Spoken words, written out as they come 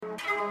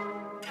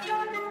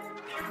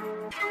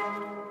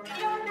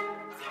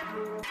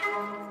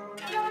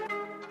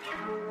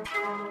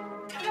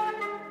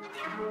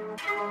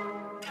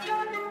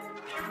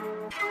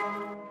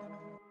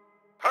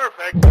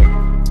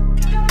Hello,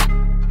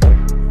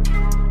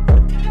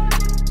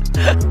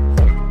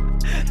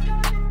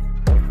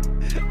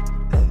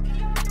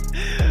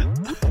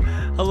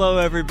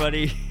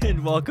 everybody,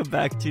 and welcome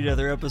back to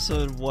another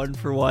episode of One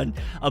for One,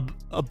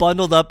 a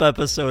bundled up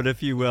episode,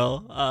 if you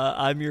will.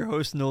 I'm your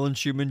host, Nolan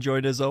Schumann,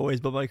 joined as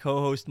always by my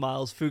co-host,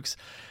 Miles Fuchs.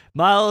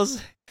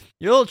 Miles,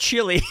 you're a little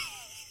chilly.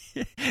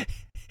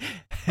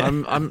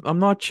 I'm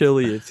not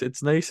chilly.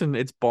 It's nice and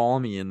it's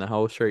balmy in the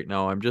house right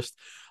now.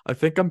 I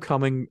think I'm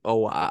coming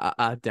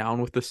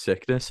down with the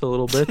sickness a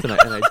little bit, and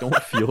I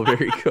don't feel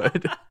very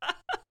good.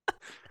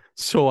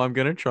 So I'm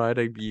gonna try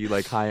to be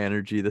like high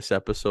energy this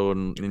episode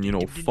and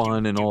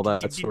fun and all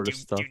that sort of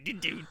stuff.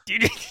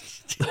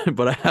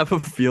 But I have a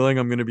feeling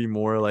I'm gonna be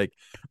more like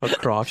a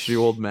crotchety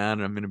old man,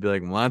 and I'm gonna be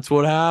like, well, that's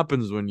what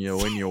happens when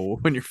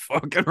you're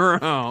fucking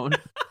around.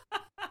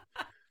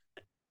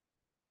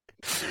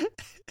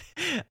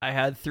 I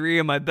had 3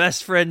 of my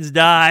best friends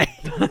die.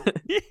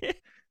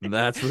 And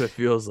that's what it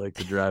feels like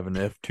to drive an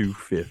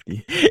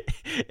F-250.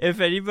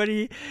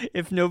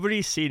 If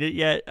nobody's seen it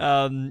yet,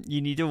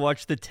 you need to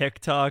watch the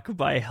TikTok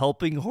by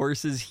Helping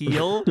Horses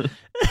Heal.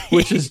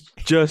 Which is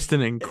just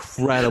an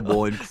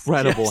incredible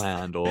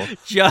handle.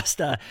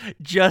 Just a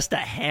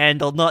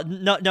handle.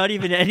 Not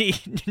even any,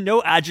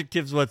 no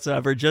adjectives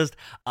whatsoever, just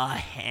a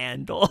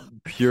handle.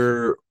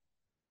 Pure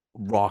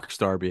rock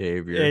star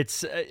behavior.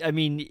 It's, I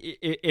mean,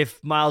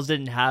 if Miles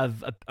didn't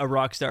have a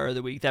rock star of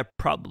the week, that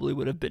probably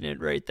would have been it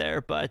right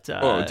there. But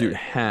oh, dude,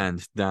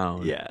 hands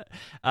down. Yeah,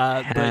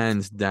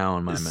 hands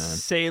down, my man.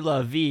 C'est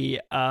la vie.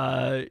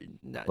 La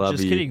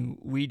just vie. kidding.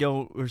 We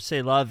don't, or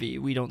c'est la vie.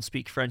 We don't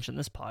speak French in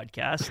this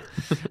podcast.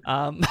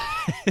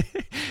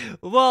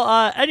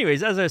 Well,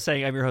 anyways, as I was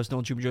saying, I'm your host,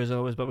 Nolan Schumann, as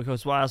always, but my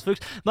co-host, Miles Fuchs.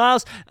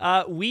 Miles,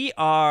 we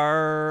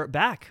are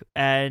back,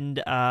 and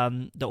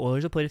the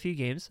Oilers have played a few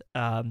games.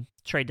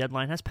 Trade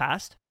deadline has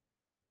passed.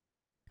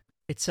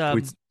 It's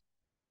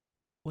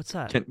what's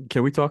that?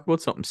 Can we talk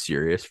about something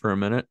serious for a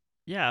minute?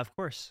 Yeah, of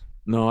course.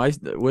 No,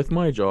 with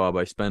my job,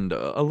 I spend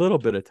a little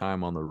bit of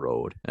time on the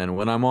road, and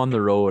when I'm on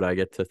the road, I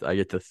get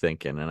to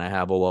thinking, and I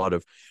have a lot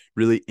of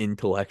really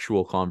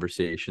intellectual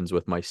conversations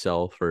with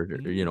myself, or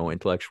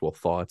intellectual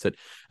thoughts.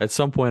 At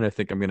some point, I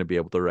think I'm going to be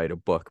able to write a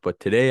book. But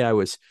today, I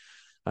was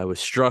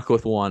struck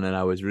with one, and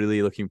I was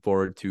really looking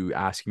forward to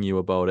asking you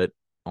about it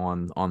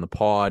on the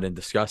pod and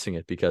discussing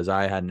it, because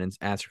I had an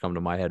answer come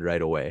to my head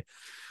right away.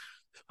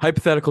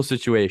 Hypothetical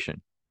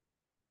situation.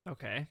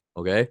 Okay.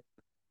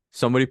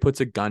 Somebody puts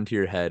a gun to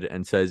your head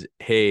and says,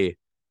 hey,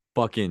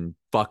 fucking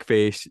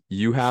fuckface,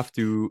 you have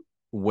to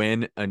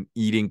win an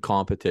eating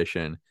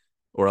competition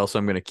or else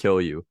I'm going to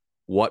kill you.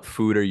 What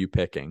food are you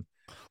picking?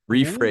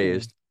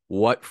 Rephrased,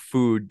 what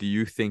food do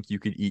you think you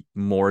could eat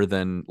more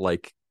than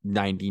like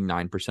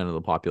 99% of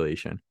the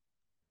population?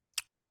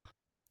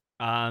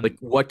 Like,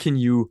 what can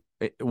you,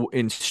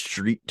 in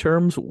street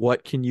terms,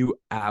 what can you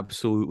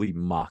absolutely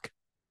muck?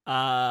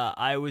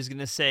 I was going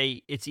to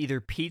say it's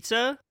either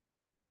pizza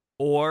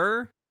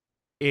or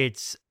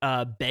it's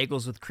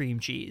bagels with cream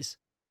cheese.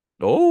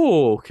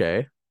 Oh,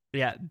 okay.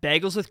 Yeah,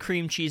 bagels with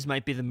cream cheese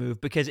might be the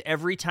move, because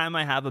every time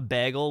I have a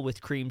bagel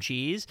with cream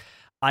cheese,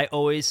 I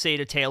always say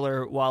to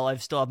Taylor while I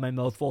still have my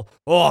mouth full,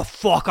 oh,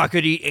 fuck, I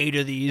could eat 8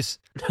 of these.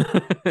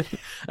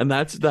 And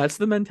that's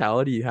the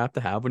mentality you have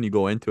to have when you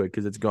go into it,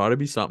 because it's got to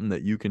be something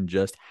that you can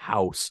just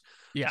house.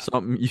 Yeah.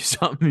 Something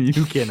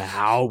you can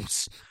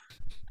house.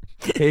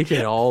 Take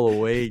it all the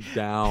way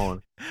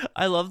down.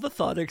 I love the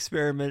thought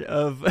experiment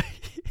of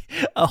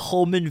a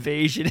home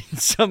invasion and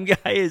some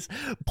guy is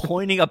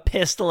pointing a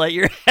pistol at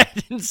your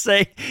head and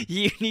saying,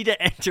 you need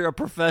to enter a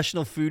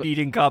professional food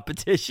eating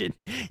competition.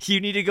 You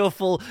need to go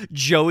full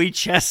Joey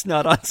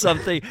Chestnut on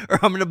something or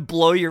I'm going to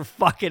blow your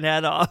fucking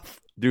head off.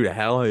 Dude,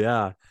 hell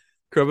yeah.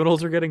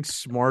 Criminals are getting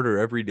smarter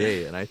every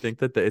day, and I think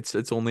that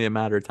it's only a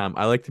matter of time.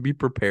 I like to be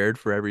prepared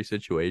for every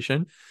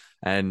situation,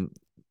 and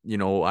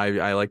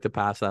I like to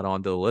pass that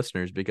on to the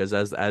listeners, because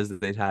as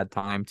they've had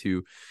time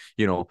to,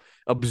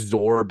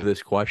 absorb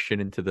this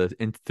question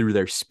through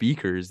their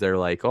speakers, they're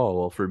like, oh,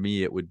 well, for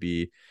me, it would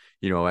be,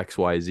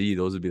 XYZ.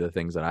 Those would be the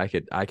things that I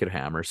could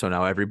hammer. So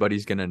now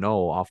everybody's going to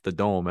know off the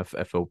dome if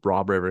a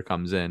Rob River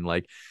comes in,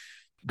 like,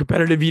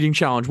 competitive eating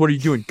challenge, what are you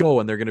doing? Go.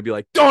 And they're going to be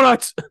like,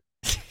 donuts.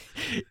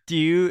 Do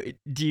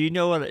you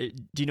know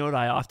what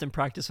I often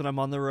practice when I'm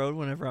on the road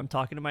whenever I'm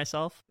talking to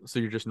myself? So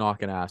you're just not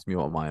gonna ask me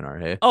what mine are,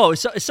 hey? Oh,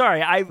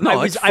 sorry. I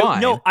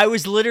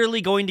was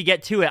literally going to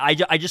get to it.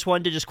 I just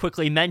wanted to just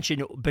quickly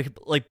mention,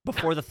 like,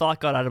 before the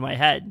thought got out of my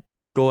head.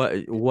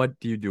 What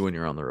do you do when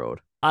you're on the road?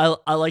 I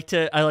like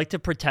to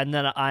pretend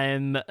that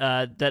I'm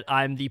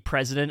the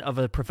president of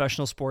a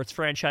professional sports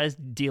franchise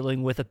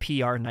dealing with a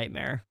PR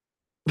nightmare.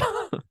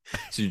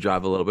 So you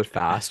drive a little bit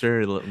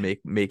faster,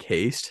 make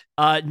haste.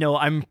 No,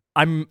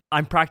 I'm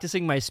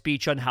practicing my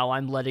speech on how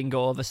I'm letting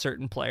go of a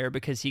certain player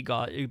because he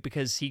got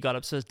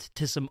upset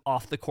to some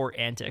off the court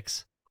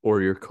antics.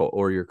 Or your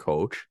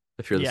coach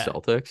if you're the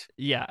Celtics.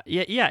 Yeah,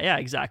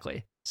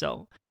 exactly.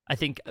 So I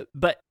think,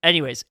 but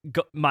anyways,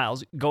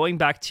 Miles, going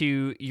back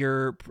to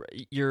your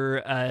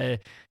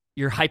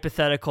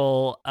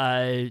hypothetical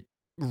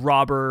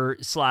robber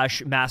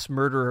 / mass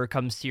murderer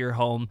comes to your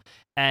home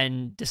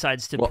and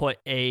decides to put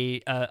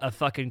a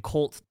fucking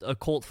Colt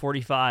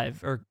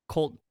 45 or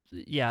Colt,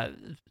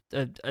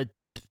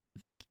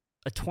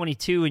 a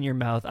 22 in your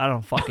mouth. I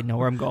don't fucking know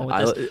where I'm going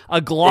with this.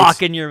 A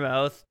Glock in your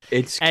mouth.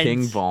 It's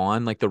King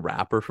Von, like the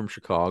rapper from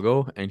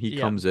Chicago, and he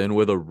comes in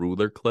with a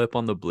ruler clip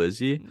on the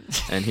blizzy,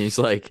 and he's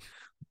like,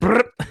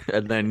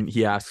 and then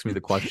he asks me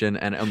the question,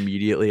 and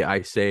immediately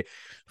I say,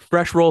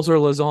 fresh rolls or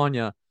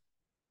lasagna?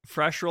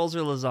 Fresh rolls or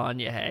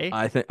lasagna, hey?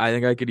 I think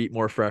I could eat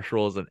more fresh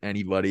rolls than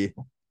anybody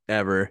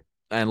ever.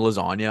 And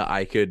lasagna,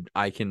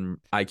 I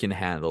can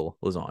handle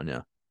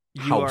lasagna.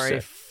 You are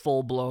a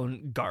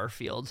full-blown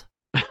Garfield.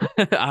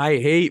 I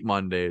hate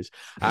Mondays.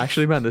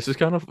 Actually, man, this is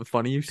kind of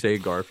funny you say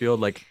Garfield.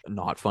 Like,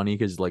 not funny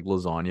because like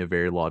lasagna,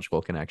 very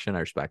logical connection. I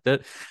respect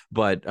it.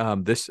 But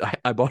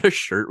I bought a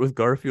shirt with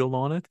Garfield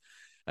on it,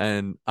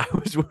 and I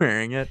was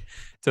wearing it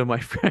to my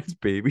friend's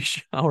baby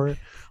shower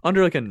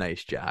under like a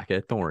nice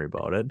jacket. Don't worry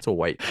about it. It's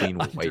a clean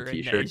white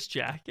t-shirt. Nice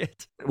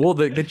jacket. Well,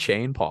 the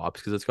chain pops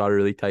because it's got a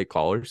really tight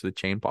collar, so the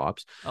chain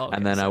pops. Okay,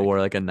 and then I wore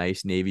like a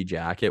nice navy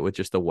jacket with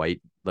just the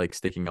white like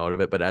sticking out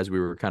of it. But as we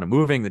were kind of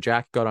moving, the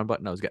jacket got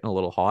unbuttoned. I was getting a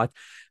little hot,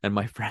 and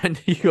my friend,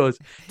 he goes,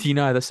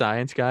 Tina, the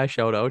science guy,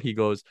 shout out. He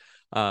goes, is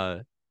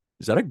that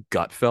a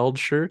Gutfeld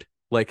shirt?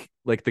 Like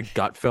the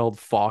Gutfeld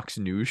Fox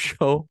News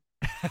show?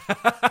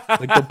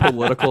 Like the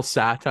political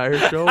satire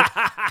show.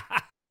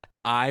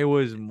 I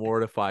was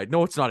mortified.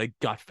 No, it's not a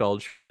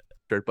Gutfeld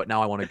shirt, but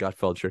now I want a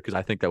Gutfeld shirt because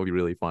I think that would be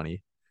really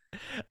funny.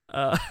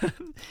 Do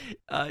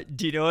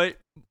you know what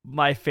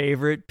my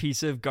favorite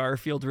piece of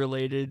Garfield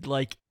related,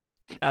 like,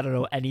 I don't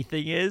know,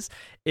 anything is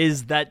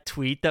that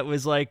tweet that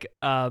was like,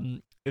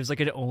 it was like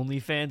an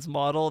OnlyFans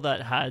model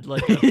that had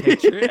like a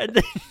picture and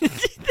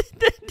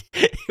then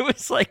it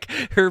was like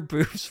her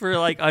boobs were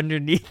like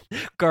underneath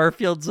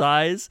Garfield's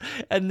eyes,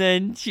 and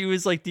then she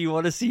was like, do you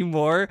want to see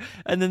more?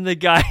 And then the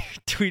guy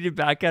tweeted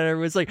back at her,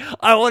 was like,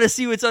 I want to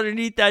see what's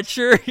underneath that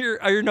shirt.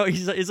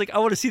 He's like, I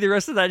want to see the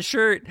rest of that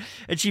shirt.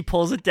 And she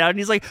pulls it down and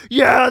he's like,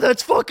 yeah,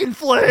 that's fucking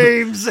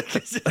flames.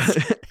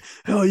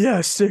 Hell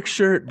yeah, sick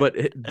shirt. But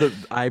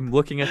I'm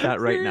looking at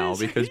that right now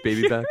because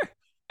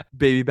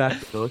Baby Back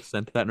Phillips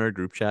sent that in our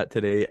group chat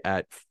today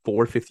at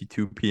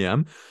 4:52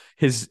 p.m.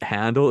 His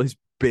handle is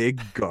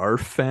Big Garf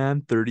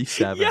Fan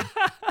 37. Yeah.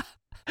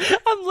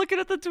 I'm looking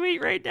at the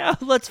tweet right now.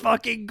 Let's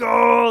fucking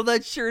go.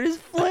 That shirt is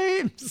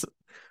flames.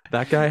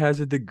 That guy has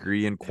a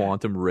degree in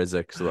quantum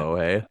physics, though,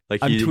 hey?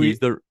 Like he's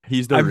the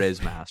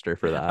Riz master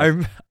for that.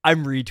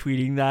 I'm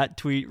retweeting that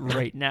tweet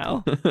right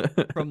now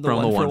from the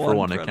one for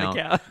one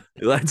account.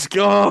 Let's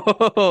go.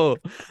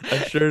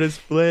 That shirt is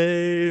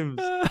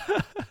flames.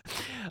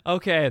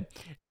 Okay.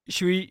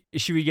 Should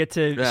we get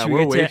to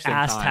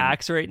ass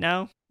tax right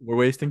now? We're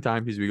wasting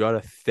time because we got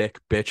a thick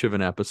bitch of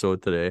an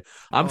episode today.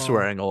 I'm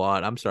swearing a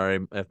lot. I'm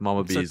sorry if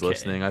Mama B is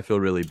listening. I feel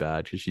really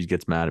bad because she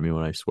gets mad at me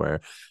when I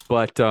swear.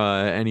 But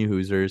any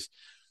Hoosers,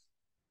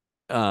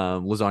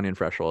 lasagna and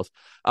fresh rolls.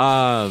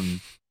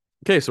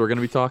 Okay, so we're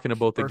gonna be talking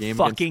about the game.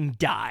 Fucking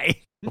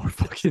die. Or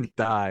fucking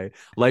die.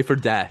 Life or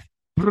death.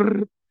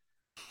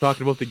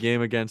 Talking about the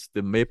game against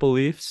the Maple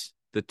Leafs,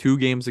 the 2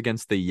 games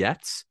against the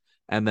Jets,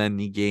 and then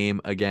the game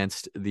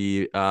against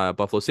the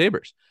Buffalo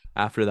Sabres.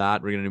 After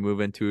that, we're going to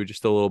move into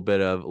just a little bit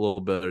of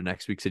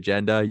next week's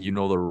agenda. You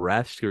know the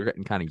rest. You're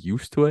getting kind of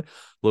used to it. A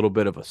little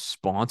bit of a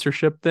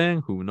sponsorship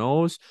thing. Who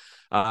knows?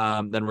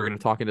 Then we're going to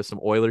talk into some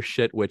Oilers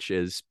shit, which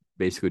is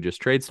basically just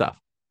trade stuff.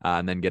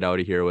 And then get out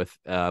of here with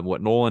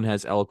what Nolan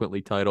has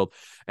eloquently titled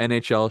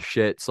NHL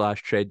shit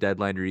 / trade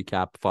deadline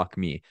recap. Fuck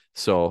me.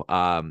 So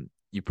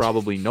you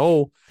probably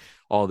know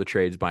all the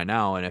trades by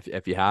now, and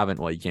if you haven't,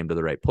 well, you came to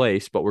the right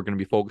place. But we're going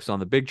to be focused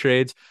on the big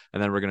trades,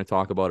 and then we're going to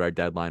talk about our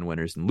deadline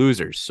winners and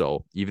losers.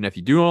 So even if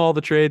you do know all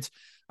the trades,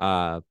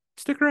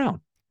 stick around,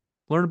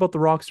 learn about the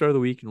rock star of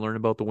the week, and learn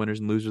about the winners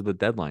and losers of the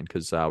deadline,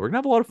 because we're gonna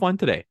have a lot of fun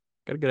today.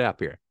 Got a good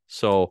app here.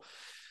 So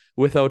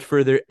without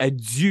further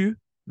ado,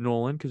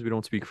 Nolan, because we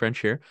don't speak French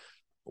here,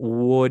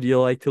 would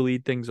you like to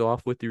lead things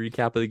off with the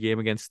recap of the game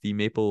against the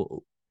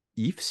Maple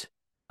Leafs?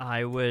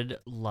 I would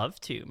love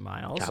to,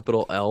 Miles.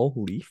 Capital L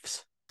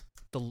Leafs.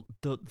 The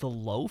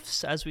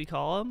loafs, as we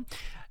call them.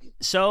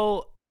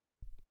 So,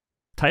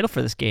 title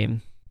for this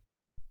game: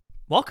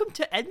 Welcome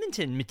to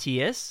Edmonton,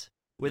 Matthias,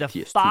 with a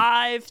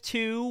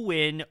 5-2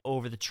 win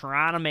over the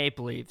Toronto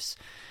Maple Leafs.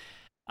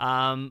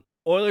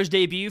 Oilers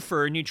debut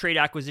for a new trade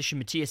acquisition,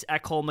 Matthias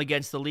Ekholm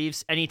against the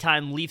Leafs.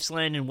 Anytime Leafs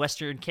land in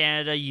Western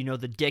Canada, you know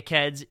the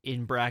dickheads,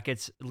 in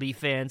brackets, Leaf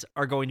fans,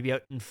 are going to be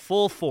out in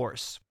full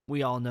force.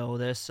 We all know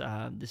this.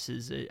 This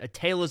is a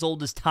tale as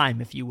old as time,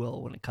 if you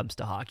will, when it comes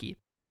to hockey.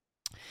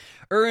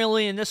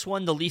 Early in this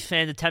one, the Leaf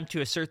fans attempt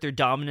to assert their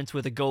dominance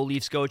with a Go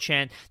Leafs Go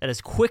chant that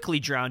is quickly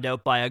drowned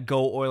out by a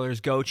Go Oilers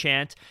Go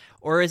chant.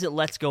 Or is it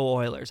Let's Go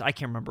Oilers? I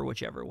can't remember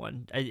whichever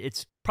one.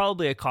 It's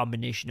probably a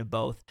combination of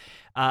both.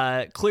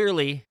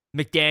 Clearly,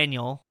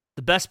 McDaniel,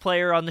 the best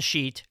player on the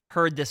sheet,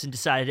 heard this and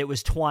decided it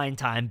was twine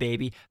time,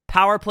 baby.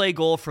 Power play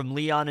goal from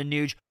Leon and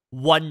Nuge,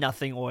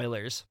 1-0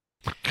 Oilers.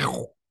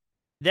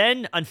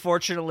 Then,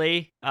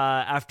 unfortunately,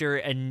 after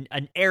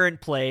an errant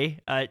play,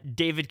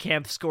 David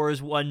Camp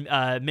scores one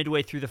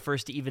midway through the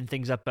first to even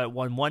things up at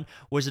 1-1.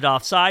 Was it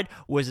offside?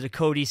 Was it a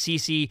Cody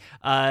Cece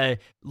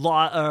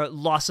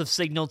loss of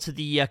signal to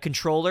the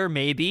controller?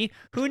 Maybe.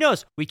 Who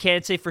knows? We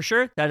can't say for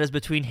sure. That is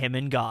between him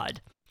and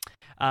God.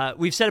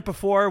 We've said it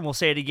before, and we'll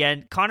say it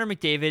again. Connor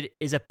McDavid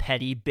is a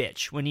petty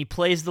bitch. When he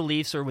plays the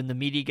Leafs or when the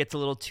media gets a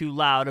little too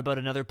loud about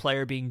another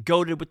player being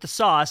goated with the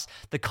sauce,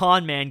 the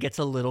con man gets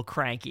a little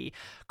cranky.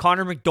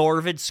 Connor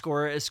McDavid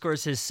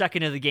scores his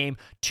second of the game,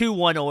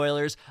 2-1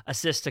 Oilers,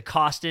 assist to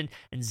Costin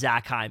and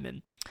Zach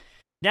Hyman.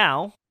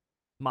 Now,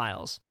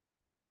 Miles.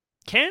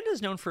 Canada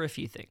is known for a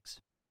few things.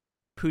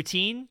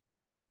 Poutine,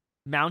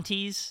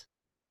 Mounties,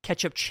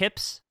 ketchup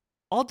chips,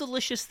 all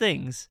delicious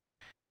things.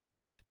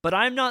 But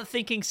I'm not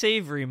thinking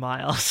savory,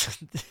 Miles.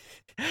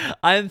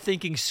 I'm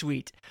thinking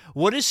sweet.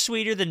 What is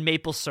sweeter than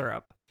maple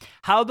syrup?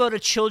 How about a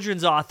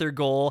children's author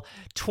goal,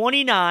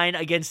 29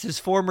 against his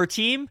former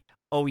team?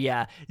 Oh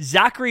yeah,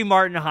 Zachary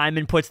Martin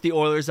Hyman puts the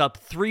Oilers up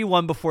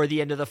 3-1 before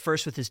the end of the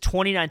first with his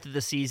 29th of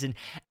the season.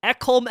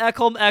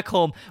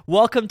 Ekholm,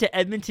 welcome to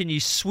Edmonton, you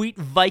sweet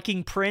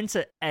Viking prince,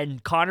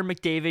 and Connor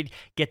McDavid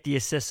get the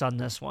assists on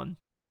this one.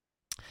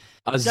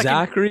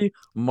 Zachary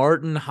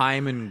Martin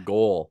Hyman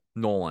goal,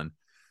 Nolan.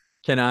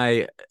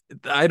 I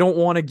don't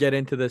want to get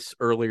into this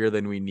earlier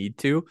than we need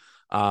to,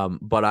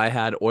 but I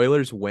had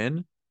Oilers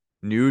win,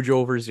 Nuge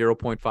over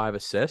 0.5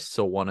 assists,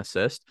 so 1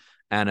 assist,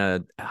 and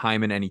a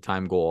Hyman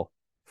anytime goal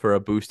for a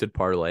boosted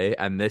parlay,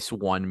 and this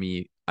won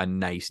me a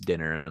nice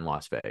dinner in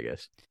Las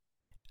Vegas.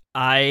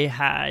 I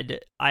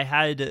had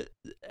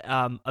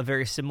a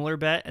very similar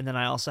bet, and then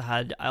I also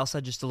had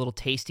just a little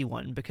tasty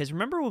one, because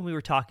remember when we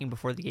were talking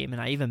before the game,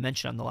 and I even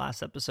mentioned on the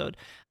last episode,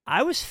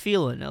 I was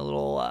feeling a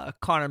little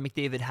Connor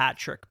McDavid hat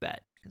trick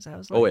bet, because I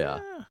was like, oh yeah,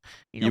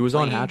 he was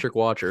on hat trick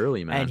watch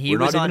early, man. And we're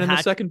not even in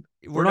the second.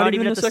 We're not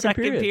even in the second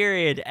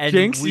period. And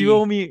Jinx, you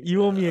owe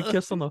me a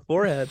kiss on the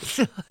forehead.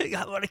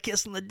 I want a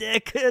kiss on the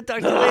dick. Talk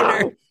to you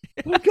later.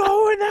 We're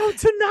going out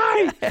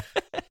tonight.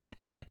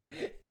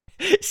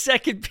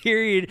 Second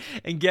period,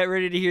 and get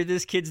ready to hear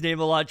this kid's name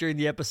a lot during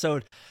the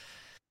episode.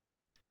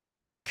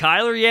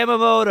 Kyler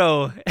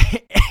Yamamoto,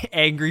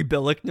 angry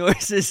Billick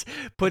noises,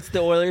 puts the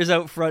Oilers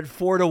out front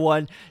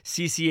 4-1.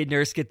 CC and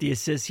Nurse get the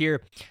assist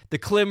here. The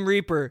Clim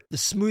Reaper, the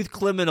smooth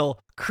criminal,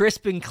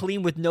 crisp and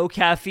clean with no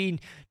caffeine.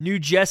 New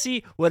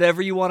Jesse,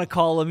 whatever you want to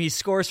call him. He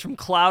scores from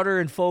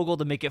Clowder and Fogle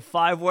to make it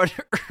 5-1.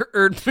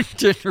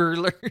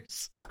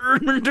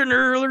 Edmonton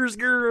Oilers,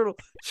 girl.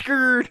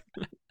 Skirt.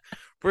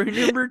 For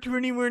number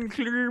 21,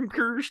 Clem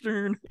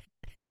Kirsten.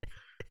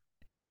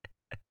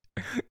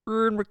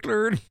 Rune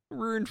McLaren.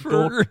 Rune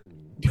Ferger.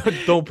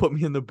 Don't put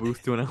me in the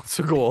booth to announce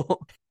a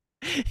goal.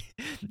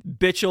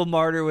 Bitchell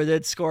Martyr would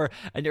then score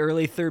an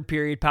early third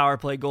period power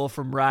play goal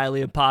from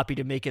Riley and Poppy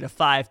to make it a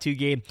 5-2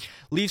 game.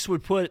 Leafs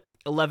would put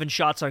 11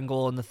 shots on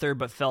goal in the third,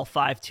 but fell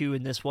 5-2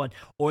 in this one.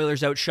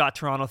 Oilers outshot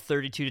Toronto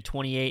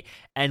 32-28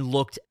 and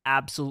looked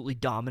absolutely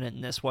dominant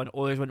in this one.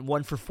 Oilers went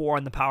 1 for 4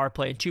 on the power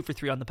play and 2 for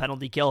 3 on the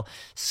penalty kill.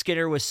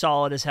 Skinner was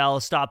solid as hell,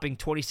 stopping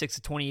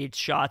 26-28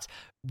 shots.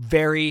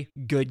 Very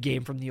good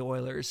game from the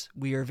Oilers.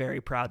 We are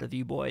very proud of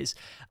you boys.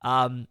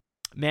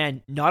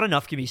 Man, not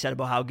enough can be said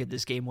about how good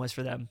this game was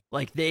for them.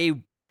 Like,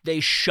 they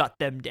shut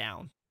them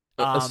down.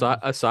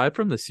 Aside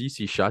from the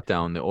CC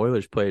shutdown, the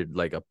Oilers played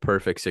like a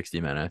perfect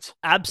 60 minutes.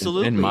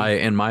 Absolutely.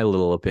 In my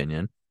little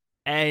opinion.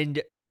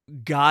 And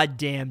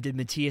goddamn, did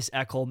Matthias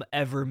Ekholm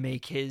ever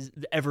make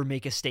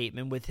a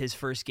statement with his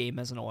first game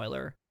as an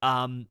Oiler.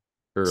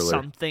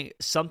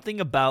 Something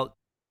about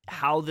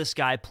how this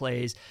guy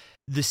plays,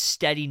 the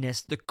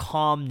steadiness, the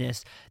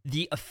calmness,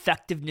 the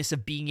effectiveness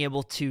of being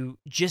able to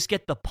just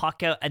get the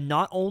puck out, and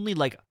not only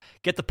like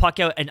get the puck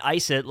out and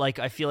ice it like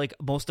I feel like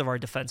most of our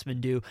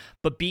defensemen do,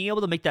 but being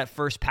able to make that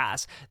first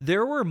pass.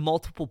 There were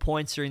multiple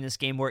points during this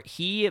game where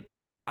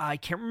I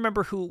can't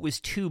remember who it was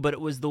to, but it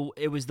was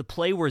the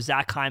play where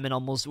Zach Hyman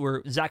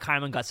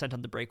got sent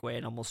on the breakaway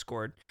and almost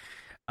scored.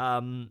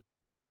 And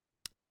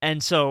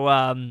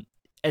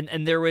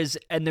there was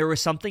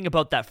something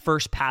about that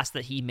first pass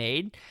that he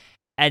made,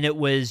 and it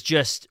was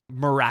just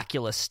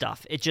miraculous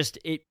stuff.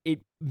 It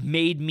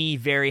made me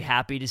very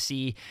happy to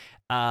see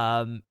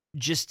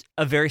just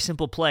a very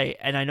simple play.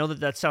 And I know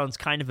that sounds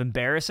kind of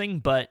embarrassing,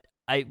 but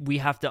we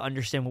have to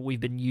understand what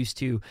we've been used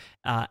to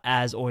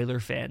as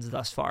Oiler fans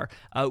thus far.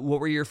 What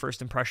were your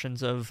first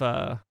impressions of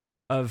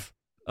Mr.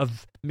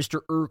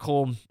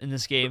 Ekholm in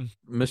this game?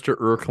 Mr.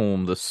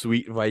 Ekholm, the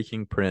sweet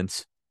Viking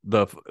prince,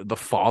 the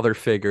father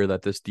figure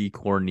that this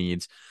decor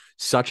needs.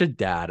 Such a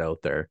dad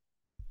out there.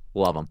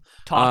 Love him.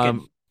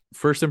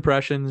 First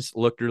impressions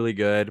looked really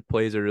good.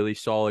 Plays a really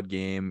solid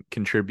game.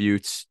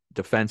 Contributes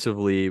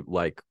defensively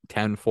like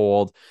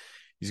tenfold.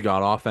 He's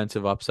got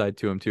offensive upside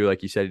to him too.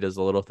 Like you said, he does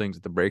the little things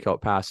with the breakout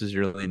passes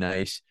really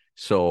nice.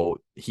 So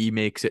he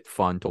makes it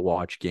fun to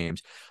watch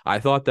games. I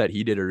thought that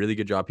he did a really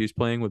good job. He was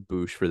playing with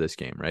Bush for this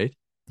game, right?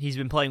 He's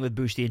been playing with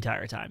Bush the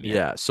entire time.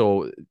 Yeah.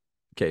 So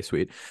Okay,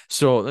 sweet.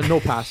 So no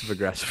passive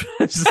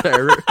aggressiveness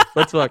there.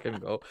 Let's fucking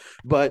go.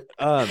 But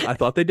I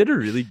thought they did a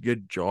really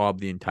good job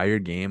the entire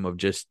game of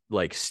just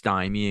like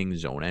stymieing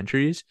zone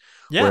entries,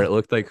 where Yeah, it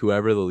looked like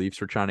whoever the Leafs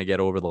were trying to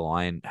get over the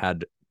line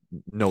had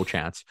no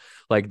chance.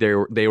 Like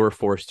they were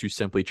forced to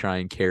simply try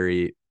and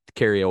carry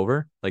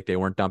over. Like they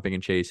weren't dumping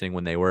and chasing.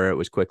 When they were, it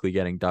was quickly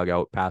getting dug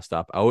out, passed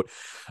up, out.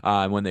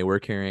 And when they were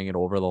carrying it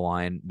over the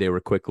line, they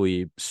were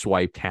quickly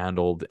swiped,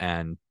 handled,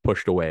 and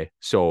pushed away.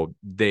 So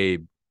they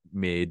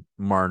made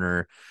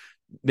Marner,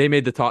 they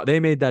made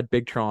that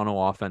big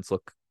Toronto offense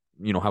look,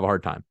 have a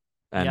hard time.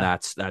 And yeah,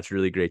 that's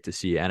really great to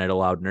see. And it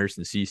allowed Nurse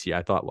and Cece,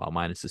 I thought, well,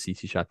 minus the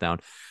Cece shutdown,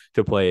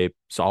 to play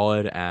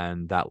solid.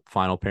 And that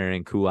final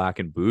pairing, Kulak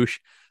and Bush,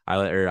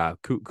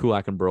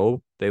 Kulak and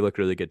Bro, they look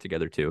really good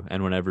together too.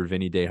 And whenever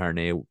Vinny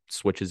Desharnais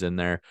switches in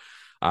there,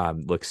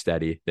 looks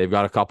steady. They've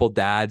got a couple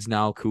dads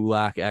now,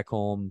 Kulak,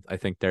 Ekholm. I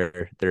think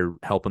they're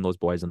helping those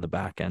boys on the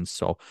back end.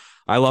 So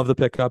I love the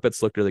pickup.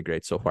 It's looked really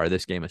great so far.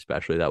 This game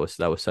especially, that was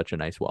such a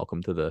nice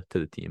welcome to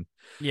the team.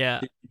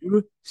 yeah. Did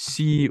you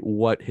see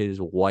what his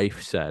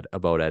wife said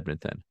about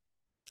Edmonton?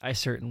 I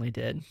certainly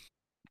did.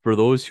 For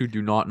those who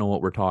do not know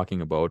what we're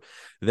talking about,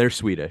 they're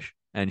Swedish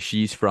and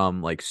she's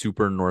from like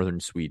super northern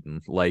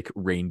Sweden, like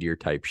reindeer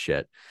type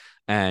shit.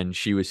 And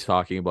she was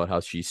talking about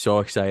how she's so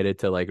excited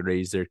to like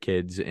raise their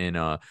kids in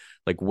a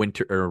like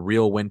winter or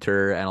real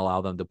winter and allow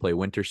them to play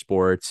winter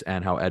sports,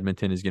 and how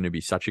Edmonton is going to be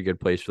such a good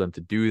place for them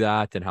to do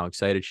that, and how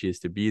excited she is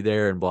to be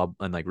there and blah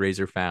and like raise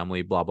her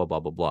family, blah blah blah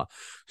blah blah.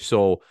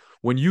 So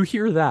when you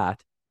hear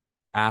that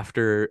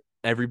after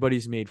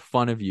everybody's made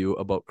fun of you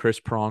about Chris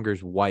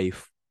Pronger's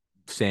wife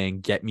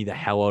saying, "Get me the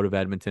hell out of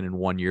Edmonton in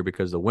 1 year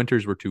because the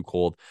winters were too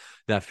cold,"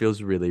 that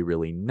feels really,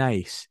 really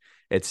nice.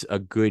 It's a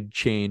good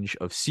change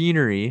of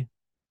scenery,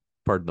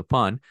 pardon the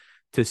pun,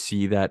 to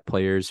see that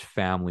players'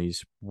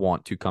 families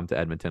want to come to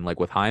Edmonton. Like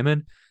with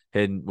Hyman,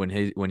 and when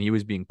he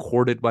was being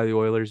courted by the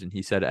Oilers, and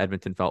he said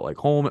Edmonton felt like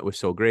home. It was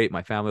so great.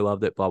 My family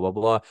loved it. Blah blah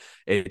blah.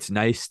 It's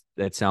nice.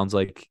 It sounds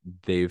like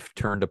they've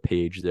turned a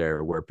page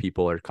there where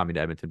people are coming to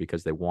Edmonton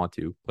because they want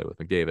to play with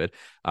McDavid,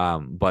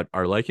 but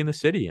are liking the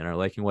city and are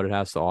liking what it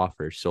has to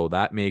offer. So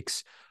that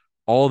makes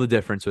all the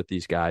difference with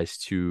these guys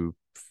to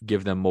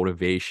give them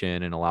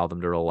motivation and allow them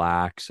to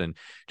relax and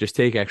just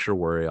take extra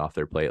worry off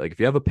their plate. Like if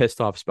you have a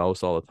pissed off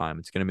spouse all the time,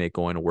 it's going to make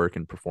going to work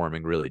and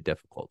performing really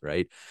difficult,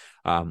 right?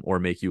 Or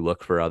make you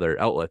look for other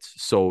outlets.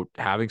 So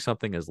having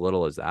something as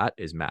little as that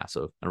is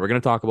massive. And we're going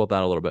to talk about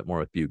that a little bit more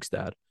with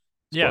Bugstad.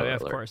 Yeah, Spoiler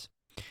of alert. course.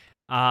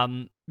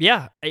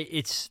 Yeah,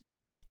 it's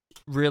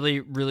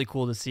really, really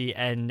cool to see.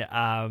 And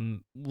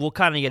we'll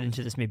kind of get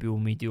into this maybe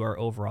when we do our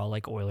overall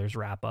like Oilers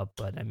wrap up.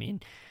 But I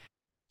mean,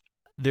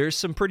 there's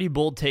some pretty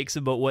bold takes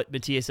about what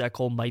Matthias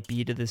Ekholm might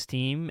be to this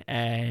team,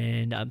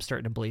 and I'm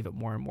starting to believe it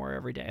more and more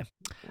every day.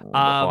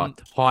 Oh,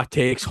 the hot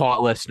takes,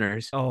 hot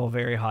listeners. Oh,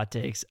 very hot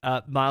takes.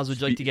 Miles, would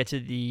you like Spe- to get to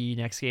the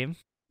next game?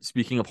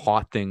 Speaking of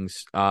hot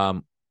things,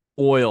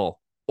 oil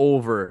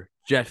over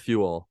jet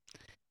fuel.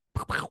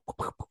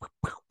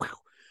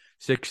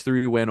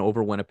 6-3 win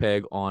over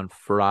Winnipeg on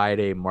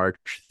Friday,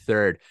 March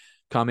 3rd.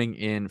 Coming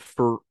in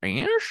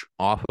fresh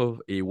off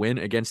of a win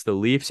against the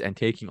Leafs and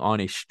taking on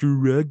a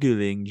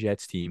struggling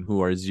Jets team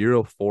who are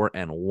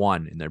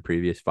 0-4-1 in their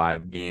previous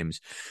 5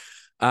 games.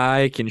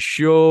 I can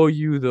show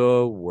you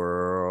the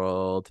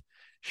world.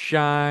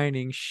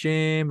 Shining,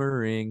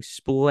 shimmering,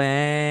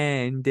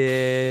 splendid.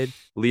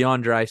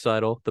 Leon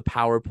Draisaitl, the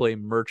power play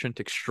merchant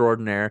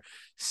extraordinaire,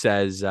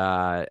 says,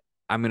 I'm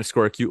going to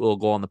score a cute little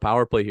goal on the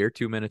power play here.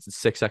 2 minutes and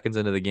 6 seconds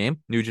into the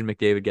game. Nugent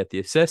McDavid get the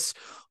assists.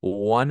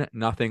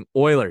 1-0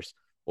 Oilers.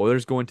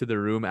 Oilers go into the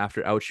room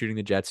after outshooting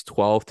the Jets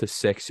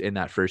 12-6 in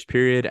that first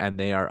period, and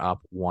they are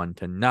up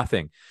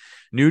 1-0.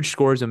 Nuge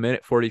scores a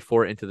minute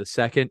 44 into the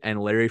second,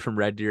 and Larry from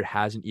Red Deer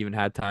hasn't even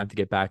had time to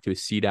get back to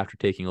his seat after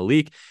taking a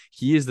leak.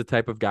 He is the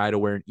type of guy to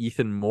wear an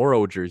Ethan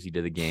Morrow jersey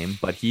to the game,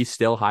 but he's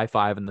still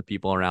high-fiving the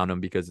people around him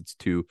because it's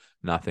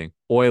 2-0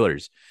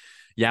 Oilers.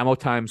 Yamo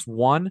times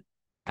 1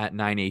 at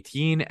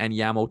 9:18 and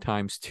Yamo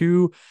times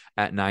 2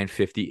 at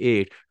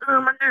 9:58.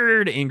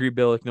 Angry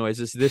Billick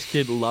noises. This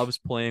kid loves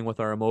playing with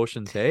our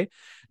emotions, hey?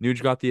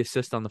 Nuge got the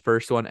assist on the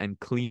first one, and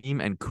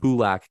Kleem and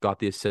Kulak got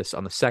the assist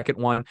on the second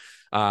one.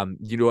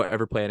 You know,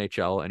 ever play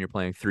NHL and you're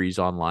playing threes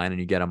online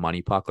and you get a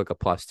money puck like a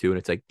 +2 and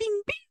it's like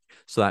ding, ding.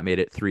 So that made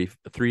it 3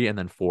 and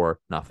then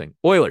 4-0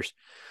 Oilers.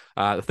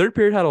 The third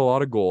period had a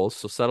lot of goals,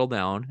 so settle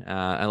down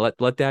and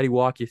let Daddy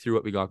walk you through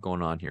what we got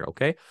going on here,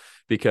 okay?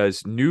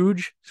 Because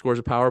Nuge scores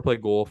a power play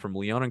goal from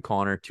Leon and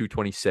Connor,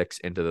 2:26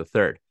 into the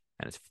third,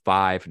 and it's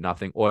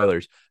 5-0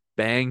 Oilers.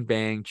 Bang,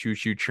 bang,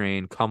 choo-choo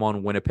train. Come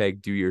on,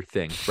 Winnipeg, do your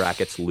thing.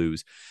 Brackets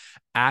lose.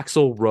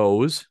 Axel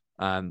Rose,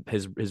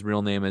 his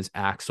real name is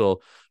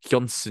Axel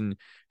Jonsson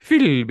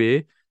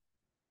Philby.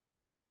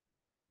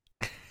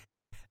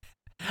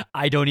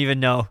 I don't even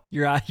know.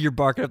 You're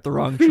barking up the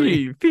wrong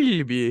tree.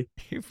 Philby.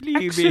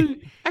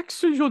 Fleabee.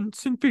 Axel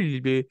Jonsson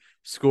Philby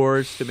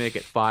scores to make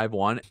it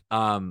 5-1.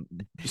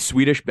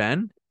 Swedish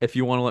Ben If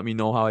you want to let me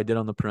know how I did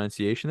on the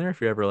pronunciation there, if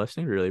you're ever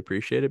listening, really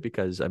appreciate it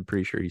because I'm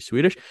pretty sure he's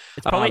Swedish.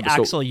 It's probably So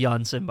Axel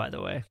Jonsson, by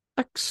the way.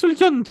 Axel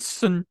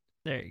Jonsson.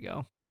 There you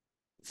go.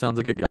 Sounds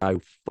like a guy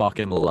who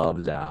fucking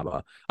loves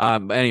ABBA.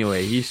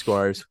 Anyway, he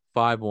scores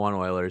 5-1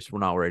 Oilers. We're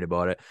not worried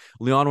about it.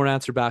 Leon would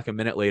answer back a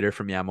minute later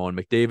from Yamo and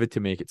McDavid to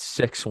make it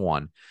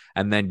 6-1.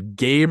 And then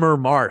Gamer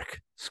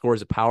Mark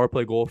scores a power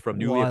play goal from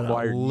newly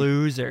acquired.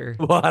 Loser.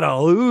 What a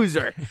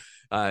loser.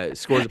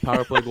 Scores a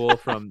power play goal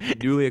from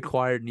newly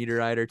acquired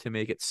Niederreiter to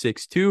make it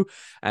 6-2.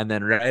 And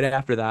then right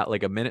after that,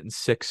 like a minute and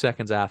 6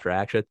 seconds after, I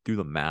actually had to do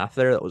the math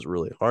there. That was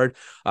really hard.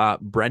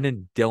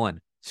 Brendan Dillon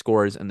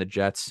scores, and the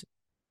Jets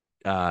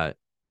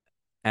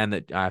and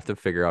that I have to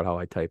figure out how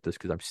I type this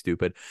because I'm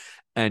stupid.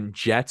 And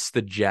Jets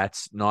the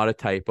Jets, not a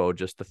typo,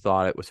 just the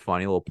thought it was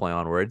funny, a little play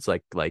on words,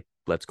 like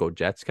let's go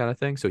Jets kind of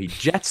thing. So he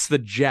jets the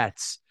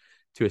Jets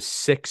to a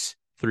 6-3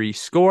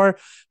 score,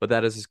 but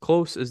that is as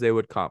close as they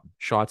would come.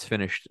 Shots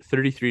finished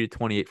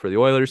 33-28 for the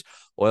Oilers.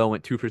 Oil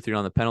went 2 for 3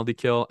 on the penalty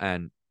kill,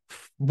 and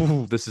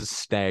this is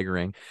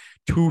staggering.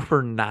 2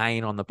 for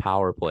 9 on the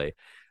power play.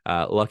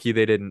 Lucky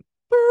they didn't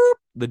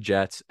the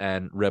Jets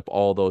and rip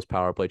all those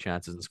power play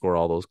chances and score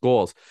all those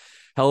goals.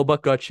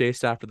 Hellebuck got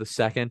chased after the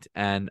second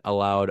and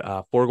allowed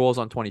 4 goals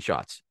on 20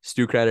 shots.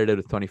 Stu credited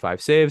with 25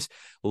 saves.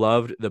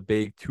 Loved the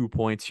big 2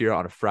 points here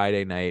on a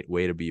Friday night.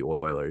 Way to beat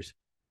Oilers.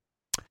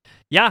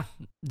 Yeah,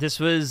 this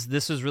was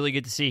really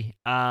good to see.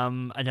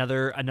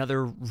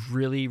 Another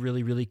really,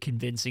 really, really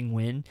convincing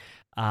win.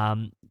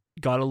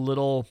 Got a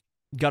little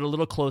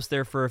close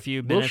there for a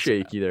few minutes. A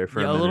little shaky there for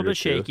a minute. A little bit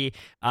shaky.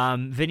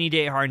 Vinny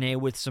Desharnais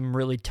with some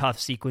really tough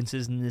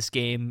sequences in this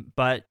game.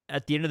 But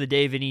at the end of the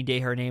day, Vinny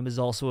Desharnais is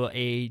also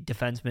a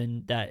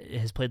defenseman that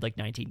has played like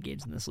 19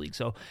 games in this league.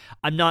 So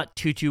I'm not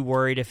too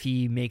worried if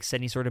he makes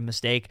any sort of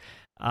mistake.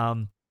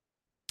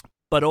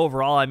 But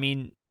overall, I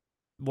mean,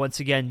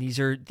 once again, these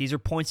are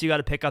points you got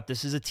to pick up.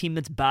 This is a team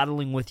that's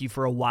battling with you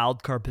for a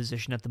wild card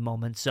position at the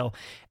moment. So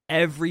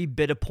every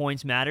bit of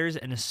points matters,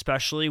 and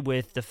especially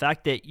with the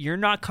fact that you're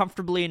not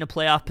comfortably in a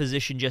playoff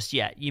position just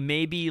yet. You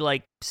may be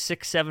like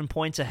 6-7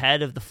 points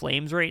ahead of the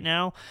Flames right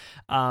now,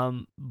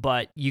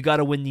 but you got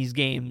to win these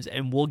games,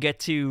 and we'll get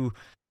to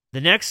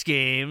the next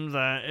game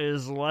that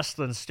is less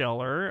than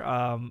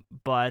stellar.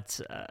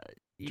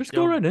 Just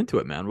go right into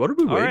it, man. What are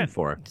we waiting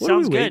for? What are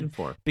we waiting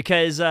for?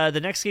 Because the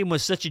next game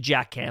was such a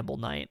Jack Campbell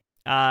night.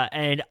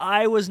 And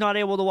I was not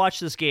able to watch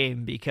this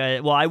game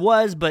because, well, I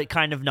was, but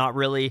kind of not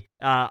really.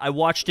 I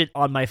watched it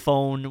on my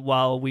phone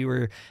while we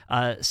were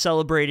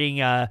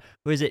celebrating,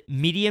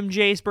 Medium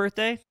J's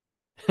birthday?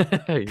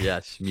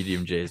 Yes,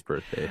 Medium J's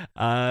birthday.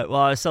 I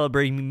was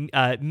celebrating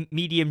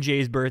Medium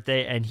J's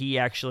birthday, and he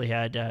actually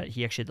had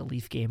the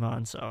Leaf game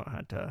on, so I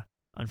had to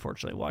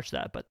unfortunately watch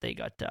that, but they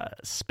got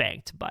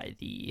spanked by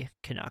the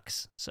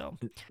Canucks. So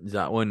is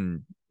that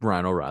when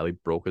Ryan O'Reilly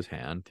broke his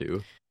hand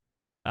too?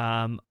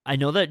 I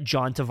know that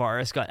John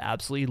Tavares got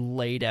absolutely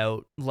laid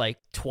out like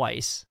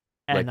twice.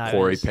 And like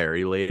Corey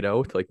Perry laid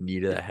out, like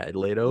needed a head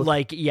laid out.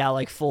 Like, yeah,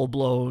 like full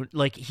blown.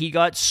 Like he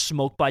got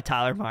smoked by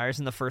Tyler Myers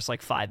in the first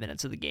like 5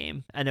 minutes of the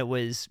game, and it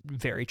was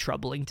very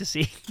troubling to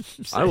see.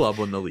 So, I love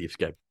when the Leafs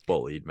get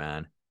bullied,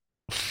 man.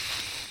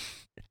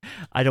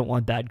 I don't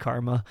want bad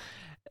karma.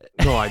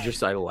 No, I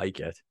like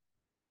it.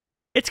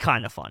 It's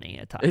kind of funny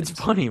at times. It's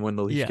funny when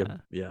the Leafs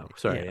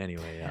Sorry. Yeah.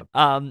 Anyway,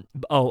 yeah.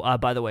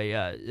 By the way,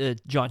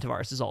 John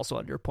Tavares is also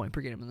under a point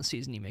per game in the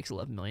season. He makes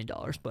 $11 million.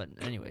 But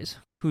anyways,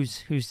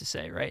 who's to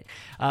say, right?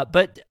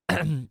 But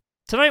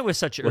tonight was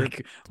such a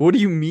what do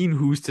you mean?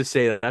 Who's to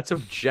say that? That's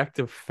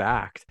objective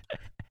fact.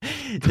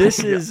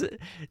 This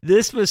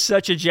was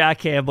such a Jack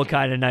Campbell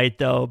kind of night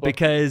though,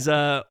 because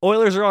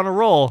Oilers are on a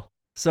roll.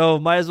 So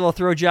might as well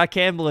throw Jack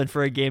Campbell in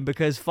for a game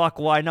because fuck,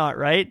 why not,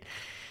 right?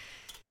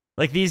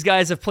 Like, these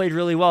guys have played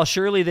really well.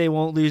 Surely they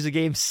won't lose a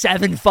game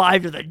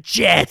 7-5 to the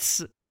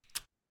Jets.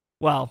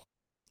 Well,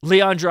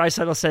 Leon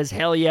Draisaitl says,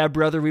 hell yeah,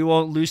 brother, we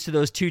won't lose to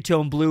those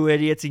two-tone blue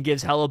idiots, and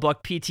gives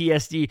Hellebuck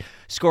PTSD,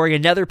 scoring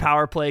another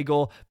power play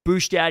goal.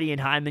 Bush Daddy and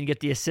Hyman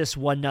get the assist,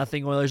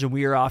 1-0 Oilers, and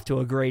we are off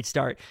to a great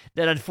start.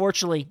 Then,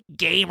 unfortunately,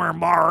 Gamer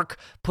Mark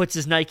puts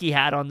his Nike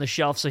hat on the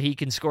shelf so he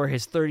can score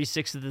his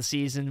 36th of the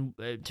season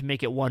to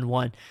make it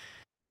 1-1.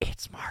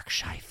 It's Mark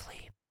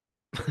Scheifele.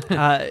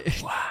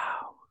 Wow.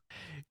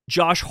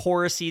 Josh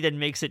Horace then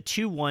makes it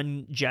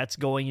 2-1 Jets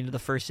going into the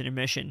first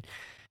intermission.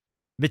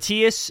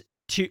 Matthias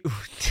to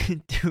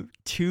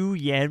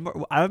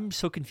Yanmar. I'm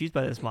so confused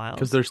by this, Miles.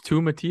 Because there's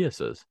 2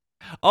 Matthiases.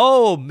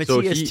 Oh,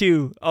 Matthias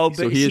 2. Oh, but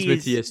so he is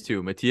Matthias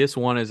 2. Matthias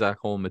 1 is at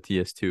home.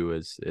 Matthias 2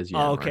 is Yanmark.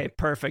 Oh, okay,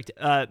 perfect.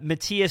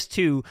 Matthias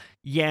 2,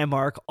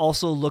 Yanmark,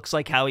 also looks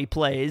like how he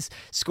plays.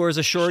 Scores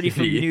a shorty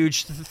from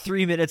Nuge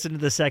 3 minutes into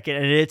the second,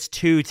 and it's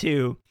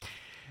 2-2.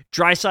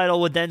 Draisaitl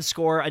would then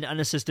score an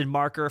unassisted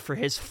marker for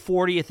his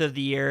 40th of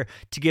the year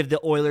to give the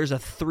Oilers a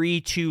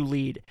 3-2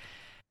 lead.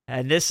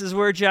 And this is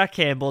where Jack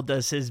Campbell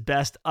does his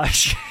best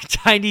Usher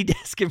Tiny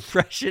Desk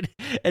impression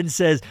and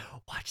says,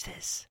 watch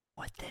this.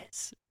 with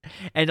this.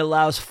 And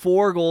allows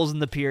 4 goals in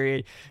the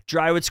period.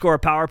 Dry would score a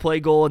power play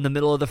goal in the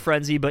middle of the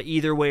frenzy, but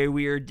either way,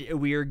 we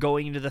are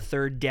going into the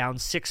third down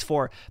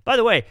 6-4. By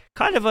the way,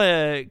 kind of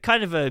a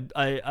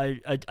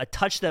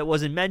touch that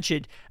wasn't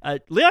mentioned.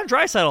 Leon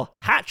Draisaitl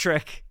hat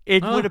trick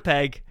in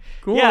Winnipeg.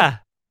 Cool.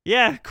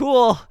 Yeah,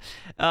 cool.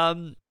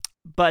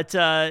 But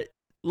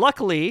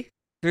luckily,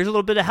 there's a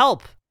little bit of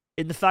help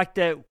in the fact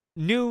that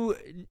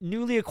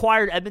newly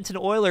acquired Edmonton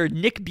Oiler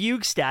Nick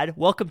Bjugstad.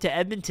 Welcome to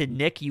Edmonton,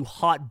 Nick, you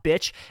hot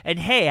bitch. And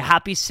hey, a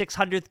happy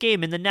 600th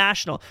game in the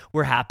National.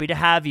 We're happy to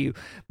have you.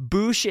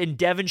 Boosh and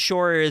Devon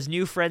Shore are his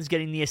new friends,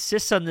 getting the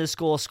assists on this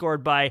goal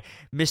scored by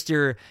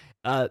Mr.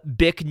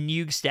 Bick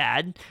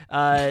Nugstad.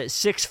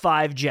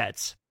 6-5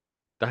 Jets.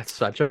 That's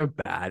such a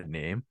bad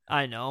name.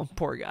 I know,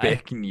 poor guy.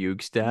 Bick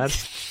Nugstad.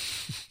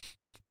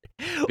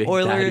 Big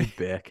Oiler Daddy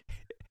Bick.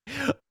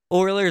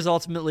 Oilers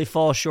ultimately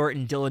fall short,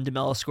 and Dylan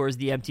DeMello scores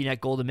the empty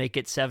net goal to make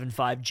it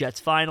 7-5 Jets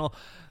final.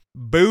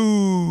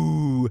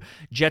 Boo!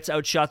 Jets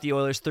outshot the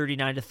Oilers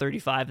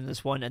 39-35 in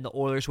this one, and the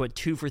Oilers went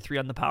 2 for 3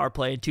 on the power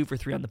play and 2 for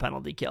 3 on the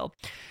penalty kill.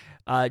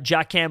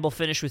 Jack Campbell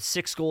finished with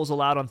 6 goals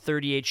allowed on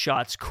 38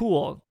 shots.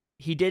 Cool.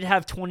 He did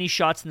have 20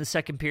 shots in the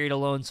second period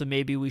alone, so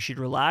maybe we should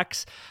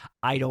relax.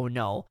 I don't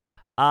know.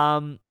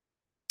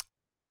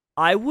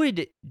 I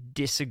would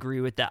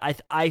disagree with that.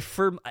 I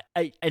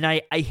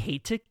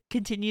hate to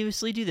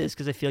continuously do this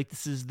because I feel like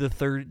this is the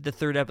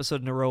third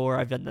episode in a row where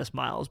I've done this,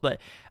 Miles.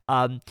 But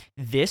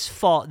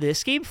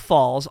this game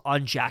falls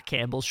on Jack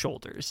Campbell's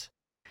shoulders.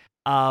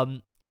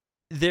 Such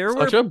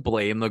a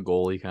blame the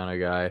goalie kind of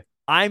guy.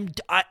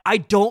 I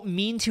don't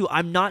mean to.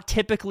 I'm not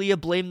typically a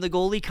blame the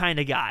goalie kind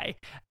of guy.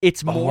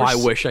 It's more. I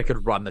wish I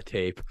could run the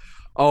tape.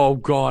 Oh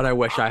God, I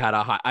wish I had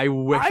a high. I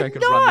wish I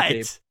could run the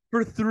tape.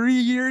 For 3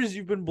 years,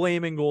 you've been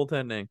blaming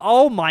goaltending.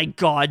 Oh my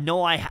God,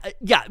 no!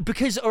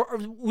 Because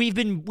we've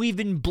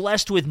been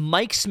blessed with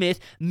Mike Smith,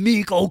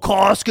 Mikko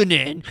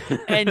Koskinen,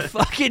 and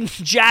fucking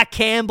Jack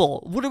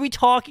Campbell. What are we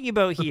talking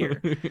about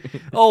here?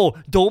 Oh,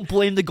 don't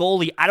blame the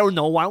goalie. I don't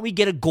know. Why don't we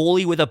get a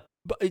goalie with a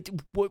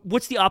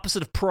what's the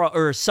opposite of pro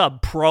or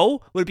sub?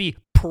 Pro? Would it be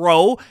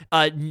pro?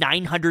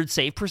 900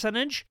 save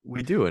percentage?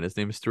 We do, and his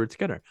name is Stuart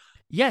Skinner.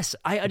 Yes,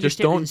 I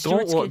understand. Just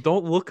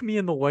don't look me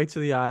in the whites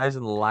of the eyes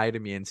and lie to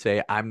me and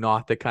say I'm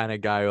not the kind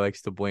of guy who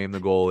likes to blame the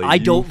goalie. I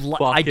don't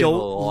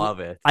love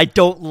it. I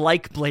don't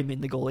like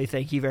blaming the goalie.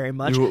 Thank you very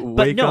much.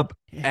 Wake up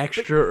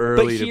extra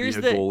early to be a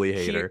goalie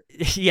hater.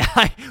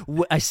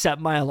 I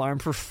set my alarm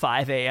for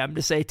 5 a.m.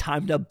 to say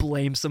time to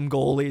blame some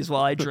goalies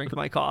while I drink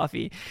my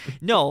coffee.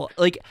 No,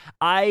 like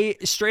I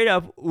straight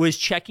up was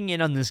checking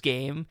in on this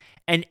game,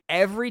 and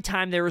every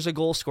time there was a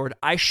goal scored,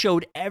 I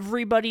showed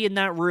everybody in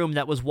that room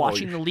that was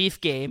watching the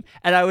Leaf game,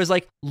 and I was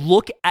like,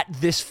 look at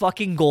this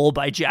fucking goal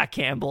by Jack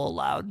Campbell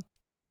allowed.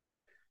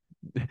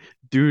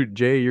 Dude,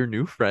 Jay, your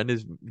new friend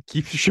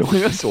keeps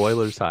showing us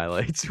Oilers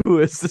highlights. Who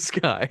is this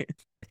guy?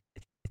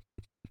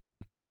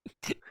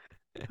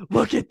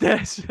 Look at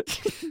this.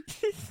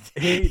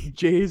 Hey,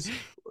 Jay's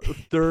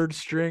third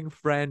string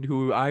friend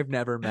who I've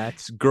never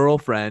met's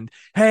girlfriend.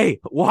 Hey,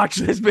 watch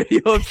this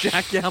video of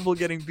Jack Campbell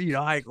getting beat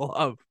high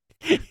glove.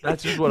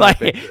 That's just what I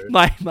pictured.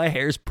 My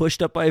hair's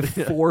pushed up by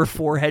 4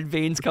 forehead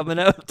veins coming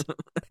out.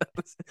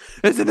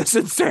 Isn't this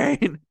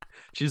insane?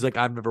 She's like,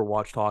 I've never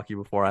watched hockey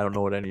before. I don't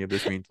know what any of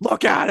this means.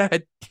 Look at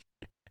it.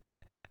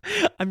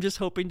 I'm just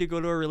hoping to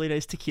go to a really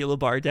nice tequila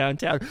bar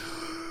downtown.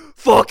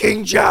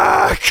 Fucking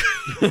Jack!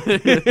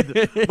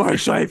 Mark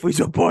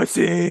Scheifele's a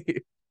pussy.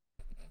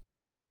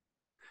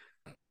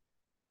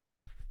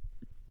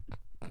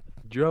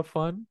 Did you have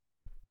fun,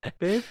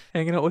 babe?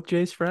 Hanging out with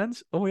Jay's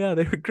friends? Oh yeah,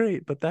 they were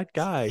great, but that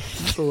guy,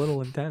 he's a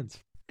little intense.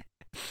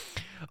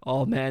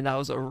 Oh man, that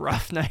was a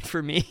rough night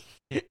for me.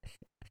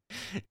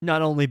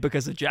 Not only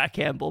because of Jack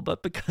Campbell,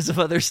 but because of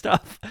other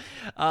stuff.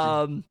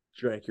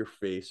 Drank your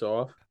face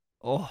off.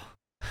 Oh,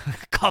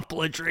 a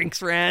couple of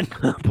drinks ran. A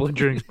couple of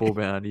drinks pulled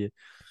behind you.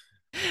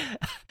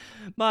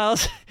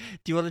 Miles,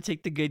 do you want to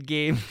take the good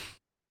game?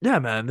 Yeah,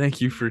 man.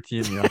 Thank you for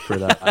teeing me up for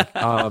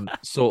that.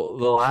 So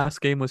the last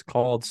game was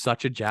called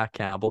such a Jack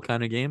Campbell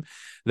kind of game.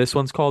 This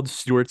one's called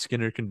Stuart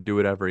Skinner can do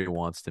whatever he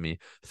wants to me.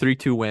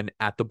 3-2 win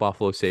at the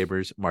Buffalo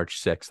Sabres,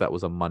 March 6th. That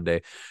was a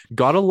Monday.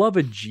 Gotta love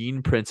a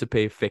Gene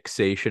Principe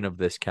fixation of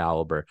this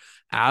caliber.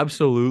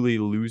 Absolutely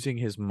losing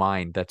his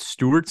mind that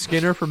Stuart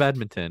Skinner from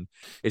Edmonton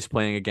is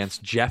playing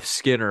against Jeff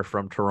Skinner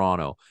from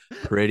Toronto.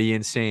 Pretty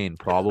insane.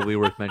 Probably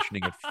worth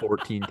mentioning it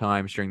 14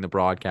 times during the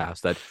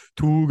broadcast that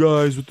 2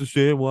 guys with the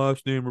same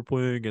last name are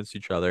playing against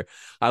each other.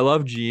 I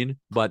love Gene,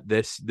 but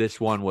this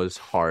one was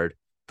hard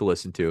to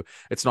listen to.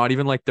 It's not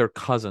even like they're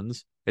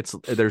cousins.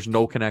 There's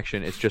no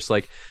connection. It's just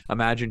like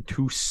imagine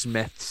 2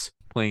 Smiths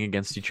playing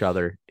against each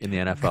other in the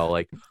NFL.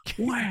 Like,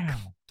 wow.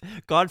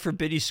 God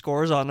forbid he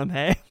scores on them,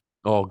 hey?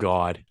 Oh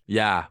God.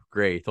 Yeah,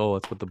 great. Oh,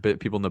 that's what the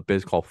people in the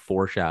biz call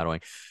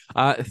foreshadowing.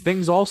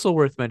 Things also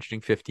worth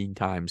mentioning 15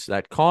 times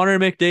that Connor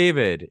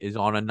McDavid is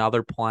on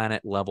another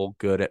planet level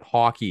good at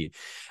hockey.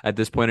 At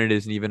this point, it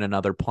isn't even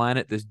another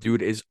planet. This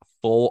dude is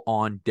full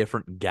on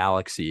different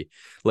galaxy.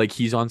 Like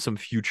he's on some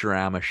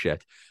Futurama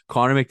shit.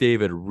 Connor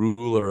McDavid,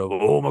 ruler of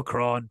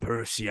Omicron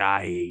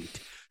Perseid,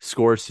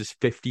 scores his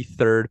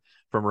 53rd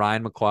from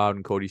Ryan McLeod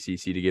and Cody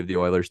Ceci to give the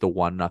Oilers the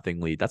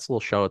 1-0 lead. That's a little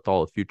shout out to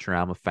all the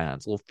Futurama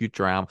fans, little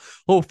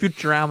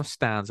Futurama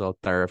stands out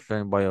there if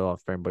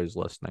anybody's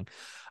listening.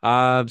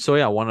 So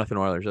yeah, 1-0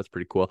 Oilers. That's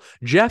pretty cool.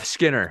 Jeff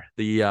Skinner,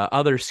 the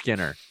other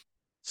Skinner,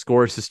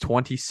 scores his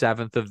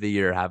 27th of the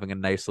year, having a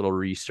nice little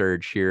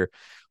resurge here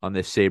on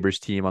this Sabres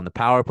team. On the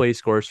power play,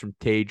 scores from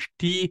Tage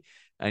T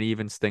and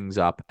evens things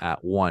up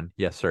at 1.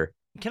 Yes, sir.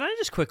 Can I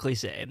just quickly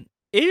say,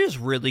 it is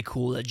really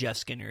cool that Jeff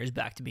Skinner is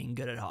back to being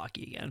good at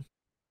hockey again.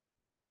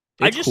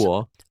 It's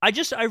cool. I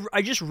just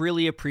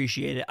really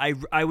appreciate it.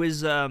 I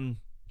was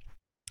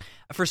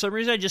for some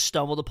reason I just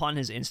stumbled upon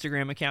his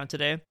Instagram account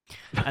today,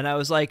 and I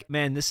was like,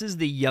 man, this is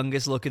the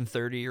youngest looking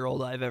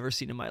 30-year-old I've ever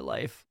seen in my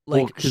life.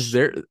 Like, because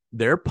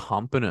they're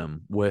pumping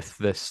him with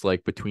this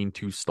like between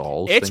two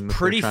stalls. It's thing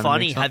pretty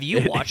funny. Have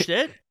you watched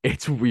it?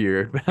 It's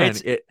weird, man.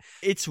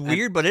 It's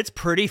weird, but it's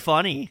pretty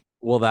funny.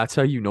 Well, that's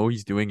how you know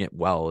he's doing it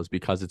well, is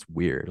because it's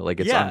weird. Like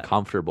it's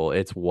uncomfortable.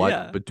 It's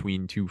what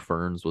between two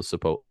ferns was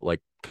supposed, like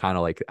kind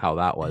of like how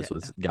that was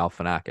with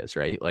Galifianakis,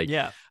 right? Like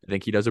I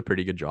think he does a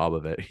pretty good job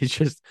of it.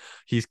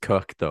 He's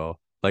cooked though.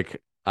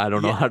 Like I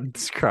don't know how to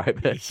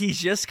describe it. He's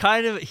just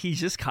kind of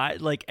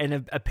like,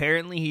 and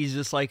apparently he's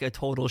just like a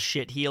total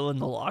shit heel in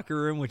the locker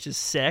room, which is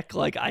sick.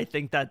 Like I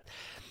think that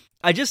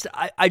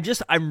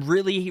I'm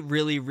really,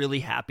 really, really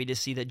happy to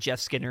see that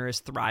Jeff Skinner is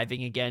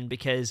thriving again,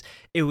 because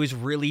it was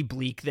really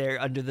bleak there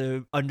under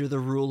the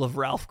rule of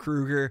Ralph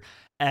Kruger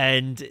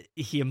and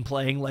him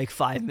playing like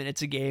 5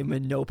 minutes a game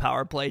and no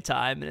power play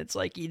time. And it's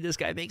like, this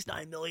guy makes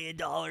 $9 million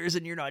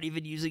and you're not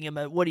even using him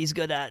at what he's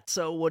good at.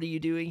 So what are you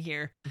doing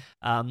here?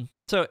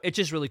 So it's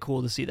just really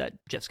cool to see that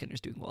Jeff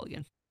Skinner's doing well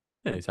again.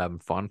 Yeah, he's having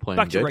fun playing.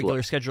 Back to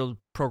regular scheduled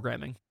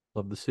programming.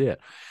 Love to see it.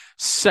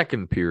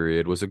 Second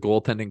period was a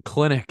goaltending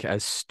clinic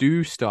as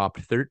Stu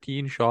stopped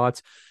 13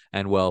 shots.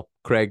 And, well,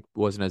 Craig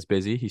wasn't as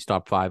busy. He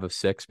stopped 5 of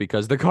 6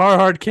 because the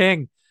Carhartt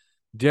King,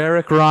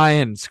 Derek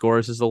Ryan,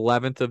 scores his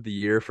 11th of the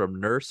year from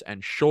Nurse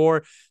and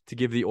Shore to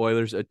give the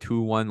Oilers a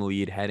 2-1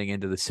 lead heading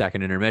into the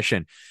second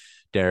intermission.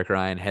 Derek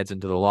Ryan heads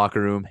into the locker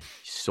room.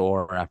 He's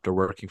sore after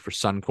working for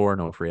Suncor,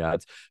 no free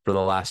ads, for the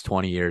last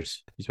 20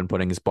 years. He's been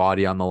putting his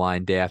body on the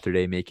line day after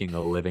day, making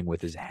a living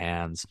with his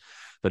hands.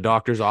 The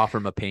doctors offer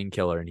him a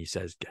painkiller, and he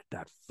says, "Get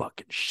that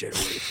fucking shit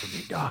away from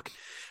me, doc."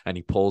 And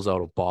he pulls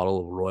out a bottle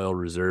of Royal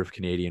Reserve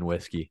Canadian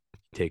whiskey,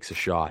 takes a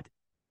shot,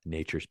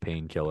 nature's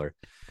painkiller.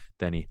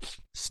 Then he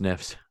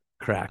sniffs,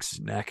 cracks his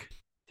neck,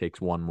 takes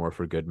one more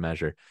for good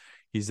measure.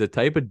 He's the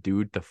type of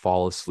dude to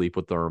fall asleep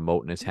with the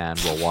remote in his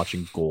hand while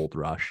watching Gold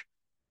Rush.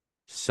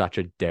 Such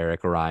a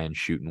Derek Ryan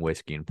shooting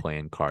whiskey and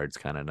playing cards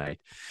kind of night.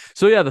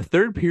 So yeah, the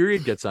third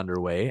period gets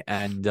underway,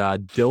 and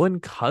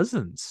Dylan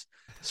Cousins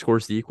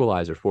scores the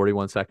equalizer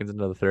 41 seconds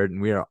into the third,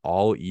 and we are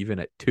all even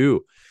at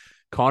 2.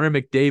 Connor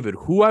McDavid,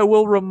 who I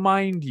will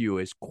remind you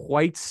is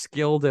quite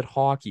skilled at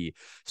hockey,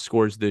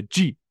 scores the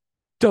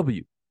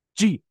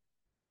GWG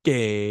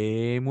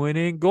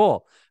game-winning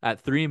goal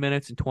at 3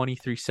 minutes and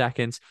 23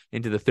 seconds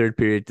into the third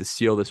period to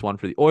seal this one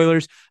for the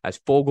Oilers, as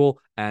Foegele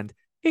and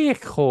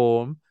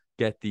Ekholm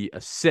get the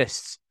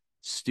assists.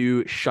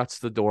 Stu shuts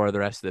the door the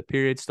rest of the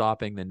period,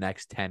 stopping the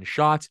next 10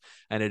 shots,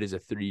 and it is a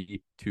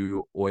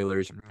 3-2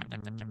 Oilers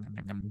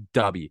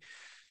W.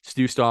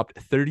 Stu stopped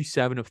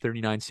 37 of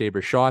 39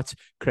 Sabre shots.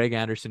 Craig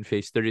Anderson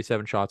faced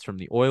 37 shots from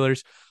the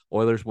Oilers.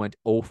 Oilers went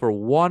 0 for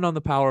 1 on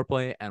the power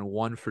play and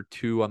 1 for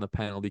 2 on the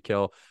penalty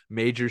kill.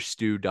 Major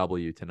Stu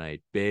W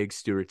tonight. Big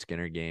Stuart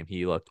Skinner game.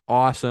 He looked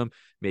awesome,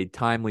 made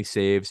timely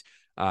saves.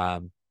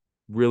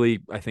 Really,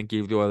 I think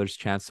gave the Oilers a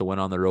chance to win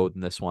on the road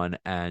in this one,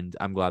 and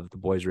I'm glad that the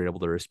boys were able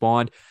to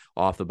respond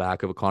off the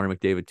back of a Connor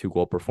McDavid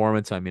 2-goal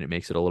performance. I mean, it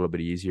makes it a little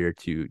bit easier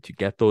to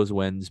get those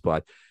wins,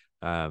 but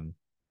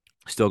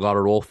still got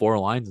to roll 4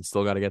 lines and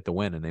still got to get the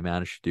win, and they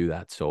managed to do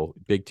that. So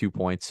big 2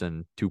 points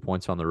and 2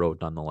 points on the road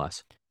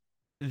nonetheless.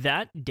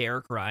 That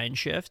Derek Ryan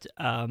shift,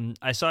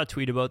 I saw a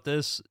tweet about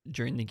this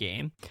during the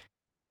game.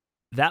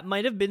 That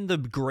might have been the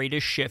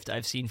greatest shift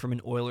I've seen from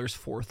an Oilers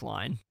fourth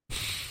line.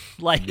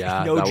 Like,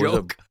 no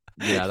joke.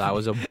 That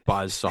was a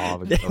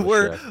buzzsaw. They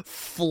were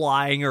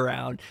flying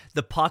around.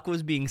 The puck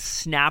was being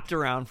snapped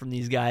around from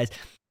these guys,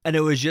 and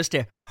it was just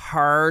a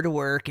hard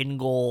work and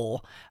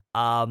goal.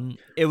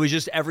 It was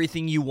just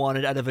everything you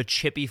wanted out of a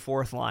chippy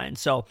fourth line.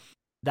 So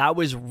that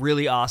was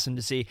really awesome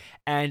to see.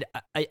 And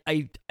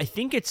I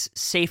think it's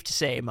safe to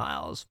say,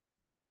 Miles,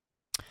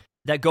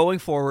 that going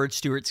forward,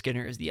 Stuart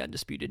Skinner is the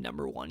undisputed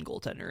number 1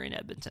 goaltender in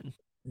Edmonton.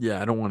 Yeah,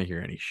 I don't want to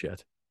hear any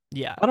shit.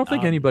 Yeah. I don't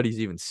think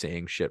anybody's even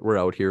saying shit. We're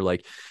out here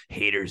like,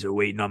 haters are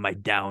waiting on my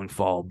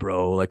downfall,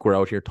 bro. Like, we're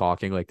out here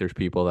talking like there's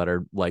people that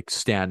are like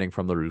standing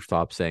from the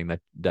rooftop saying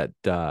that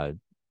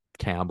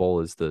Campbell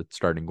is the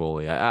starting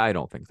goalie. I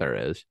don't think there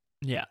is.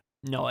 Yeah.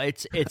 No,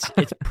 it's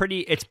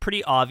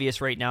pretty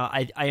obvious right now.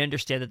 I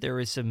understand that there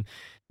was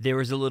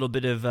a little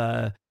bit of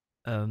a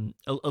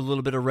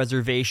little bit of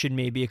reservation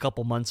maybe a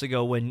couple months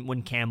ago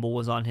when Campbell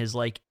was on his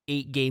like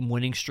 8-game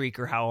winning streak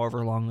or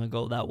however long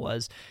ago that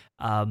was.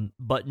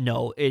 But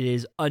no, it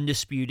is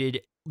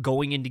undisputed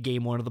going into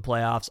game 1 of the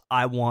playoffs.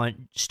 I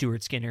want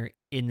Stuart Skinner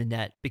in the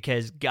net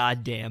because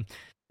goddamn,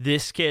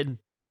 this kid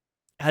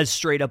has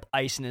straight up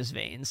ice in his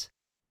veins.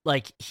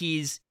 Like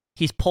he's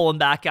pulling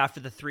back after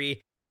the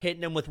 3,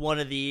 hitting him with one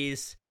of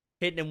these,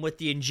 hitting him with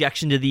the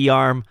injection to the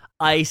arm,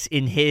 ice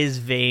in his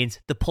veins,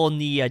 pulling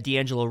the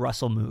D'Angelo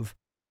Russell move.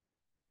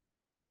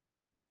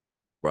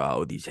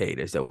 Bro, these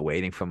haters are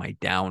waiting for my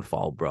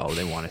downfall, bro.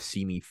 They want to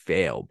see me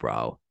fail,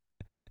 bro.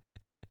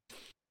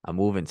 I'm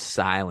moving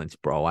silence,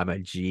 bro. I'm a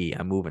G.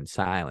 I'm moving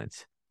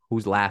silence.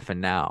 Who's laughing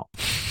now?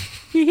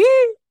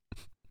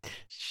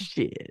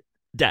 Shit.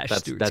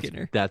 Stuart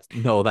Skinner. That's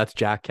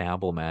Jack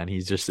Campbell, man.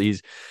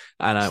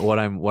 What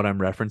I'm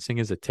referencing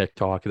is a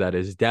TikTok that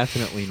is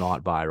definitely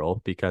not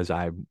viral because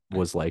I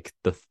was like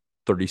the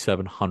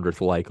 3,700th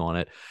like on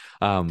it.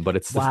 But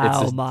it's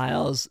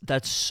Miles,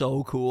 that's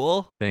so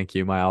cool. Thank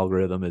you. My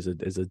algorithm is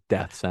a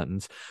death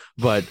sentence.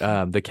 But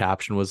the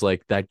caption was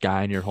like, that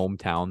guy in your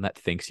hometown that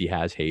thinks he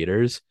has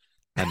haters.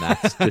 And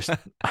that's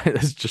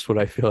just what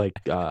I feel like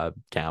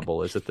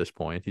Campbell is at this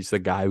point. He's the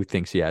guy who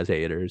thinks he has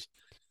haters.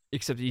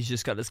 Except he's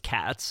just got his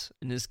cats,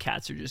 and his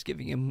cats are just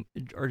giving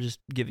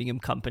him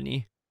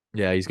company.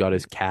 Yeah, he's got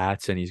his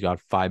cats, and he's got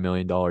 $5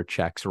 million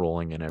checks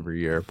rolling in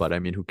every year. But I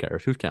mean, who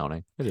cares? Who's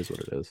counting? It is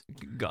what it is.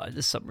 God,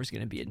 this summer's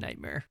gonna be a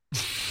nightmare.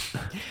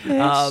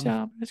 This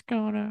summer's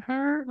gonna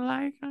hurt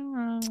like a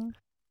rose.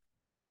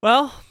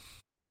 Well,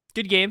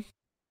 good game.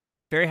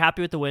 Very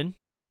happy with the win.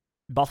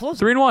 Buffalo's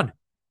 3-1.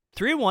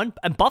 3-1,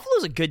 and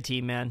Buffalo's a good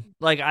team, man.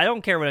 Like I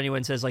don't care what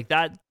anyone says.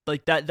 That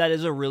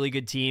is a really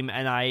good team,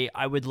 and I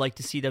would like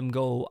to see them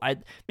go.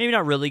 Maybe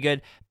not really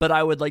good, but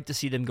I would like to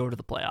see them go to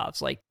the playoffs.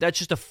 Like that's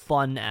just a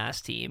fun ass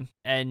team,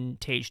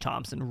 and Tage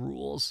Thompson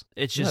rules.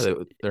 It's just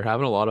they're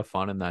having a lot of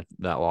fun in that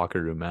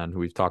locker room, man.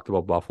 We've talked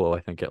about Buffalo, I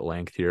think, at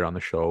length here on the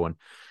show, and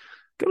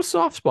got a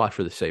soft spot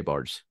for the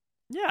Sabres.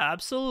 Yeah,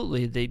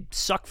 absolutely. They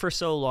suck for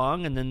so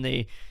long, and then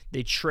they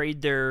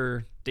trade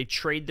their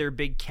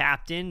big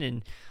captain,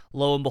 and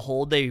lo and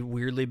behold, they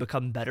weirdly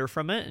become better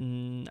from it,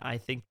 and I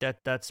think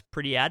that's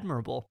pretty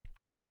admirable.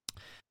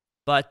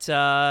 But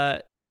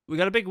we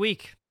got a big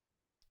week.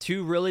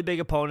 2 really big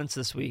opponents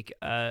this week.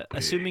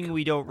 Assuming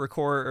we don't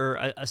record,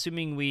 or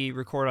assuming we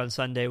record on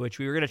Sunday, which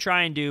we were going to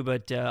try and do,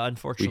 but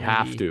unfortunately...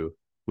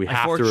 We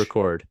have to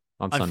record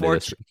on Sunday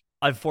this week.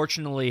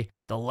 Unfortunately,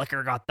 the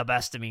liquor got the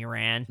best of me,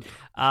 Ran.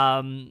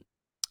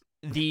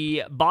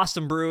 The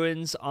Boston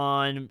Bruins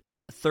on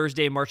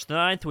Thursday, March the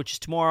 9th, which is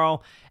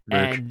tomorrow,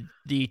 and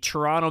the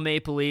Toronto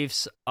Maple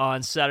Leafs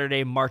on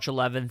Saturday, March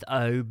 11th,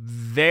 a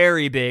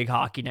very big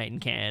hockey night in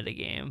Canada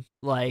game.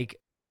 Like,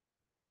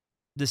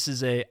 this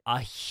is a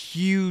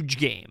huge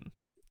game.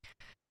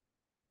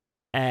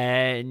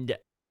 And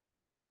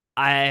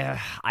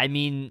I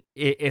mean,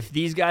 if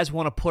these guys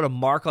want to put a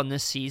mark on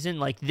this season,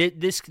 like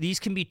these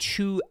can be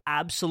 2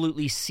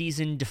 absolutely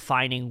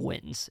season-defining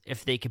wins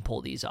if they can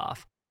pull these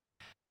off.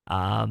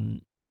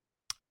 And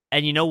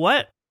you know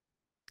what?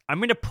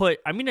 I'm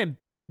gonna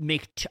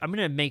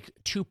make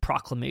 2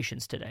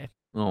 proclamations today.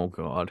 Oh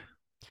God.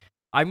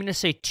 I'm gonna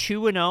say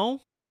 2-0,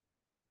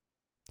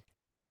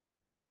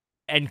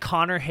 and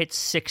Connor hits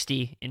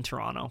 60 in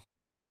Toronto.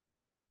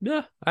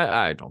 Yeah,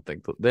 I don't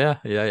think. Yeah.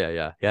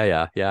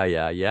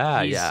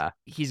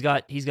 He's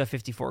got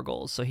 54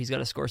 goals, so he's got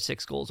to score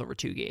 6 goals over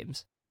 2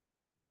 games.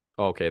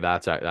 Okay,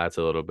 that's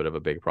a little bit of a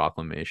big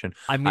proclamation.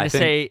 I'm gonna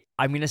say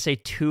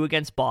 2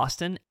 against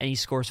Boston, and he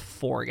scores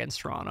 4 against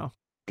Toronto.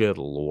 Good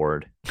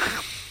Lord.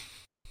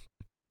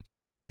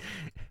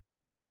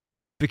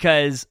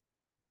 Because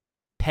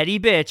petty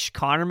bitch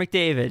Connor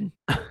McDavid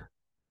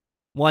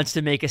wants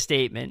to make a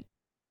statement.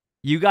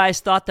 You guys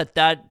thought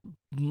that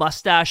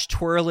mustache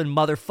twirling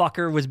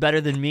motherfucker was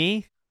better than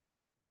me?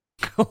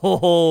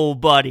 Oh,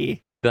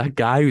 buddy. That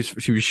guy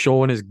who was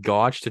showing his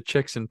gotch to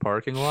chicks in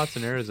parking lots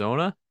in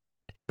Arizona?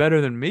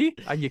 Better than me?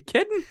 Are you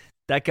kidding?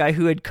 That guy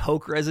who had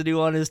Coke residue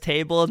on his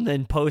table and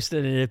then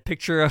posted a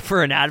picture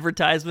for an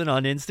advertisement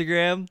on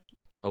Instagram?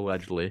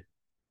 Allegedly.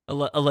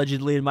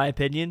 Allegedly, in my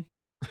opinion.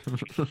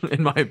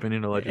 In my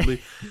opinion,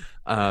 allegedly.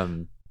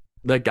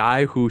 The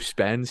guy who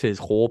spends his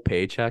whole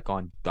paycheck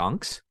on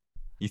dunks?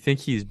 You think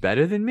he's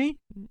better than me?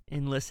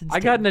 And listens. I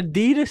got an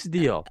Adidas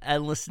deal.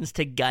 And listens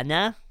to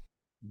Gunna.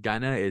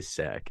 Gunna is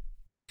sick.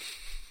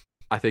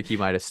 I think he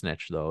might have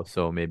snitched though,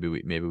 so maybe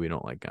we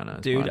don't like Gunna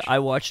as Dude, much. I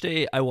watched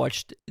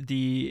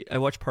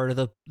part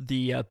of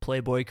the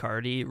Playboy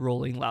Cardi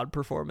Rolling Loud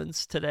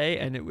performance today,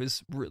 and it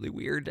was really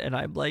weird. And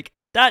I'm like,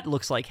 that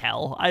looks like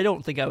hell. I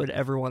don't think I would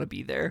ever want to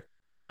be there.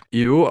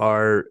 You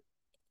are,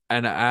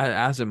 and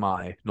as am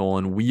I,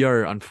 Nolan. We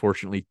are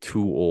unfortunately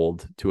too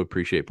old to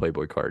appreciate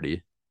Playboy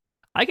Cardi.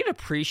 I can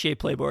appreciate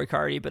Playboy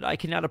Cardi, but I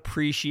cannot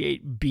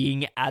appreciate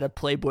being at a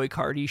Playboy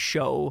Cardi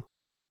show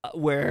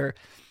where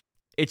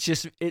it's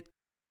just it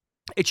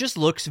just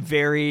looks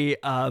very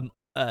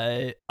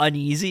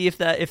uneasy, if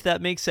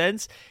that makes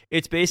sense.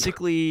 It's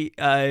basically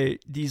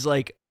these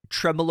like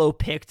tremolo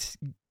picked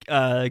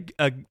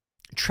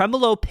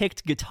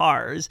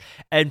guitars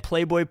and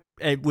Playboy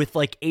with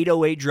like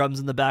 808 drums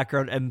in the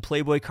background and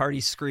Playboy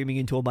Cardi screaming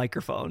into a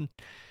microphone.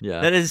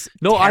 Yeah, that is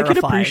no,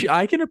 terrifying.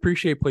 I can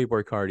appreciate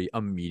Playboy Cardi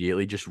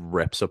immediately just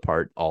rips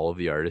apart all of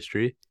the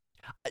artistry.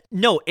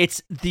 No,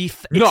 it's the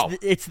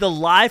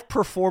live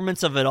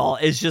performance of it all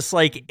is just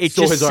like it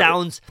So just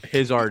sounds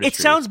his artistry. It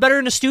sounds better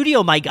in a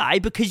studio, my guy,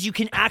 because you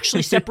can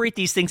actually separate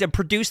these things and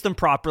produce them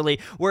properly.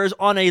 Whereas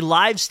on a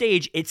live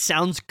stage, it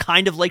sounds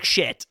kind of like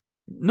shit.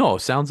 No,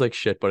 sounds like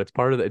shit, but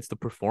it's the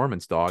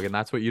performance, dog, and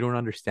that's what you don't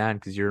understand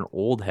because you're an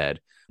old head.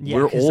 Yeah,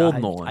 we're old,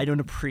 Nolan. Nolan. I don't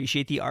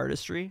appreciate the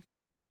artistry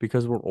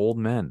because we're old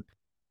men.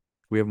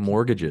 We have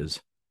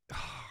mortgages.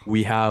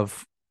 We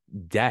have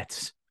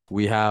debts.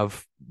 We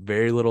have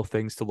very little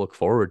things to look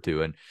forward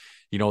to, and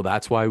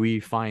that's why we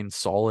find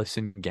solace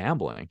in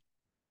gambling.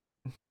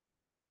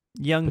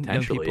 Young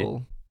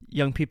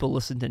people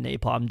listen to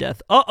Napalm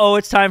Death.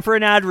 It's time for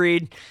an ad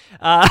read.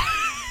 Do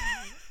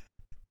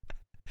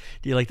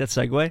you like that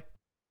segue?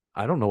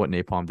 I don't know what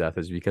Napalm Death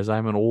is because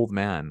I'm an old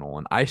man,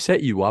 Nolan. I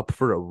set you up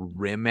for a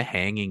rim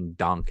hanging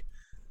dunk.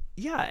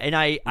 Yeah, and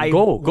I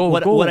go.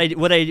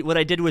 What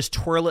I did was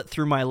twirl it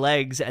through my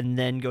legs and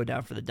then go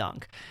down for the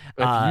dunk.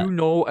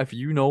 If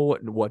you know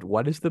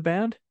what is the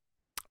band?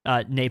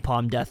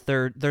 Napalm Death.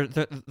 They're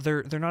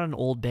not an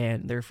old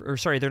band. They're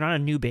not a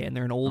new band.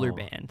 They're an older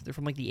band. They're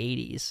from like the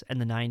 80s and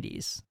the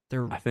 90s.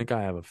 I think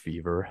I have a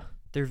fever.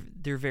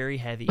 They're very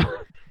heavy.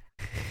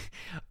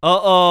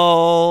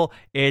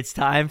 It's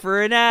time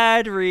for an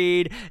ad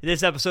read.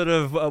 This episode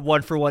of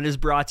One for One is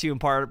brought to you in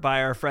part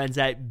by our friends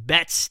at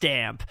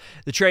BetStamp.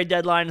 The trade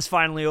deadline is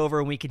finally over,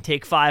 and we can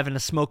take 5 and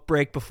a smoke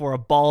break before a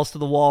balls to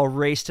the wall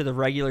race to the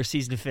regular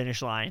season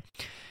finish line.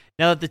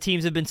 Now that the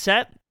teams have been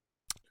set,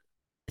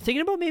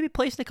 thinking about maybe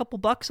placing a couple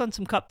bucks on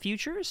some cup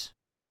futures,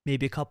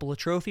 maybe a couple of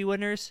trophy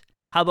winners.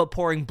 How about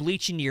pouring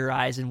bleach into your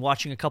eyes and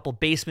watching a couple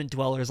basement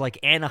dwellers like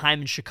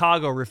Anaheim and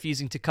Chicago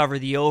refusing to cover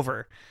the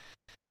over?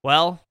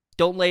 Well,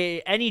 don't lay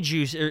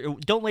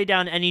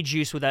down any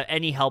juice without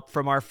any help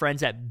from our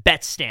friends at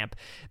BetStamp.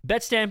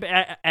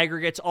 BetStamp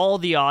aggregates all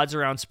the odds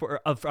around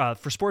for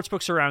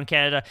sportsbooks around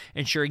Canada,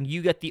 ensuring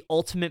you get the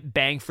ultimate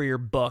bang for your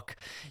buck.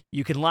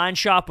 You can line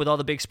shop with all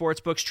the big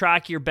sportsbooks,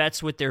 track your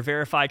bets with their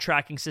verified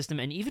tracking system,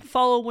 and even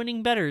follow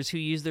winning bettors who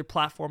use their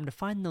platform to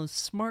find those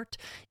smart,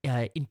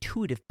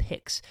 intuitive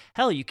picks.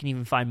 Hell, you can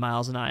even find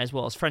Miles and I, as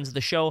well as friends of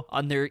the show,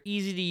 on their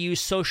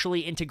easy-to-use, socially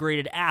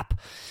integrated app.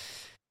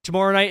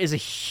 Tomorrow night is a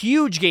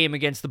huge game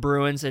against the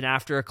Bruins, and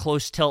after a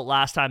close tilt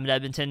last time at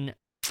Edmonton,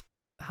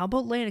 how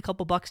about laying a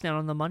couple bucks down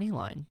on the money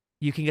line?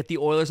 You can get the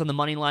Oilers on the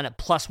money line at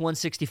plus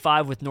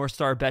 165 with North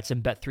Star Bets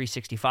and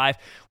Bet365,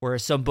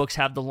 whereas some books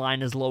have the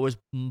line as low as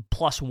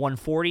plus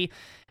 140,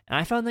 and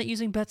I found that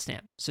using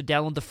BetStamp. So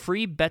download the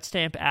free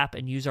BetStamp app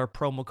and use our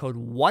promo code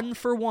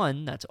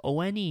ONEFOR1, that's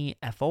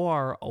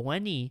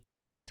ONEFORONE,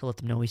 to let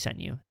them know we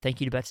sent you.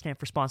 Thank you to BetStamp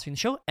for sponsoring the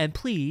show, and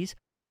please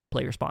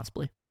play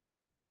responsibly.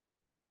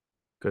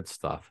 Good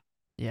stuff.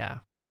 Yeah.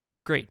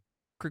 Great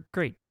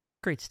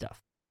stuff.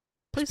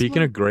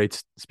 Speaking of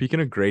great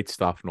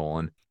stuff,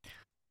 Nolan.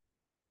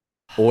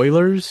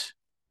 Oilers,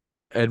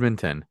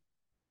 Edmonton,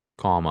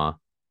 the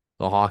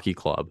hockey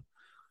club,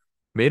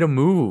 made a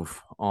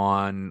move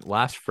on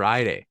last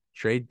Friday,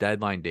 trade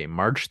deadline day,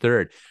 March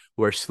 3rd,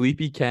 where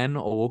Sleepy Ken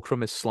awoke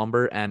from his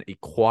slumber and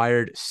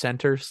acquired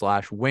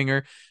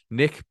center/winger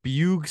Nick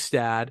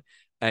Bjugstad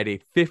at a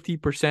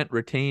 50%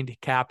 retained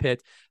cap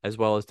hit, as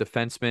well as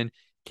defenseman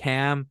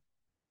Cam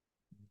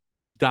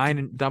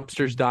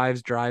Dumpsters,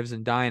 Dives, Drives,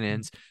 and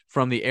Dine-Ins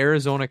from the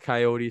Arizona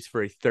Coyotes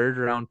for a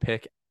 3rd-round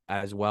pick,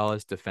 as well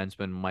as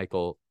defenseman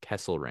Michael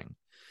Kesselring.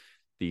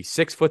 The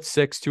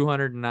 6'6",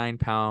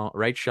 209-pound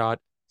right shot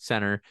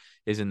center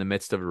is in the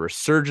midst of a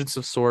resurgence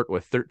of sort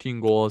with 13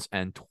 goals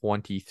and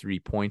 23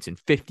 points in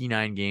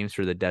 59 games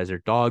for the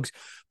Desert Dogs,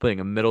 playing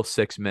a middle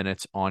 6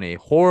 minutes on a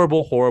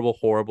horrible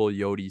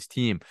Yotes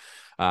team.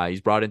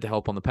 He's brought in to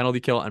help on the penalty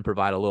kill and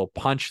provide a little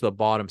punch to the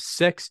bottom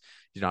 6.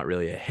 He's not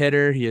really a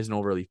hitter. He isn't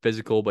overly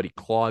physical, but he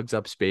clogs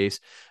up space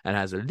and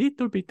has a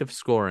little bit of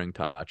scoring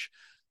touch.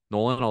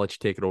 Nolan, I'll let you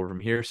take it over from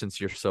here since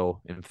you're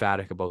so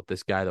emphatic about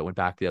this guy that went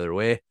back the other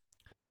way.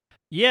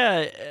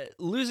 Yeah,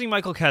 losing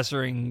Michael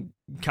Kesselring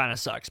kind of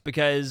sucks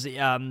because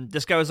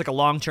this guy was like a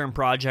long-term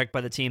project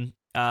by the team.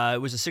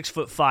 It was a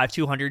 6'5",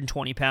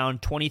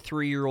 220-pound,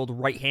 23-year-old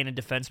right-handed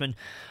defenseman,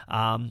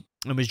 and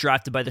was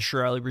drafted by the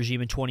Chiarelli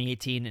regime in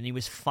 2018, and he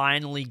was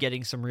finally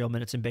getting some real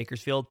minutes in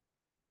Bakersfield.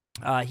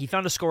 He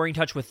found a scoring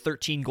touch with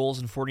 13 goals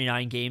in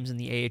 49 games in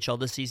the AHL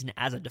this season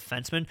as a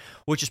defenseman,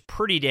 which is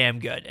pretty damn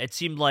good. It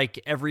seemed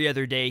like every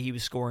other day he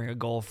was scoring a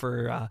goal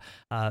for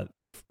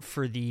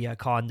the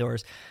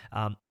Condors.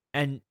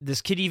 And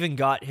this kid even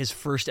got his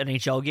first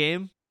NHL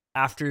game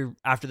after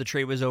the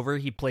trade was over.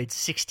 He played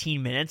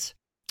 16 minutes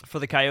for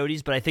the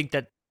Coyotes, but I think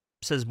that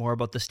says more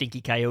about the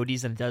stinky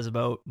Coyotes than it does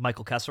about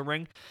Michael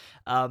Kesselring.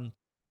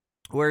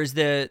 Whereas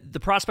the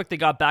prospect they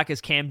got back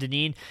is Cam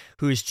Dineen,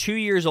 who is 2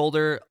 years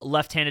older,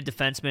 left-handed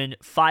defenseman,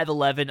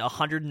 5'11",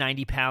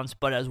 190 pounds,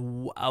 but has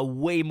a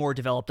way more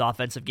developed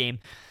offensive game.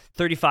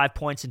 35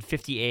 points in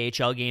 50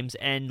 AHL games,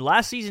 and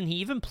last season he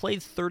even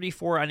played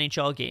 34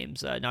 NHL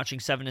games, notching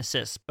 7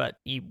 assists, but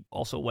he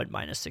also went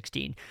minus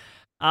 16.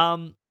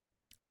 I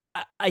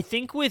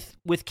think with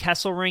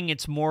Kesselring,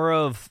 it's more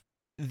of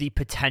the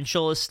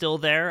potential is still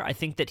there. I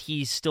think that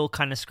he's still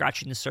kind of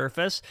scratching the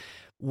surface.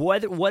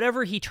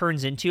 Whatever he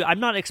turns into, I'm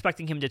not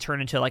expecting him to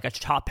turn into like a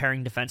top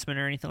pairing defenseman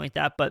or anything like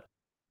that, but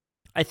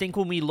I think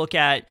when we look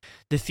at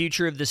the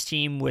future of this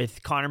team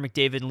with Connor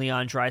McDavid and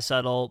Leon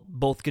Draisaitl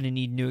both going to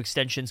need new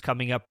extensions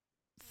coming up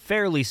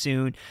fairly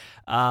soon,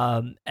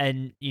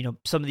 and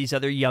some of these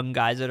other young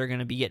guys that are going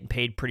to be getting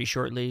paid pretty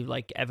shortly,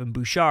 like Evan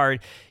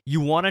Bouchard,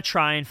 you want to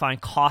try and find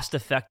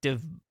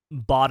cost-effective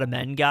bottom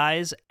end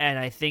guys, and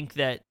I think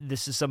that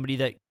this is somebody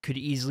that could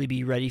easily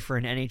be ready for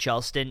an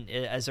NHL stint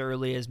as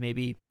early as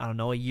maybe, I don't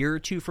know, a year or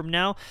two from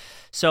now.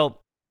 So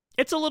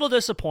it's a little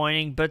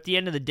disappointing, but at the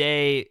end of the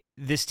day,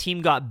 this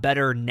team got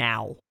better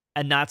now,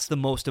 and that's the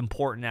most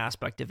important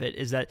aspect of it,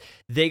 is that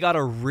they got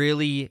a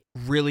really,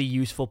 really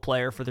useful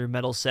player for their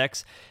middle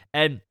six,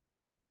 and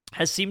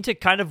has seemed to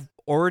kind of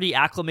already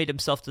acclimate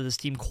himself to this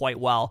team quite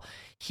well.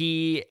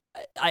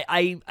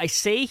 I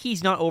say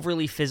he's not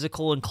overly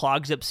physical and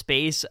clogs up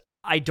space.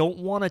 I don't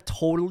want to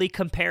totally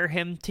compare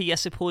him to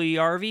Jesse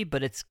Puljujärvi,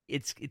 but it's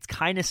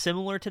kind of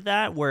similar to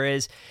that.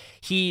 Whereas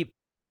he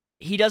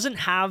doesn't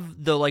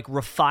have the like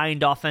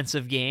refined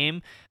offensive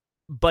game,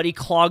 but he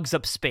clogs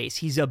up space.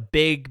 He's a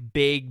big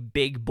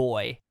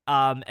boy.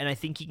 And I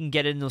think he can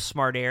get in those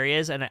smart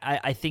areas, and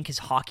I think his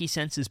hockey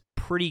sense is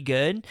pretty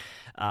good.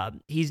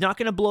 He's not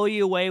going to blow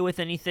you away with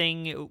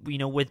anything,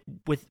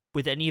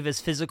 with any of his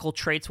physical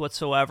traits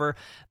whatsoever,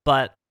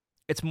 but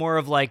it's more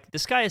of like,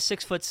 this guy is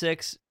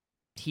 6'6".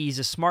 He's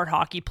a smart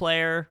hockey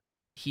player.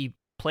 He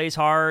plays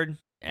hard,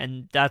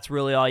 and that's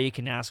really all you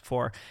can ask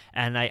for.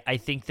 And I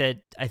think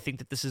that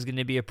this is going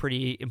to be a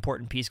pretty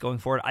important piece going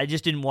forward. I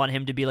just didn't want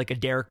him to be like a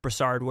Derek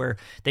Brassard where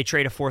they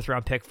trade a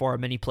 4th-round pick for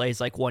him and he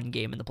plays like one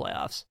game in the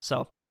playoffs.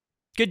 So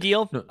good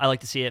deal. No, I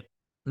like to see it.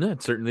 no,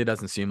 it certainly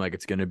doesn't seem like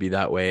it's going to be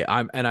that way.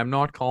 I'm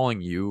not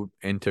calling you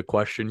into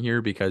question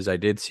here, because I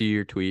did see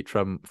your tweet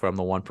from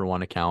the One for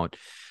One account.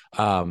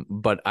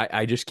 But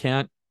I just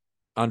can't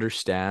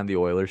understand the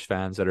Oilers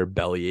fans that are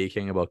belly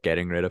aching about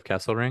getting rid of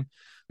Kesselring.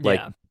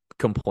 Like,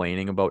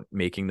 complaining about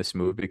making this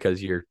move,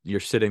 because you're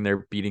sitting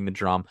there beating the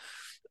drum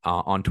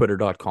on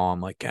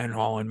twitter.com like, Ken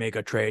Holland make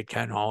a trade,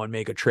 Ken Holland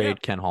make a trade.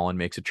 Yeah. Ken Holland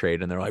makes a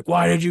trade, and they're like,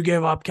 why did you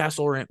give up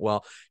Kesselring?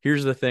 Well,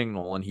 here's the thing,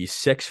 Nolan. He's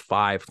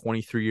 6'5",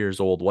 23 years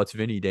old. What's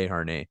Vinny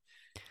Desharnais?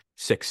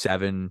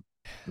 6'7",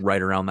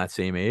 right around that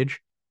same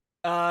age?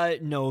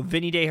 No,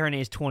 Vinny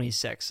Desharnais is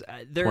 26.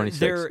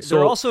 26.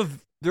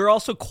 They're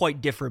also quite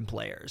different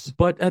players.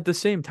 But at the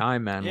same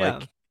time, man,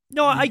 like,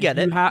 no, I get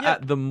it.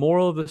 The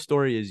moral of the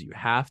story is you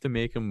have to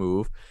make a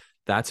move.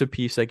 That's a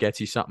piece that gets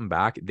you something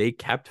back. They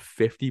kept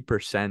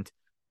 50%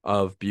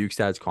 of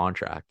Bjugstad's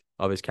contract,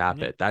 of his cap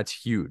hit. That's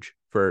huge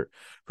for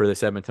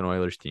this Edmonton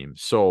Oilers team.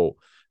 So,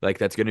 like,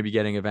 that's going to be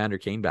getting Evander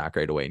Kane back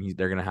right away, and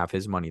they're going to have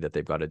his money that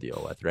they've got to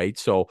deal with, right?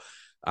 So,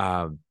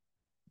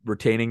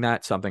 retaining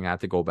that, something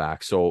had to go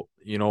back. So,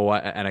 you know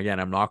what? And again,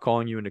 I'm not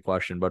calling you into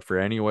question, but for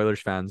any Oilers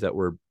fans that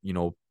were,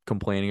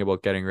 complaining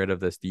about getting rid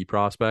of this D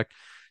prospect,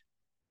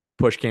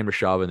 push came to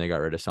shove and they got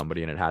rid of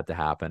somebody, and it had to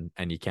happen,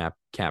 and you can't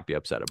be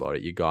upset about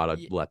it. You gotta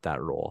let that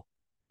roll.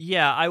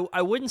 Yeah,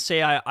 I wouldn't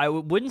say I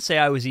wouldn't say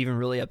I was even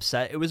really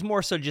upset. It was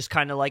more so just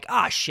kind of like,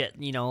 shit,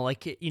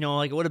 like it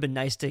would have been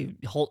nice to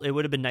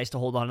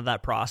hold on to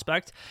that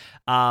prospect.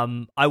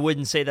 I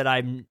wouldn't say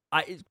that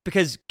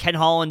because Ken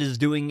Holland is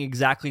doing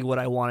exactly what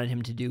I wanted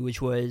him to do, which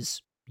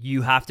was,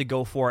 you have to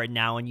go for it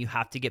now, and you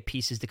have to get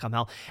pieces to come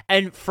out.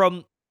 And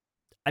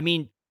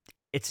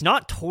it's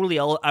not totally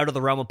out of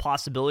the realm of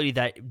possibility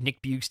that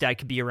Nick Bjugstad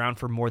could be around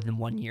for more than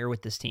 1 year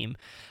with this team.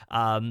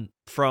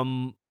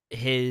 From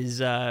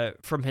his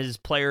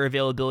player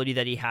availability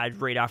that he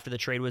had right after the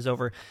trade was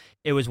over,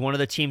 it was one of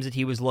the teams that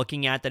he was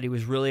looking at that he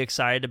was really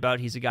excited about.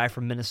 He's a guy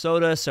from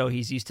Minnesota, so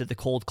he's used to the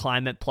cold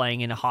climate,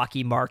 playing in a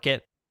hockey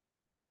market.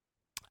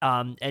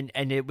 And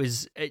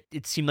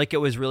it seemed like it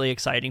was really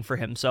exciting for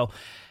him. So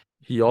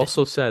he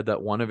also said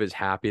that one of his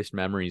happiest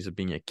memories of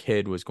being a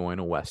kid was going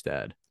to West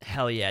Ed.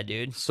 Hell yeah,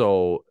 dude.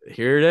 So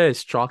here it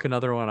is. Chalk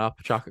another one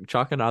up.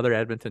 Chalk another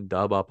Edmonton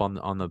dub up on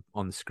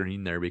the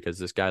screen there, because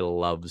this guy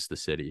loves the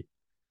city.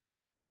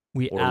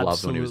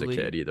 Loved when he was a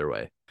kid, either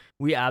way.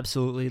 We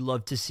absolutely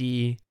love to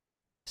see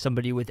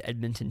somebody with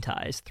Edmonton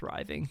ties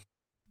thriving.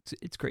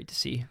 It's great to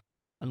see.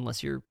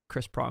 Unless you're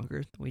Chris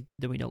Pronger,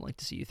 then we don't like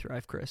to see you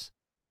thrive, Chris.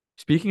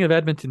 Speaking of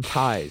Edmonton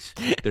ties,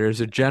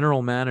 there's a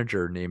general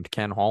manager named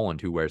Ken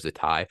Holland who wears a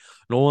tie.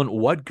 Nolan,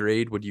 what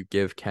grade would you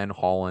give Ken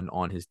Holland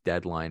on his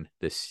deadline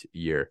this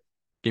year?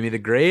 Give me the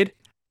grade,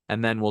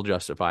 and then we'll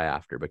justify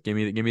after. But give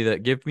me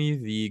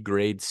the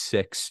grade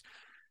 6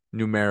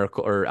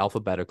 numerical or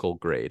alphabetical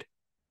grade.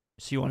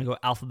 So you want to go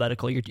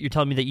alphabetical. You're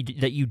telling me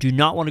that you do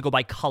not want to go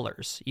by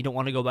colors. You don't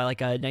want to go by like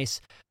a nice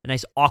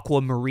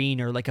aquamarine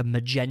or like a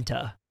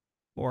magenta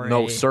or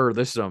No, a. sir,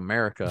 this is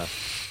America.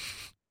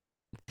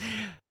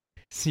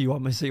 So you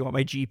want my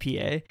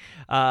GPA?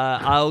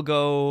 I'll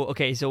go.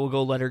 Okay, so we'll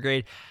go letter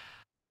grade.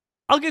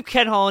 I'll give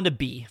Ken Holland a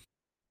B.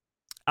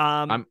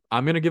 I'm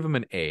gonna give him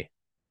an A.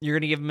 You're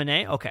gonna give him an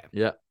A? Okay.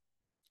 Yeah,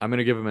 I'm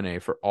gonna give him an A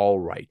for all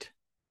right.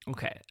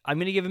 Okay. I'm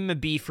gonna give him a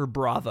B for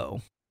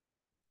Bravo.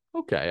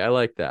 Okay, I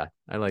like that.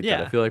 I like that.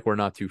 I Yeah. feel like we're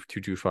not too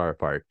far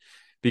apart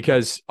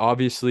because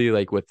obviously,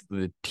 like with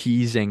the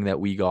teasing that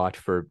we got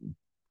for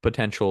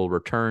potential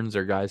returns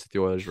or guys that the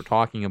Oilers were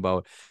talking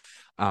about,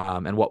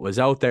 and what was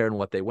out there and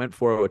what they went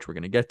for, which we're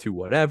gonna get to,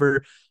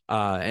 whatever.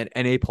 And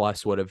an A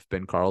plus would have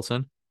been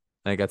Carlson.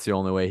 I think that's the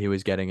only way he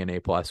was getting an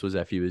A plus was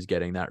if he was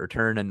getting that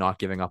return and not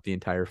giving up the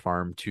entire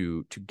farm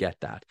to get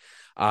that.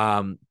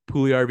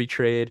 Puljujärvi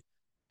trade,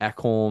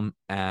 Ekholm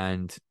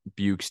and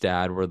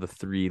Bukestad were the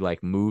three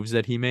like moves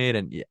that he made,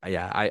 and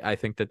I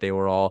think that they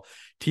were all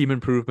team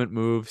improvement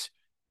moves.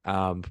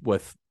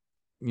 With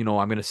I'm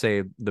going to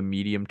say the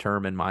medium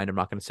term in mind. I'm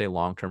not going to say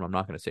long term. I'm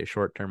not going to say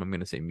short term. I'm going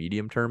to say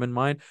medium term in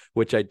mind,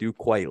 which I do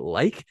quite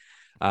like.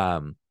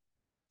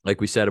 Like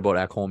we said about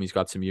Ekholm, he's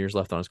got some years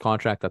left on his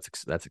contract.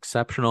 That's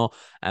exceptional.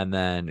 And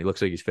then it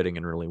looks like he's fitting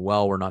in really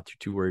well. We're not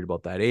too worried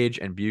about that age.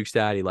 And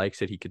Bukestad, he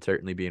likes it. He could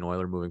certainly be an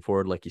Oiler moving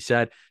forward. Like you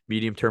said,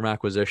 medium-term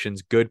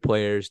acquisitions, good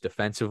players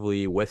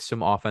defensively with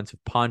some offensive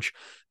punch,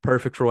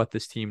 perfect for what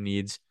this team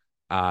needs.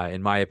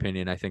 In my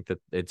opinion, I think that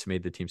it's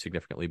made the team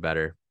significantly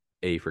better.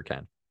 A for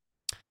Ken.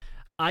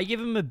 I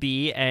give him a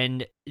B,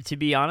 and to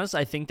be honest,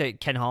 I think that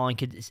Ken Holland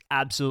could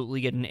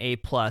absolutely get an A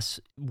plus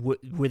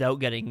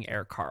without getting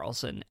Erik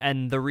Karlsson.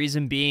 And the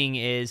reason being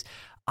is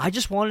I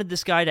just wanted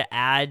this guy to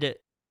add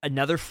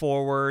another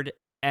forward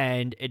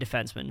and a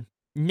defenseman.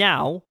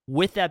 Now,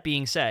 with that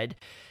being said,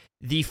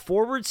 the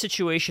forward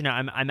situation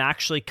I'm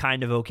actually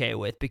kind of okay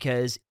with,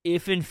 because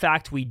if in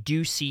fact we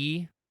do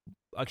see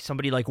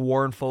somebody like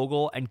Warren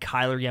Foegele and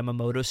Kyler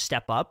Yamamoto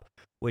step up,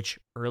 which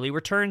early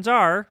returns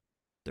are,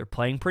 they're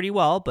playing pretty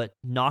well, but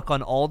knock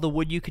on all the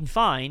wood you can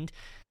find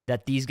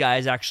that these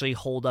guys actually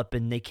hold up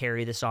and they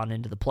carry this on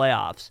into the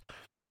playoffs.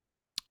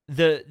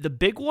 The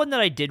big one that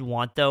I did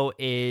want, though,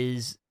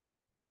 is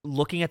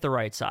looking at the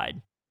right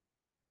side.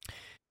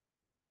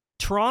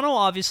 Toronto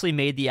obviously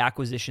made the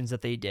acquisitions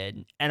that they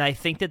did, and I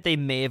think that they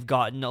may have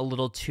gotten a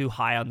little too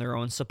high on their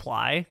own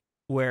supply,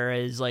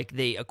 whereas like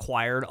they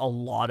acquired a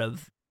lot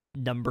of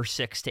number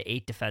 6 to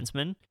 8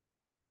 defensemen,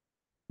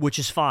 which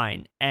is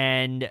fine.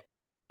 And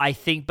I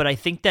think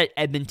that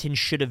Edmonton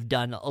should have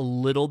done a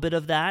little bit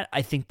of that.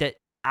 I think that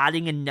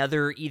adding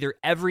another either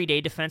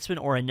everyday defenseman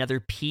or another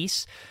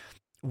piece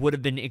would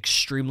have been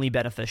extremely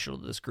beneficial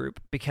to this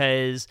group,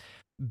 because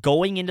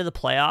going into the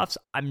playoffs,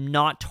 I'm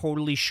not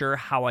totally sure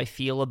how I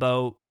feel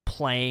about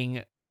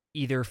playing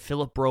either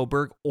Philip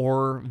Broberg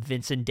or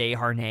Vincent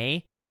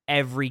Desharnais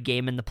every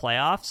game in the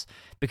playoffs,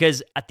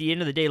 because at the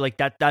end of the day, like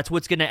that's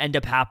what's going to end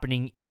up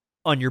happening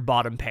on your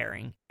bottom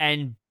pairing.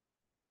 And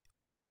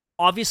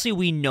obviously,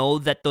 we know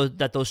that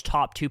those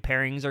top two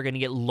pairings are going to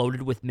get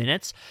loaded with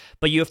minutes,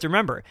 but you have to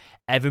remember,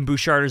 Evan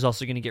Bouchard is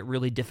also going to get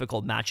really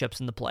difficult matchups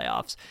in the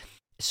playoffs.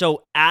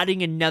 So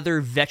adding another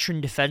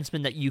veteran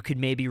defenseman that you could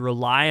maybe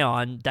rely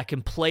on that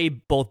can play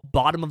both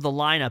bottom of the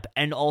lineup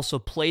and also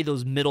play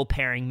those middle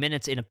pairing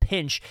minutes in a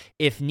pinch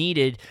if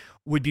needed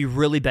would be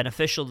really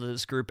beneficial to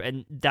this group.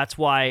 And that's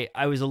why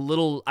I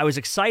was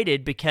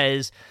excited,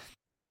 because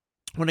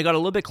when I got a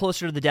little bit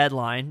closer to the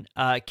deadline,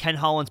 Ken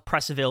Holland's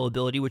press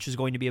availability, which was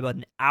going to be about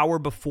an hour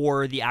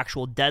before the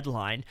actual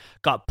deadline,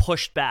 got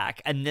pushed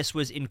back. And this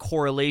was in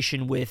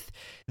correlation with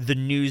the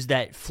news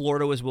that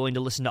Florida was willing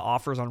to listen to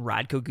offers on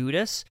Radko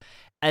Gudas.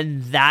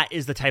 And that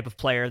is the type of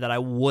player that I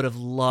would have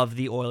loved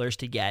the Oilers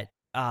to get,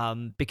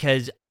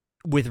 because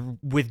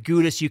with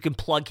Gudas, you can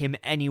plug him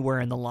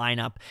anywhere in the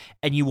lineup,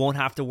 and you won't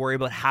have to worry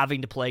about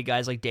having to play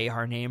guys like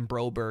Desharnais and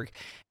Broberg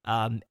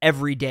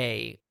every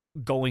day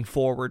going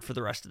forward for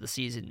the rest of the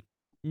season.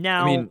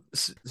 Now, I mean,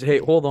 hey,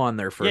 hold on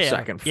there for a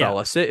second, yeah.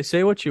 fella.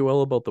 Say what you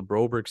will about the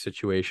Broberg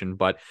situation,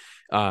 but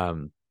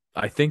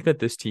I think that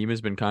this team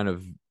has been kind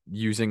of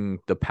using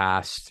the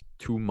past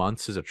 2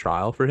 months as a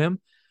trial for him,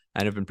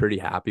 and have been pretty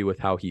happy with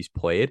how he's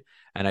played.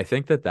 And I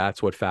think that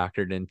that's what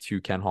factored into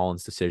Ken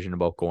Holland's decision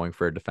about going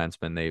for a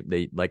defenseman.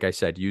 They like I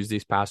said, use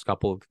these past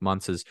couple of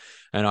months as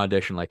an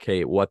audition. Like,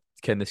 hey, what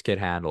can this kid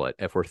handle it?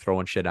 If we're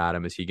throwing shit at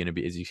him, is he going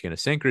to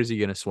sink or is he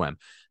going to swim?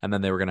 And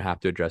then they were going to have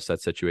to address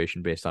that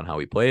situation based on how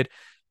he played.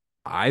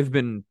 I've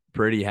been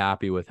pretty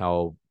happy with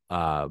how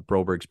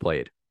Broberg's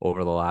played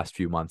over the last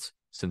few months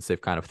since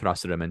they've kind of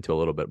thrusted him into a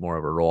little bit more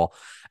of a role.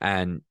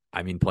 And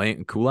I mean,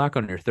 playing Kulak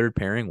on your third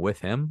pairing with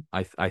him,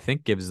 I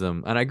think gives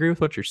them, and I agree with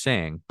what you're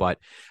saying, but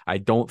I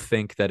don't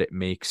think that it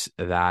makes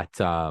that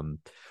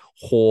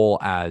hole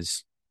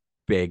as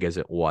big as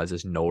it was,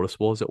 as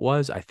noticeable as it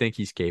was. I think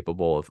he's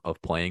capable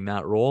of playing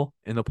that role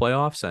in the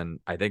playoffs, and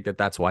I think that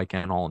that's why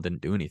Ken Holland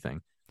didn't do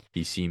anything.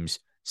 He seems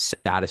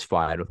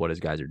satisfied with what his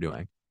guys are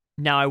doing.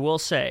 Now, I will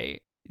say,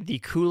 the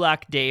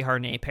Kulak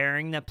Desharnais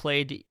pairing that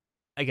played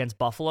against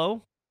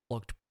Buffalo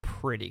looked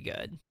pretty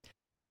good.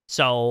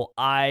 So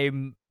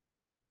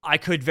I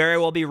could very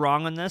well be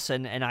wrong on this,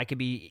 and I could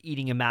be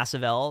eating a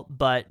massive L.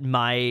 But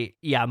my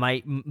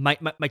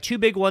two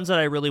big ones that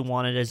I really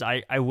wanted is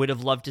I would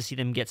have loved to see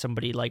them get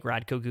somebody like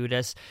Radko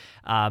Gudas,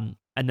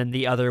 and then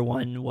the other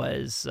one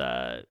was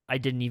I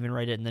didn't even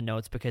write it in the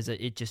notes because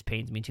it just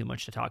pains me too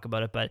much to talk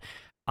about it. But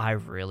I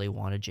really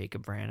wanted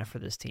Jacob Vrana for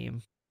this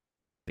team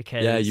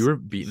because you were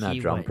beating that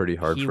drum pretty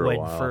hard for a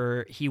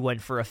while. He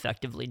went for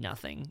effectively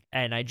nothing,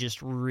 and I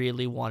just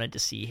really wanted to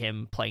see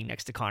him playing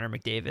next to Connor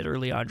McDavid or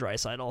Leon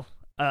Draisaitl.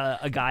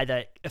 A guy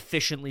that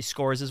efficiently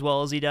scores as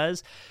well as he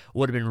does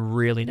would have been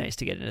really nice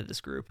to get into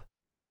this group.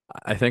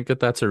 I think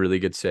that that's a really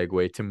good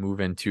segue to move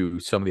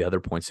into some of the other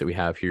points that we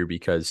have here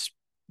because,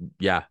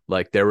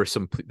 like there were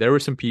some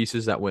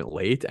pieces that went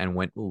late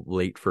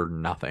for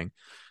nothing,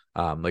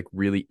 like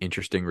really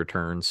interesting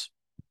returns,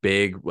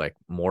 big like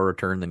more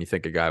return than you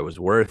think a guy was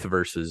worth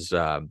versus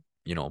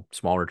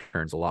small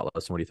returns, a lot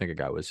less than what you think a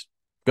guy was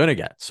gonna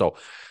get. So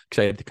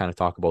excited to kind of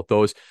talk about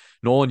those.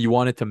 Nolan, you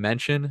wanted to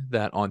mention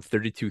that on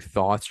 32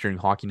 Thoughts during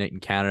Hockey Night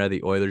in Canada,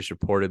 the Oilers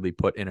reportedly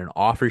put in an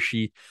offer,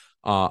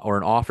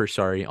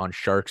 on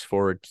Sharks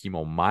forward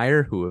Timo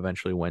Meier, who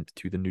eventually went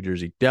to the New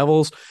Jersey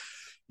Devils.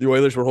 The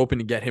Oilers were hoping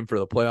to get him for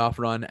the playoff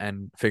run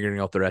and figuring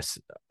out the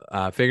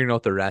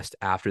rest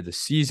after the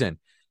season.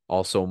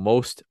 Also,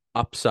 most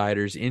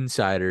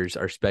insiders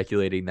are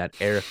speculating that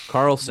Erik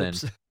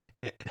Karlsson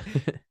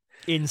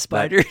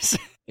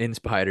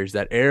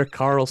that Erik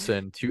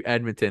Karlsson to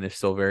Edmonton is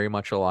still very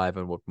much alive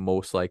and would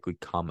most likely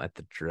come at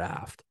the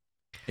draft.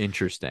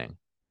 Interesting.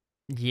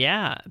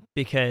 Yeah,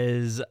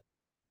 because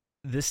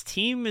this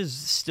team is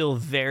still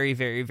very,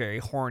 very, very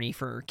horny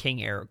for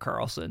King Erik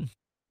Karlsson.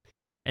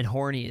 And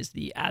horny is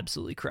the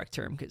absolutely correct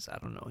term because I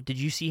don't know. Did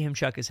you see him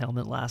chuck his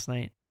helmet last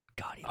night?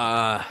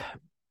 God,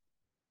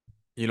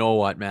 you know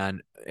what,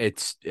 man?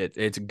 It's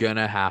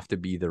gonna have to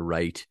be the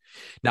right.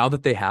 Now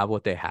that they have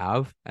what they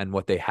have and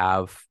what they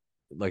have,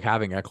 like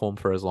having Ekholm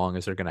for as long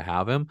as they're gonna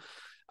have him,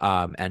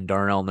 and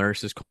Darnell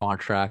Nurse's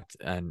contract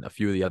and a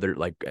few of the other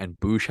and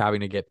Bush having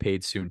to get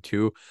paid soon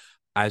too.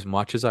 As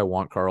much as I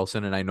want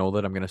Karlsson, and I know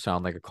that I'm gonna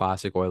sound like a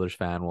classic Oilers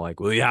fan, well,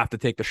 you have to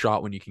take the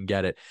shot when you can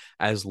get it.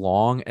 As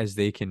long as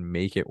they can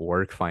make it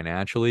work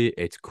financially,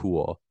 it's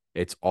cool.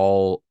 It's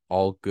all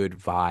good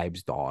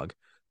vibes, dog.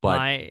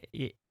 But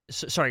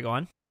sorry, go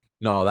on.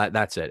 No,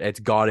 that's it. It's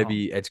gotta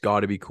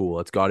be cool.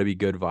 It's gotta be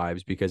good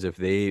vibes because if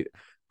they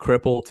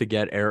cripple to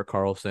get Erik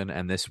Karlsson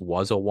and this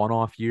was a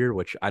one-off year,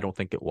 which I don't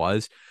think it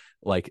was,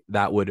 like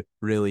that would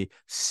really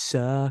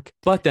suck.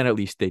 But then at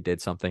least they did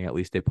something. At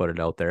least they put it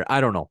out there. I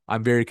don't know.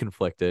 I'm very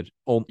conflicted.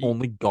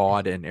 Only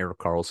God and Erik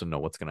Karlsson know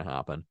what's gonna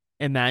happen.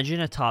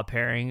 Imagine a top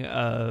pairing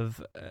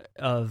of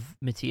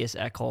Matthias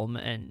Ekholm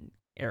and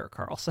Erik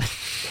Karlsson.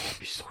 It'd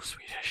be so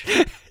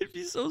Swedish. It'd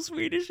be so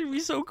Swedish. It'd be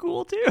so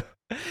cool too.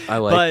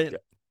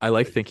 I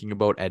like thinking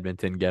about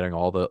Edmonton getting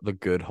all the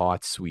good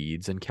hot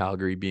Swedes and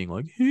Calgary being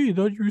like, hey,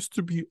 that used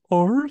to be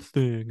our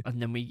thing.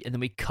 And then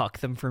we cuck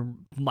them for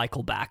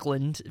Michael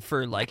Backlund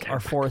for like our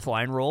fourth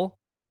line role.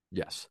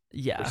 Yes.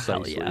 Yeah.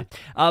 Precisely. Hell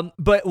yeah.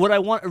 But what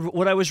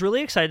I was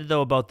really excited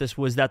though about this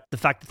was that the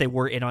fact that they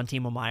were in on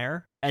Timo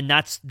Meier, and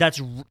that's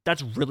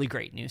really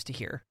great news to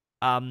hear.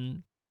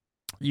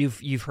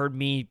 You've heard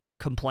me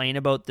complain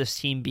about this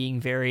team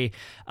being very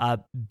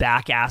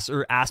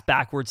ass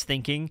backwards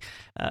thinking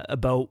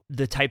about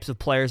the types of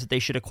players that they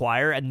should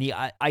acquire, and the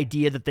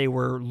idea that they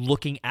were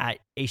looking at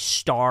a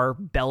star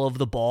bell of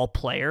the ball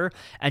player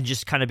and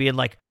just kind of being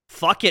like,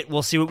 fuck it,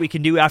 we'll see what we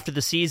can do after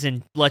the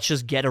season, let's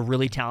just get a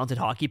really talented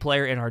hockey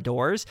player in our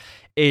doors,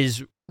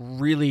 is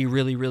really,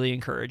 really, really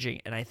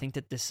encouraging. And I think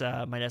that this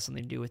might have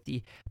something to do with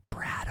the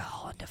Brad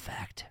Holland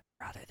effect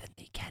rather than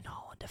the Ken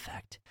Holland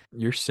effect.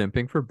 You're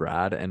simping for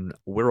Brad, and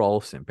we're all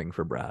simping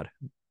for Brad.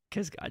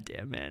 Because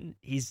goddamn, man,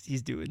 he's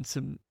doing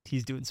some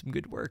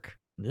good work.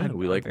 Yeah,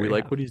 we like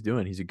what he's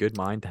doing. He's a good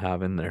mind to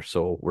have in there.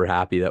 So we're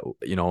happy that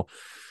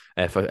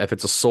if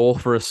it's a soul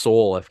for a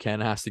soul, if Ken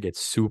has to get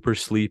super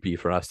sleepy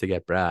for us to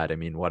get Brad, I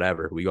mean,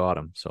 whatever, we got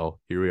him. So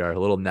here we are, a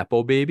little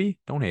Nepo baby.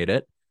 Don't hate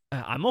it.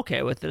 I'm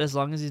okay with it as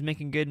long as he's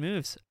making good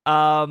moves.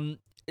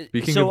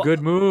 Speaking of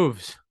good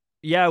moves.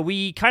 Yeah,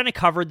 we kind of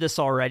covered this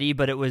already,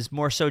 but it was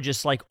more so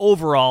just like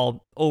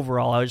overall,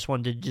 I just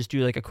wanted to just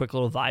do like a quick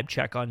little vibe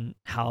check on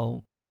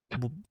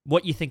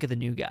what you think of the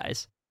new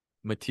guys.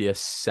 Matthias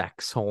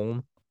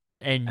Sexholm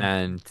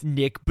and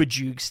Nick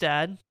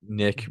Bajugstad.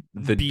 Nick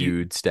the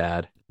Dude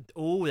Stad.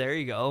 Oh, there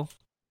you go.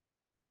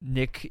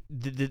 Nick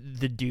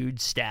the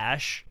Dude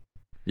Stash.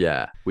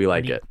 Yeah, we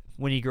like it.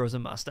 When he grows a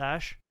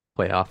mustache.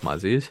 Playoff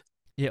muzzies.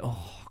 Yeah.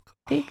 Oh,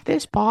 take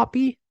this,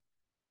 Poppy.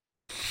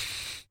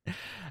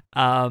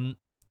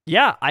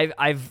 Yeah,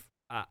 I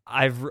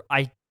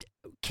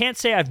can't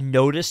say I've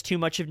noticed too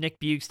much of Nick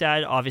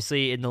Bjugstad.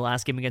 Obviously, in the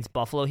last game against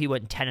Buffalo, he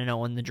went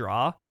 10-0 in the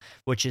draw,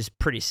 which is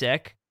pretty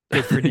sick.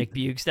 Good for Nick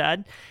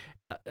Bjugstad.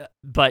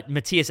 But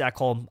Matthias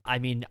Ekholm, I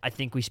mean, I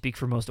think we speak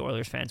for most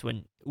Oilers fans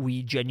when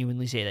we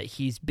genuinely say that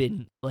he's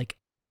been like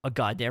a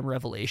goddamn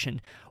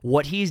revelation.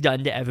 What he's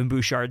done to Evan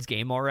Bouchard's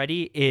game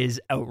already is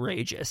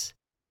outrageous.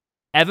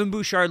 Evan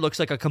Bouchard looks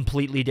like a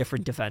completely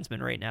different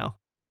defenseman right now.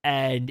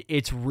 And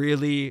it's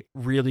really,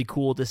 really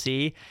cool to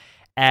see.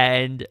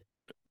 And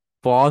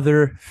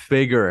Father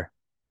figure.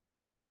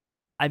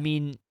 I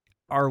mean,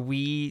 are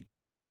we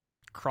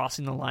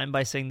crossing the line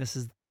by saying this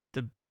is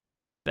the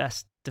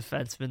best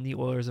defenseman the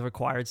Oilers have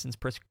acquired since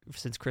Chris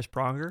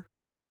Pronger?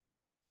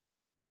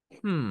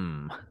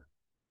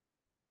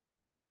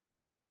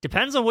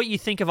 Depends on what you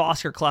think of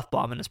Oscar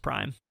Klefbom in his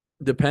prime.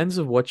 Depends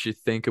on what you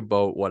think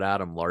about what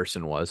Adam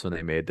Larson was when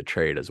they made the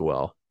trade as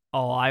well.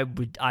 Oh,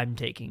 I'm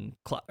taking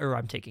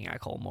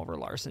Ekholm over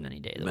Larson any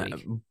day of the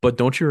week. But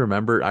don't you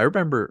remember? I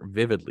remember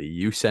vividly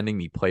you sending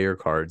me player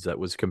cards that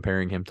was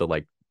comparing him to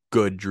like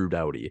good Drew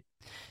Doughty.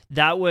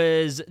 That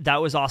was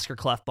Oscar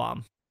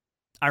Klefbom.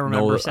 I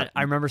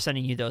remember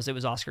sending you those. It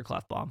was Oscar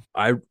Klefbom.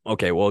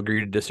 We'll agree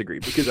to disagree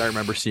because I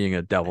remember seeing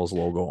a Devils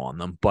logo on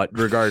them. But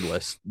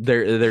regardless,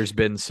 there's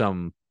been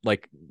some,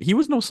 like, he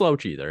was no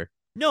slouch either.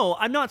 No,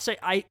 I'm not saying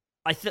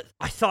I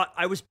thought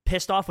I was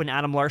pissed off when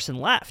Adam Larson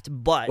left,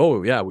 but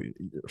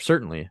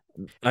certainly.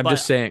 I'm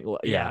just saying,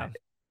 yeah.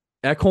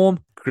 Ekholm,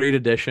 great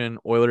addition.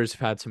 Oilers have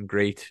had some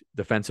great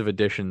defensive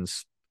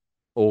additions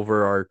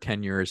over our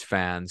tenure as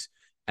fans,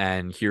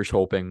 and here's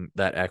hoping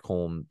that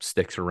Ekholm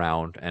sticks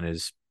around and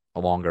is a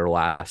longer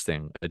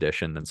lasting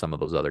addition than some of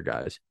those other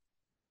guys.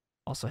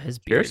 Also, his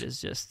beard is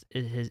just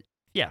his.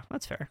 Yeah,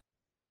 that's fair.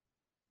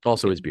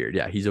 Also, his beard.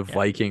 Yeah, he's a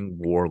Viking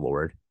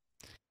warlord.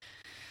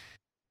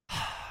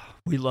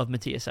 We love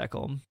Matthias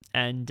Ekholm,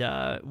 and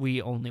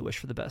we only wish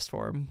for the best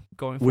for him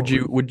going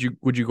forward.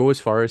 Would you go as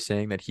far as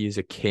saying that he is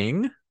a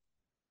king?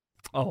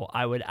 Oh,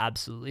 I would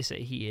absolutely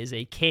say he is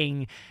a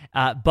king,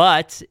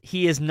 but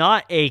he is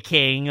not a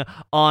king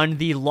on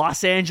the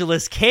Los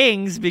Angeles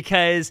Kings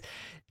because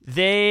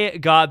they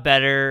got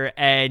better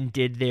and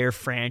did their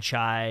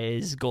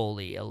franchise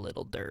goalie a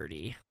little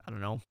dirty. I don't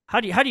know. How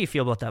do you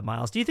feel about that,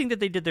 Miles? Do you think that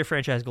they did their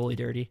franchise goalie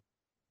dirty?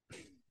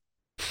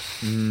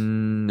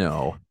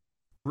 No.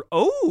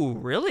 Oh,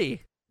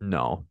 really?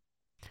 No.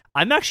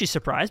 I'm actually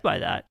surprised by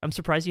that. I'm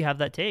surprised you have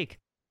that take.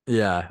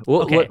 Yeah.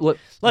 Well, okay.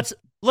 Let's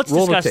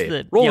discuss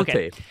the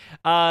tape.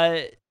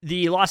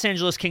 The Los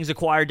Angeles Kings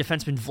acquired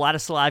defenseman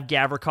Vladislav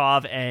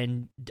Gavrikov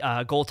and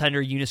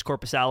goaltender Eunice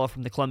Korpisalo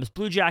from the Columbus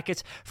Blue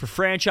Jackets for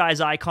franchise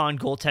icon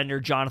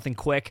goaltender Jonathan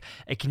Quick,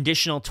 a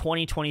conditional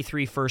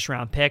 2023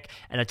 first-round pick,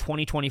 and a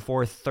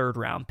 2024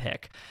 third-round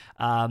pick.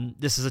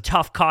 This is a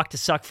tough cock to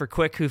suck for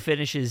Quick, who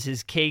finishes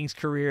his Kings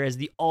career as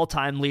the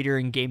all-time leader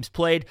in games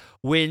played,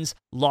 wins,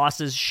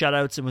 losses,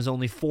 shutouts, and was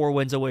only 4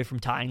 wins away from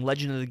tying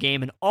legend of the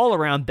game and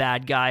all-around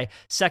bad guy.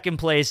 Second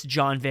place,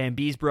 John Van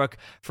Beesbrook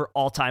for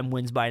all-time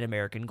wins by an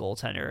American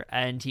goaltender,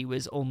 and he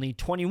was only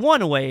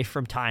 21 away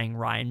from tying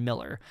Ryan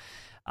Miller.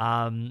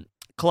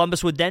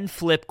 Columbus would then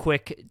flip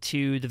Quick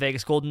to the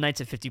Vegas Golden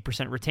Knights at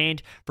 50%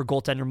 retained for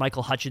goaltender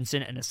Michael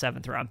Hutchinson and a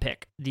 7th-round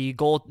pick. The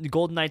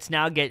Golden Knights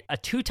now get a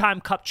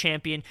 2-time Cup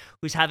champion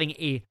who's having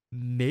a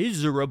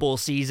miserable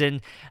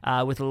season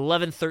with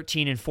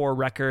 11-13-4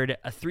 record,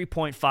 a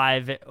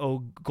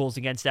 3.50 goals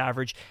against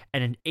average,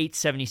 and an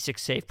 .876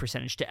 save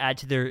percentage to add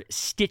to their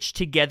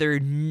stitched-together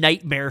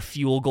nightmare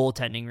fuel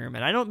goaltending room.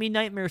 And I don't mean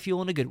nightmare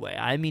fuel in a good way.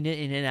 I mean it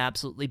in an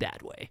absolutely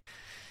bad way.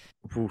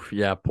 Oof,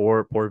 yeah,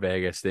 poor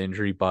Vegas. The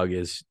injury bug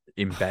is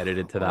embedded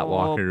into that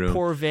locker room.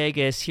 Poor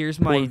Vegas. Here's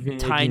my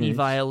tiny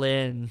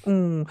violin.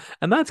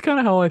 And that's kind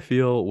of how I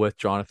feel with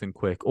Jonathan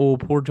Quick. Oh,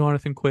 poor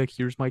Jonathan Quick.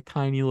 Here's my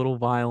tiny little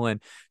violin.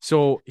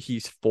 So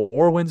he's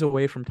 4 wins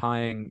away from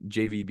tying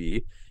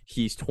JVB.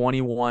 He's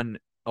 21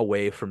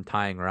 away from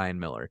tying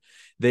Ryan Miller.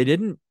 They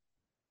didn't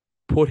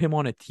put him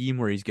on a team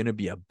where he's going to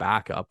be a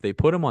backup. They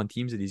put him on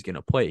teams that he's going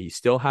to play. He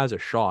still has a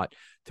shot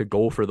to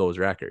go for those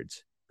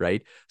records.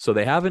 Right. So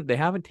they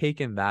haven't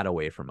taken that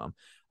away from him.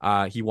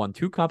 He won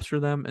 2 cups for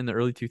them in the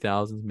early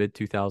 2000s, mid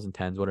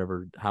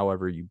 2010s,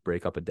 however you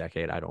break up a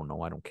decade. I don't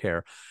know. I don't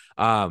care.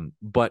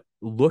 But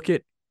look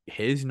at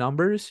his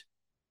numbers,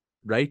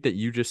 right? That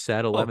you just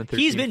said 11, 13,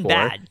 he's been 4.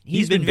 bad.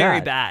 He's been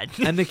very bad.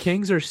 And the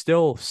Kings are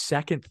still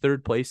second,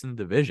 third place in the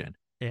division.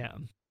 Yeah.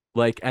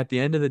 Like at the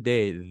end of the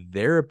day,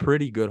 they're a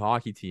pretty good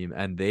hockey team,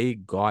 and they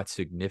got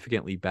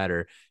significantly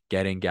better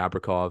getting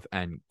Gavrikov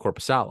and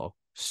Korpisalo.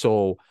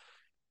 So,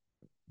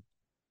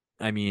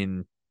 I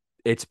mean,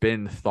 it's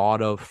been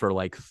thought of for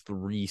like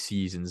 3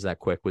 seasons that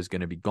Quick was going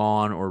to be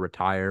gone or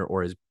retire,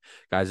 or as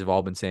guys have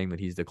all been saying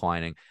that he's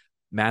declining.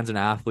 Man's an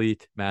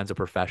athlete. Man's a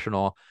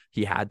professional.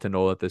 He had to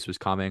know that this was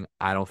coming.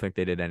 I don't think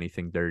they did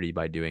anything dirty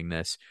by doing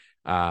this.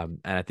 And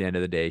at the end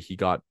of the day, he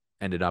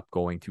ended up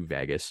going to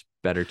Vegas,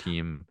 better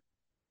team.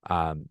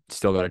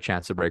 Still got a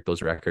chance to break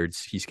those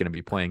records. He's going to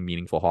be playing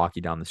meaningful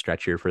hockey down the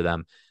stretch here for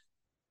them.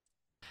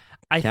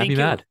 Can't be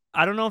mad.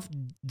 I don't know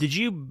did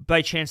you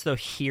by chance though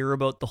hear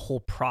about the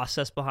whole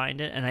process behind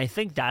it? And I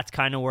think that's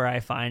kind of where I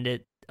find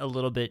it a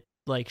little bit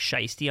like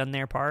shisty on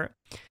their part.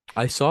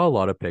 I saw a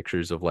lot of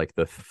pictures of like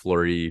the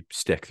flurry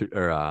stick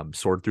or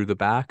sword through the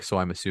back, so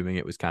I'm assuming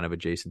it was kind of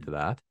adjacent to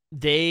that.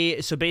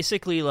 So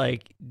basically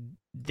like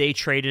they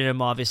traded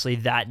him obviously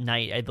that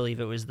night. I believe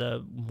it was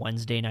the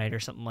Wednesday night or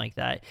something like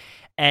that.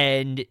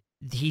 And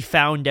he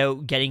found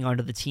out getting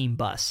onto the team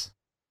bus.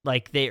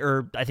 Like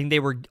I think they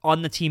were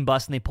on the team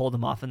bus and they pulled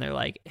him off and they're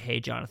like, "Hey,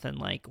 Jonathan,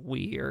 like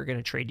we are going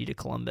to trade you to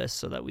Columbus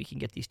so that we can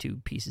get these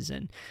 2 pieces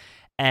in."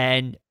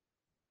 And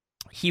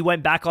he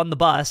went back on the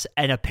bus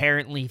and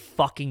apparently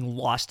fucking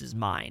lost his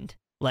mind.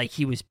 Like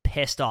he was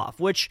pissed off,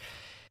 which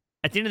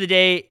at the end of the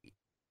day,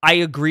 I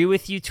agree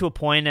with you to a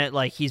point that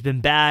like he's been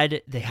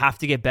bad. They have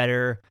to get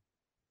better.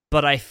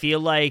 But I feel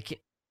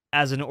like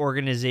as an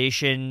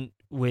organization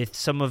with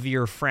some of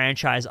your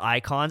franchise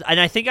icons, and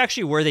I think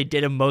actually where they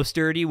did him most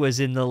dirty was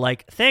in the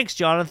like, "Thanks,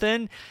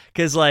 Jonathan,"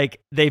 because like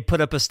they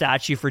put up a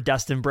statue for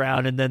Dustin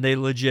Brown and then they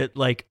legit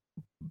like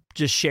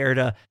just shared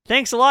a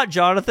 "Thanks a lot,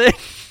 Jonathan."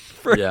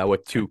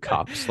 With 2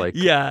 cups, like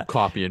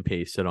copy and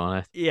pasted on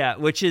it. Yeah,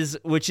 which is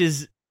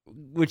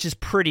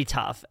pretty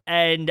tough.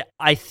 And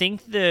I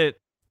think the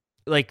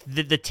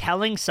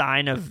telling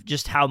sign of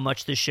just how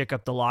much this shook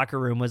up the locker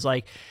room was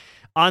like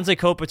Anze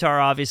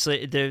Kopitar.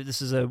 Obviously,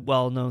 this is a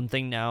well-known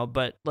thing now,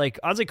 but like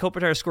Anze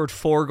Kopitar scored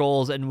 4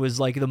 goals and was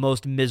like the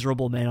most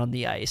miserable man on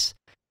the ice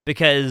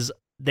because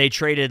they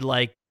traded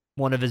like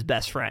one of his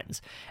best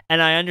friends. And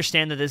I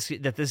understand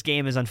that this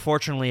game is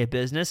unfortunately a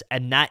business,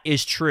 and that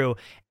is true.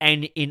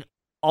 And in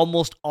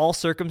almost all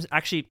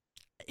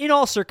in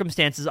all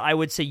circumstances, I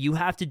would say you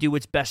have to do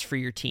what's best for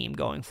your team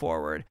going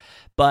forward.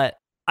 But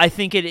I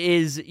think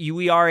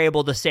we are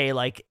able to say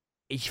like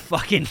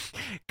fucking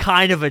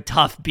kind of a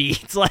tough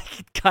beat. It's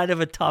like kind of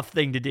a tough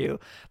thing to do.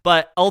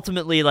 But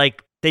ultimately,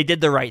 like they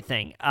did the right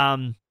thing.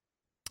 And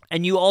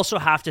you also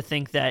have to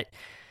think that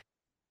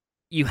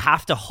you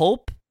have to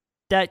hope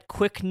that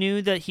Quick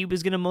knew that he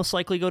was going to most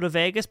likely go to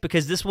Vegas,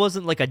 because this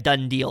wasn't like a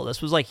done deal.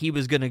 This was like he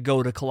was going to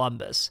go to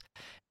Columbus.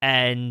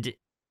 And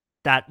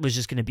that was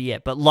just going to be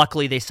it. But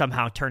luckily, they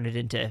somehow turned it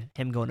into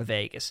him going to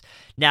Vegas.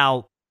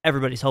 Now,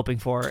 everybody's hoping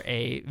for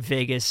a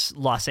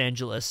Vegas-Los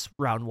Angeles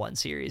round 1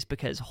 series,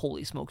 because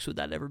holy smokes, would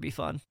that ever be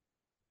fun.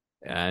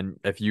 And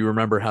if you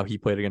remember how he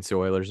played against the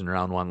Oilers in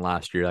round 1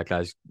 last year, that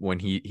guy's when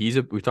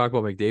we talk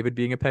about McDavid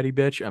being a petty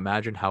bitch.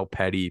 Imagine how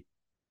petty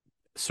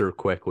Sir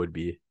Quick would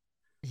be.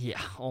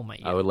 Yeah. Oh my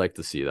God. I would like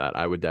to see that.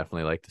 I would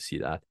definitely like to see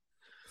that.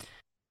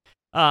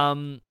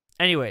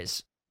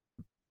 Anyways,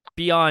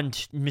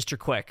 beyond Mr.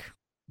 Quick.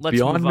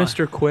 Beyond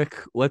Mr. Quick,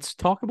 let's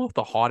talk about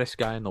the hottest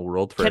guy in the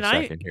world for a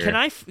second here. Can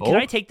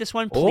I take this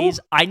one, please?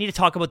 I need to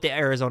talk about the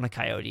Arizona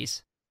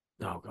Coyotes.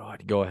 Oh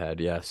God, go ahead.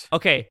 Yes.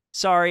 Okay.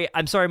 Sorry.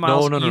 I'm sorry,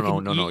 Miles. No.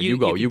 You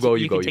go.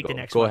 Take the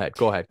next one.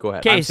 Go ahead.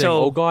 Okay, I'm saying,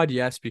 oh God,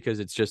 yes,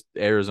 because it's just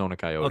Arizona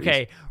Coyotes.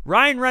 Okay.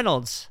 Ryan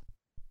Reynolds,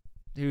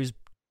 who's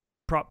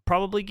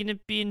probably going to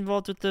be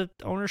involved with the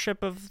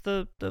ownership of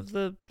the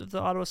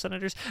Ottawa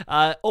Senators,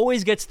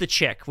 always gets the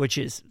chick, which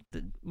is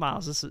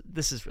Miles.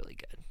 This is really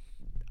good.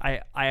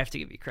 I have to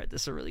give you credit.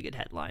 This is a really good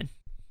headline.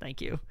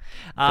 Thank you.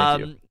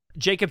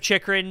 Jacob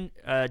Chychrun,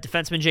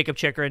 defenseman Jacob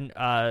Chychrun,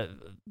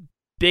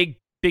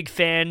 big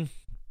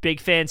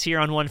fans here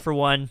on One for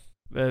One.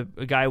 A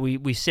guy we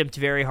simped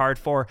very hard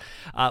for,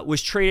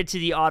 was traded to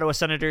the Ottawa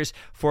Senators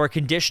for a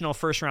conditional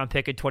first-round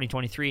pick in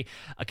 2023,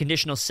 a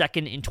conditional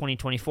second in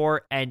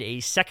 2024, and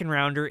a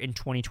second-rounder in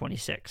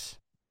 2026.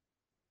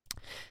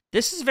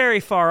 This is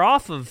very far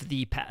off of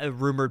the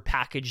rumored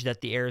package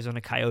that the Arizona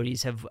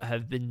Coyotes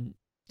have been.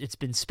 It's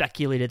been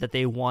speculated that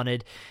they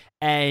wanted,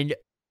 and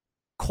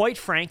quite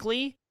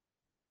frankly,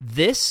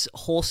 this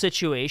whole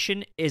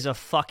situation is a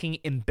fucking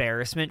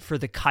embarrassment for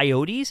the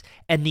Coyotes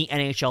and the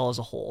NHL as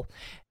a whole.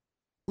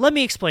 Let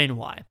me explain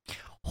why.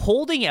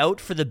 Holding out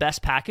for the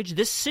best package,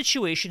 this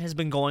situation has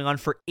been going on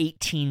for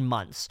 18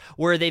 months,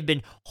 where they've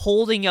been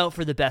holding out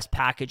for the best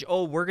package.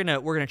 Oh, we're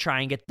gonna try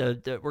and get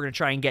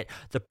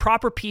the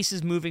proper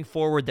pieces moving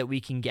forward that we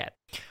can get,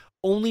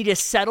 only to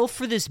settle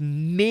for this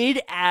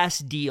mid-ass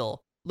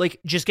deal.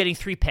 Like just getting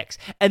 3 picks.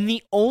 And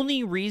the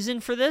only reason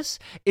for this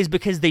is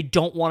because they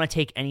don't want to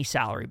take any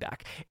salary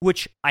back,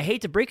 which I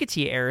hate to break it to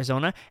you,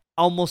 Arizona.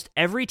 Almost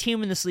every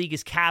team in this league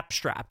is cap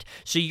strapped.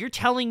 So you're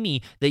telling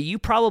me that you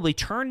probably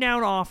turned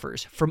down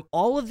offers from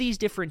all of these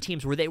different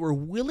teams where they were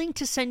willing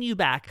to send you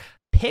back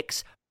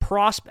picks,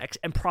 prospects,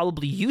 and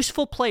probably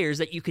useful players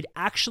that you could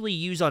actually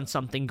use on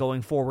something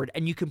going forward.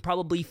 And you can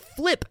probably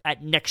flip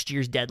at next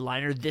year's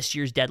deadline or this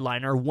year's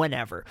deadline or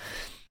whenever.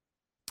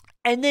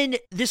 And then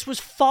this was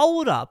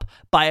followed up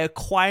by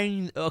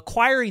acquiring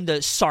the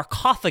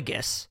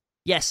sarcophagus.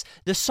 Yes,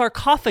 the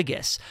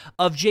sarcophagus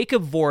of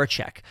Jacob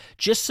Voracek,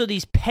 just so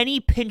these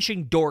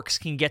penny-pinching dorks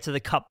can get to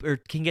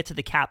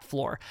the cap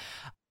floor.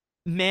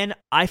 Man,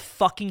 I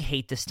fucking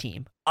hate this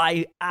team.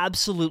 I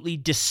absolutely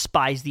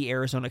despise the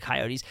Arizona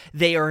Coyotes.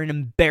 They are an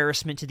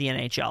embarrassment to the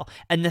NHL.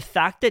 And the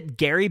fact that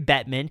Gary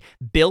Bettman,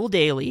 Bill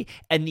Daly,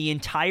 and the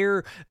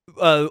entire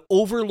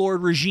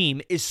overlord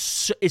regime is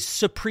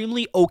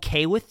supremely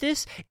okay with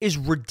this is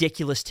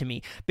ridiculous to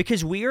me.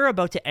 Because we are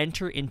about to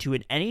enter into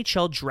an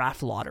NHL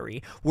draft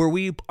lottery where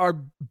we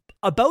are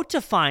about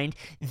to find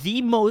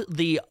the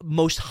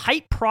most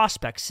hyped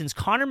prospect since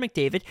Connor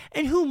McDavid,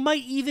 and who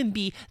might even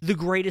be the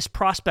greatest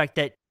prospect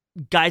that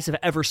guys have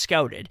ever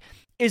scouted,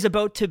 is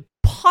about to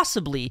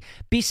possibly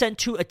be sent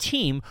to a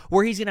team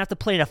where he's going to have to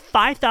play in a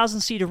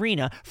 5,000 seat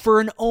arena for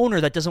an owner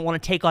that doesn't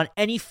want to take on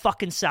any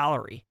fucking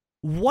salary.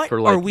 What for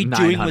are like we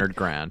doing 900 with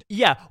grand.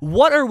 Yeah,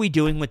 what are we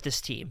doing with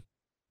this team?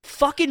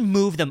 Fucking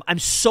move them. I'm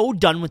so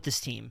done with this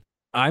team.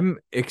 I'm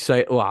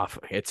excited. Well,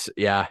 it's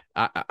yeah.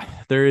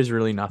 There is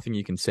really nothing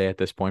you can say at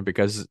this point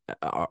because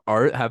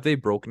have they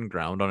broken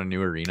ground on a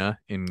new arena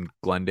in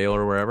Glendale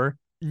or wherever?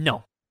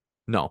 No.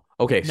 No.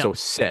 Okay, No. so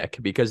sick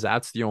because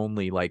that's the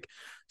only like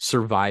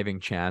surviving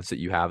chance that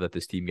you have that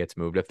this team gets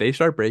moved. If they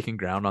start breaking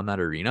ground on that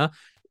arena,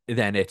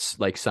 then it's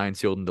like signed,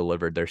 sealed, and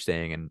delivered. They're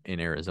staying in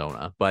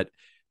Arizona. But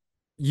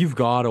you've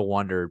got to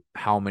wonder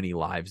how many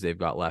lives they've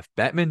got left.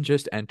 Bettman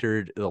just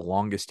entered the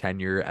longest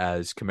tenure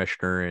as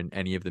commissioner in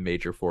any of the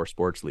major four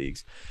sports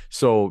leagues.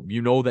 So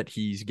you know that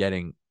he's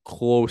getting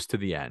close to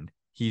the end.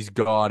 He's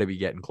got to be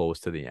getting close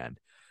to the end.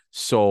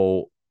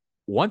 So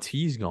once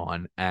he's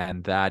gone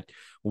and that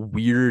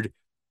weird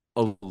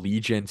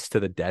allegiance to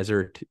the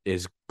desert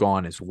is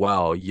gone as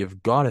well,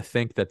 you've got to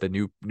think that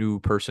the new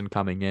person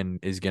coming in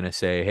is going to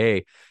say,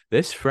 hey,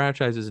 this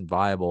franchise isn't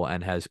viable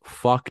and has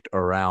fucked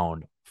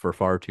around for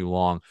far too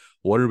long.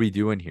 What are we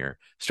doing here?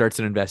 Starts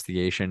an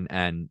investigation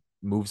and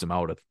moves them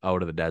out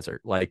of the desert.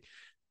 Like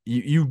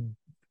you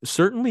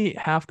certainly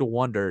have to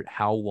wonder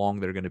how long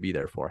they're going to be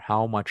there for,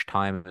 how much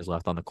time is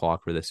left on the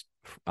clock for this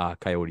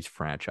Coyotes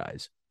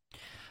franchise.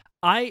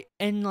 I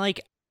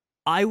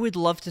would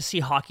love to see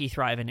hockey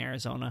thrive in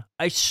Arizona.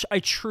 I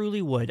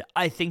truly would.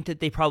 I think that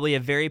they probably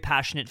have very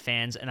passionate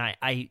fans, and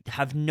I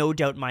have no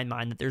doubt in my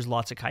mind that there's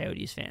lots of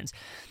Coyotes fans.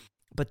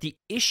 But the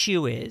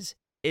issue is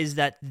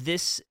that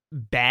this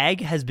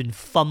bag has been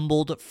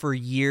fumbled for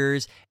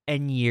years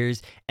and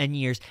years and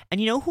years. And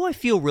you know who I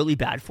feel really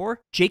bad for?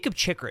 Jacob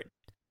Chikrin.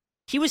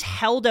 He was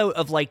held out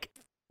of like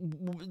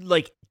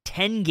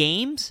 10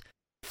 games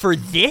for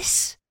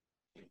this?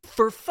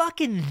 For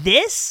fucking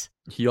this?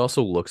 He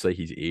also looks like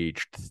he's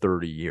aged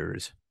 30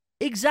 years.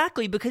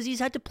 Exactly, because he's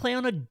had to play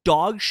on a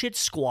dog shit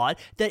squad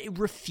that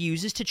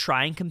refuses to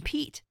try and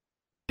compete.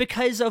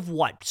 Because of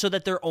what? So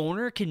that their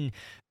owner can,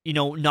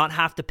 not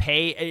have to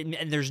pay,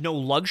 and there's no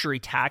luxury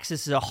tax.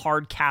 This is a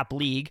hard cap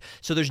league,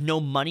 so there's no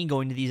money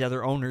going to these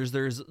other owners.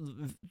 There's,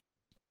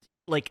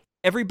 like,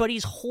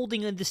 everybody's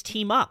holding this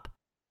team up.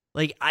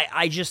 Like,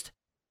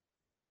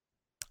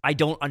 I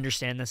don't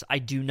understand this. I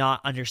do not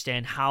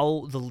understand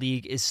how the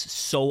league is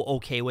so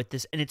okay with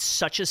this, and it's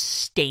such a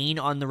stain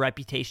on the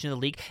reputation of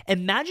the league.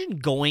 Imagine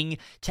going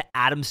to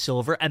Adam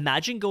Silver.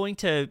 Imagine going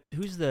to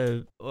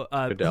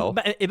Goodell.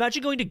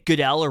 Imagine going to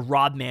Goodell or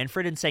Rob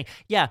Manfred and saying,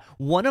 "Yeah,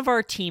 one of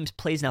our teams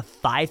plays in a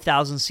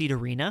 5,000 seat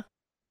arena."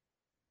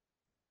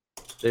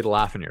 They'd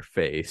laugh in your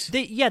face.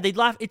 They'd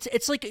laugh.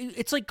 It's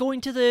like going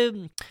to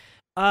the.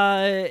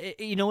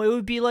 It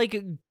would be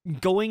like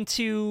going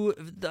to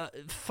the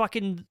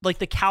fucking like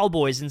the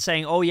Cowboys and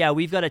saying, "Oh yeah,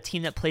 we've got a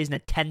team that plays in a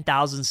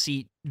 10,000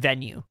 seat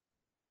venue."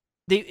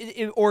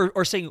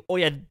 Or saying, "Oh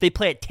yeah, they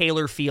play at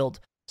Taylor Field."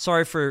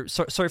 Sorry for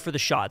the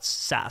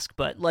shots, Sask,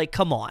 but like,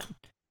 come on.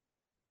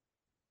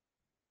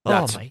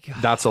 Oh my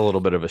god, that's a little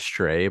bit of a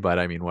stray, but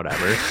I mean,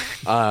 whatever.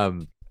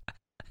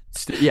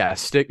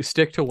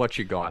 Stick to what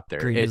you got there.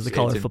 Green is the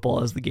color,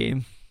 football is the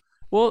game.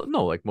 Well,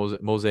 no, like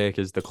Mosaic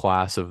is the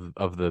class of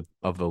the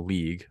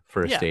league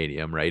for a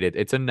stadium, right?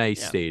 It's a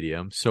nice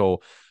stadium,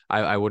 so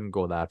I wouldn't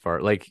go that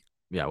far. Like,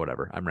 yeah,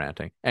 whatever. I'm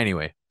ranting.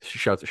 Anyway,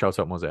 shouts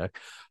out Mosaic,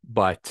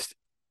 but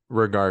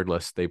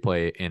regardless, they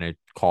play in a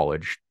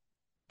college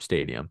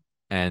stadium,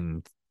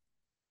 and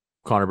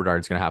Connor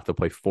Bedard's gonna have to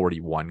play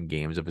 41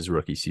 games of his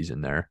rookie season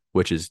there,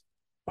 which is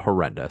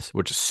horrendous,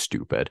 which is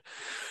stupid.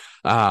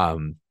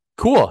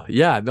 Cool.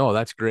 Yeah, no,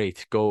 that's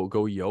great. Go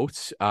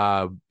Yotes.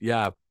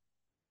 Yeah.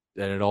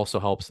 And it also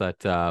helps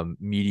that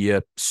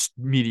media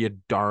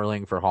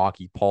darling for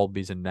hockey, Paul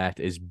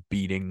Bissonnette, is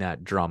beating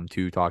that drum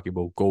too, talking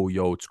about go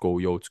Yotes, go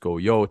Yotes, go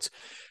Yotes.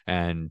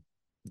 And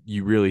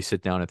you really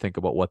sit down and think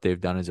about what they've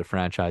done as a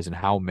franchise and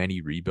how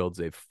many rebuilds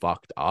they've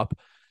fucked up.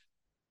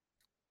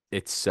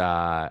 It's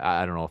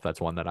I don't know if that's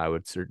one that I'd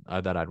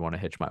want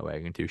to hitch my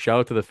wagon to.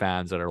 Shout out to the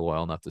fans that are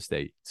loyal enough to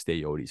stay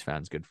Yotes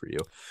fans. Good for you.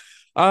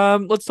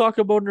 Let's talk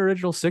about an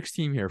original six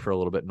team here for a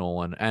little bit,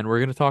 Nolan, and we're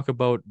gonna talk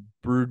about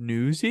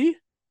Brunuzzi.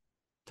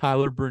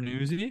 Tyler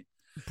Brunuzzi,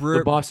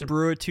 the Boston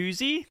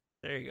Brunuzzi.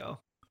 There you go.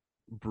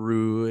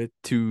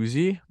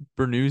 Brunuzzi.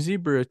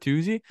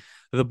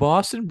 The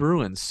Boston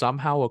Bruins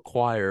somehow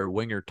acquire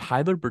winger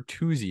Tyler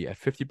Bertuzzi at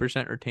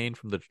 50% retained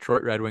from the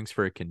Detroit Red Wings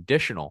for a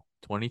conditional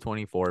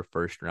 2024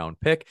 first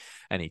round pick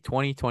and a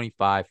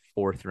 2025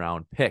 fourth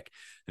round pick.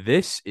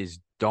 This is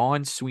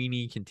Don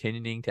Sweeney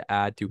continuing to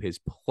add to his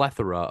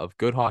plethora of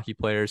good hockey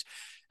players.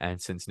 And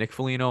since Nick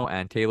Foligno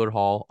and Taylor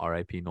Hall,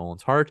 RIP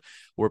Nolan's heart,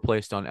 were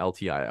placed on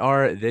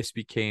LTIR, this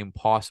became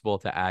possible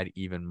to add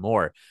even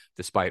more.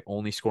 Despite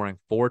only scoring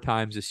 4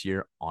 times this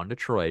year on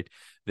Detroit,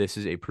 this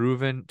is a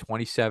proven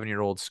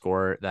 27-year-old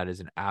scorer that is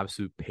an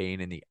absolute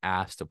pain in the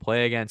ass to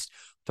play against.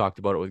 Talked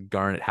about it with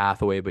Garnet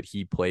Hathaway, but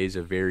he plays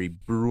a very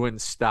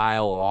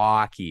Bruin-style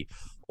hockey.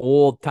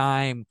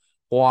 Old-time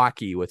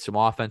hockey with some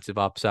offensive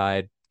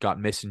upside. Got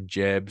missing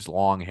jibs,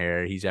 long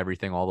hair. He's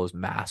everything all those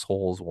mass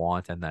holes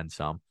want, and then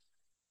some.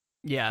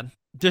 Yeah,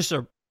 just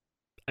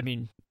I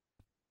mean,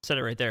 said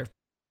it right there.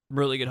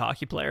 Really good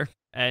hockey player,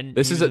 and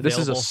This he is was a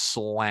available.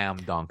 slam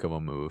dunk of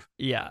a move.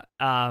 Yeah.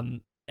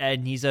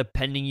 And he's a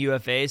pending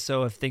UFA,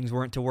 so if things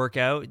weren't to work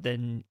out,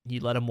 then he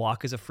let him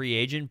walk as a free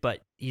agent.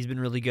 But he's been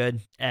really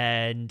good,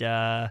 and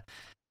I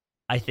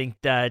think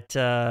that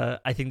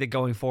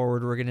going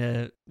forward,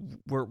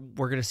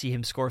 we're gonna see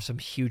him score some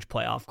huge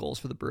playoff goals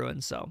for the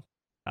Bruins. So,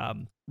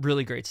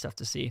 really great stuff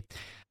to see.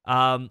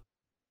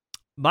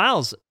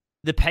 Miles,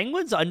 the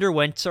Penguins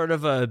underwent sort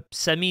of a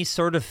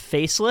sort of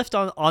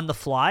facelift on the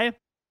fly.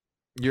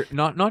 You're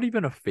not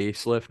even a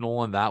facelift,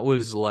 Nolan. That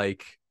was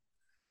like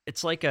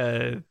It's like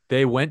a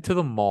they went to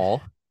the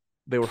mall.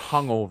 They were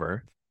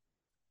hungover.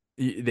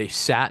 They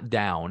sat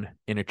down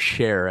in a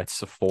chair at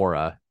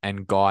Sephora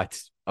and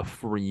got a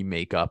free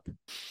makeup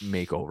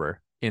makeover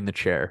in the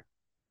chair.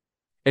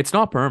 It's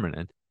not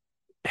permanent.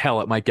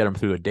 Hell, it might get them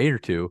through a date or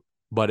two,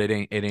 but it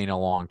ain't a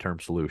long-term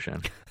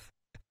solution.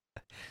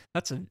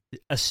 that's an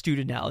astute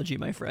analogy,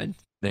 my friend.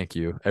 Thank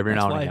you. Every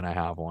That's now and why again I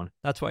have one.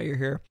 that's why you're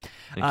here.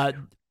 Thank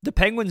you. The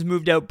Penguins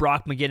moved out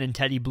Brock McGinn and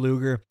Teddy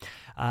Bluger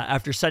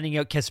after sending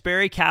out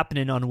Kasperi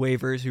Kapanen on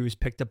waivers, who was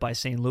picked up by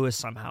St. Louis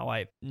somehow. I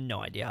have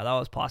no idea how that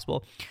was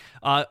possible.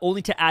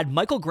 Only to add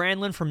Michael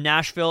Granlund from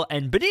Nashville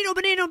and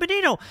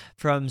Benino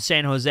from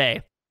San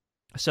Jose.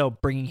 So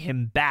bringing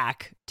him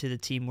back to the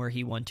team where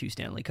he won 2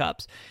 Stanley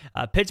Cups.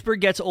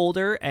 Pittsburgh gets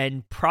older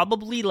and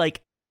probably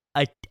like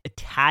a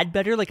tad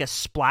better, like a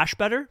splash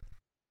better.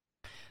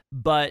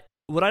 But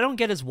what I don't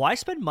get is why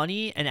spend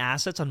money and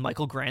assets on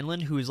Michael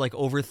Granlund, who is like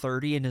over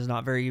 30 and is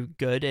not very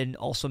good and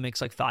also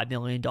makes like $5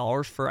 million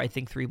for, I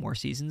think, 3 more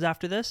seasons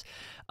after this.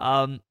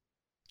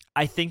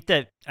 I think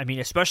that, I mean,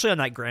 especially on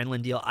that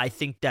Granlund deal, I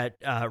think that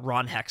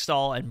Ron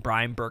Hextall and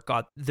Brian Burke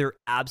got their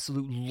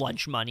absolute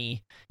lunch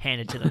money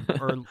handed to them.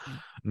 Or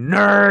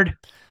Nerd.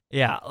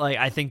 yeah, like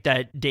I think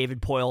that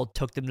David Poile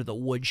took them to the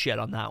woodshed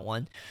on that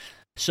one.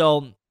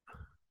 So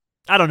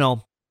I don't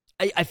know.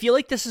 I feel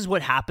like this is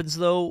what happens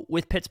though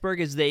with Pittsburgh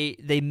is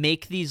they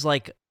make these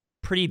like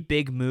pretty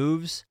big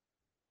moves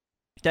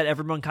that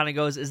everyone kind of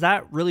goes, is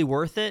that really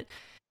worth it?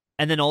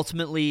 And then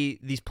ultimately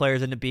these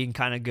players end up being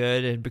kind of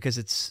good, and because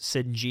it's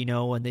Sid and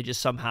Gino, and they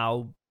just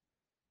somehow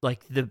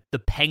like the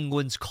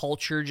Penguins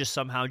culture just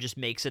somehow just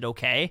makes it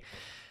okay.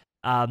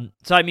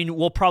 So I mean,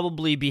 we'll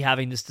probably be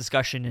having this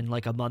discussion in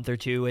like a month or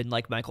two, and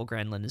like Michael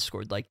Granlund has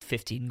scored like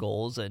 15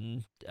 goals,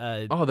 and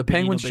The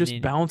Penguins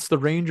just bounced the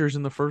Rangers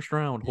in the first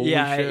round. Holy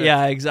shit.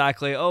 Yeah,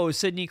 exactly. Oh,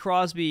 Sidney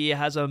Crosby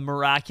has a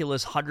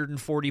miraculous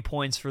 140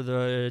 points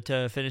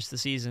to finish the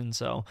season.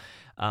 So,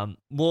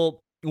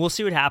 we'll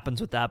see what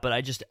happens with that.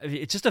 But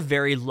it's just a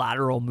very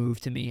lateral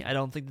move to me. I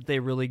don't think that they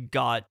really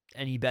got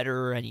any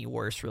better or any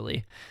worse,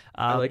 really.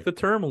 I like the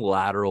term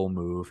lateral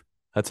move.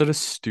 That's an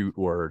astute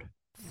word.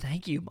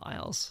 Thank you,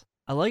 Miles.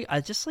 I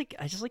just like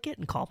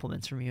getting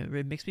compliments from you.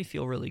 It makes me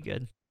feel really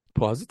good.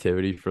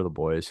 Positivity for the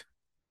boys.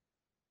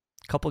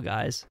 Couple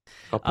guys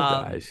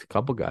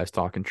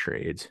talking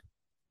trades.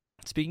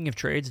 Speaking of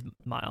trades,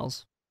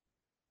 Miles.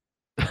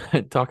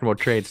 Talking about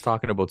trades,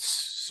 talking about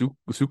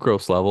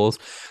sucrose levels.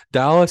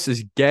 Dallas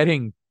is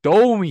getting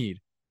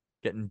domied.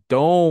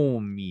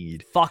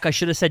 Fuck, I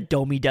should have said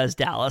Domi does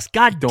Dallas.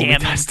 God Domi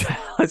damn does it.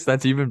 Dallas.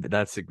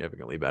 That's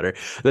significantly better.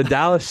 The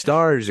Dallas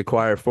Stars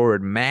acquire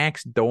forward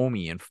Max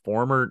Domi and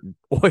former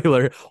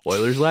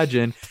Oilers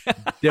legend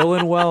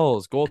Dylan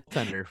Wells,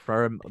 goaltender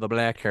from the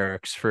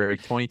Blackhawks, for a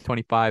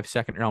 2025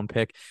 second-round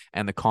pick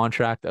and the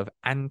contract of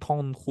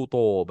Anton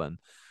Khudobin.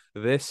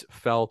 This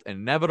felt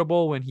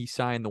inevitable when he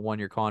signed the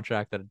 1-year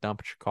contract that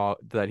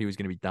he was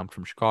going to be dumped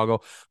from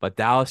Chicago. But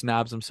Dallas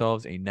nabs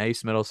themselves a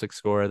nice middle six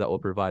scorer that will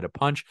provide a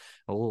punch,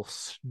 a little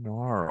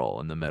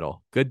snarl in the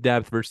middle. Good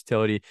depth,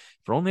 versatility.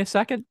 For only a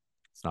second,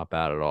 it's not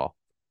bad at all.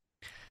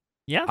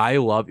 Yeah.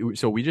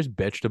 So we just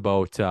bitched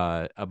about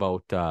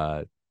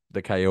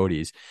the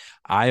Coyotes.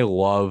 I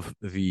love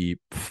the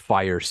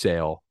fire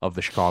sale of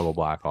the Chicago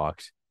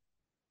Blackhawks.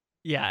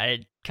 Yeah,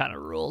 it kind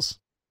of rules.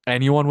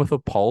 Anyone with a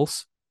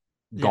pulse,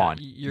 gone.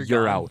 You're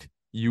gone. out.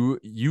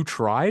 You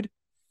tried.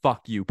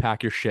 Fuck you.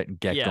 Pack your shit and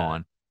get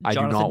gone. I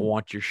do not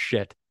want your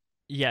shit.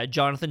 Yeah,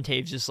 Jonathan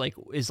Taves is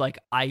like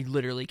I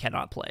literally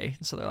cannot play.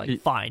 So they're like,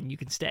 fine, you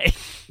can stay.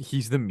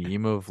 He's the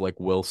meme of like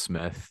Will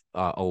Smith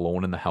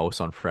alone in the house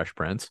on Fresh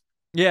Prince.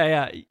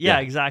 Yeah,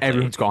 exactly.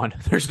 Everyone's gone.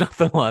 There's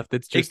nothing left.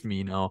 It's just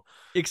me now.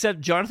 Except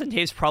Jonathan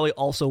Taves probably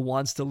also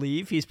wants to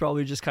leave. He's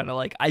probably just kind of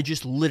like, I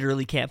just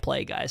literally can't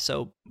play, guys.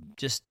 So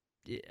just,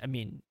 I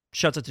mean,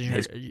 shouts out to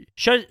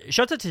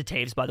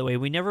Taves, by the way.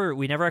 We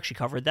never actually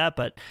covered that,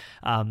 but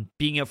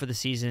being out for the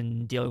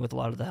season, dealing with a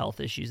lot of the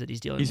health issues that he's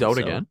dealing with. He's out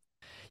again?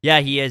 Yeah,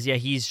 he is. Yeah,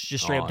 he's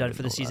just straight up done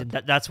for the season.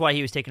 That's why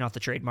he was taken off the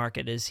trade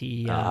market. Is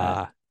he?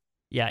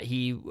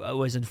 He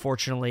was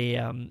unfortunately.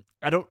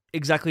 I don't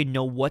exactly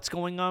know what's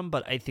going on,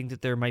 but I think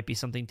that there might be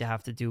something to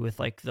have to do with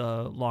like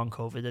the long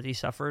COVID that he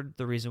suffered.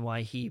 The reason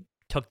why he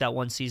took that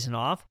one season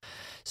off.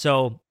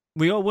 So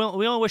we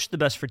all wish the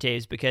best for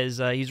Taves because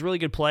he's a really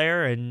good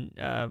player, and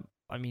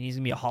I mean he's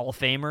gonna be a Hall of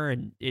Famer,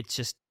 and it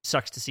just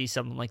sucks to see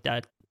something like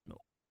that.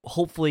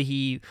 Hopefully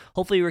he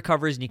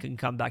recovers and he can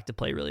come back to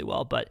play really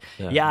well. But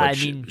yeah, but I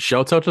mean,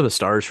 shouts out to the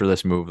Stars for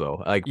this move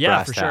though. Like yeah,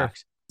 brass for sure.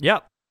 tacks.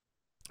 Yep,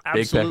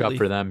 Big pickup absolutely.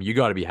 for them. You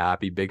got to be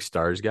happy. Big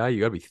Stars guy. You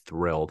got to be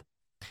thrilled.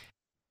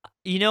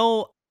 You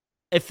know,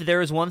 if there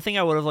was one thing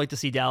I would have liked to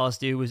see Dallas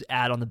do was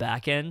add on the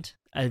back end.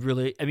 I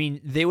mean,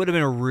 they would have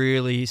been a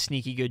really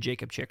sneaky good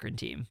Jacob Chikrin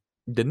team.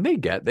 Didn't they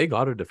got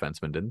a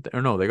defenseman, didn't they?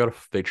 Or no,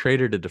 they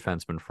traded a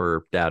defenseman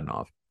for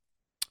Dadonov.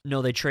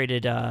 No, they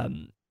traded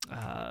the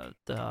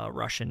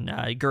Russian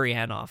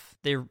Guryanov.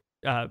 They're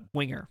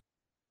winger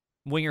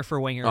for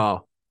winger.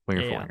 Oh,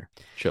 winger Yeah, for yeah. winger.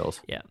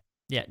 Chills.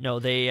 Yeah. No,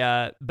 they.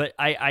 But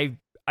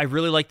I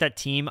really like that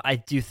team. I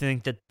do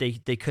think that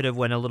they could have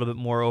went a little bit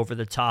more over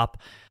the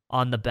top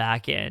on the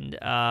back end.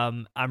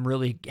 I'm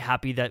really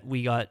happy that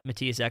we got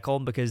Matthias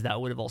Ekholm because that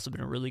would have also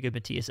been a really good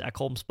Matthias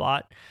Ekholm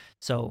spot.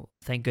 So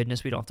thank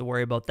goodness we don't have to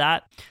worry about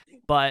that.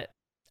 But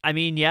I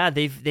mean, yeah,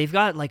 they've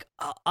got like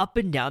up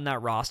and down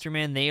that roster,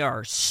 man. They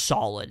are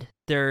solid.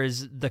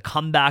 There's the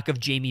comeback of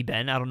Jamie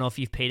Benn. I don't know if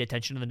you've paid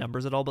attention to the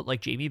numbers at all, but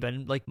like Jamie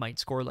Benn like might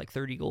score like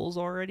 30 goals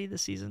already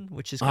this season,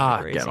 which is kind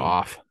of crazy. Get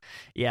off.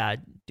 Yeah,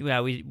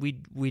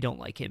 we don't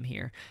like him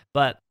here.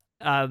 But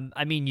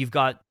I mean, you've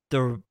got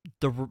the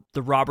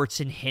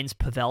Robertson Hintz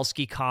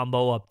Pavelski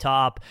combo up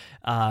top.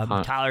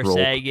 Tyler Rope.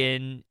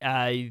 Seguin.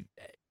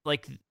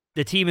 Like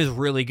the team is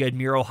really good.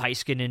 Miro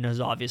Heiskanen is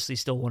obviously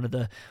still one of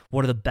the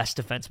best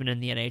defensemen in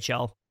the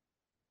NHL,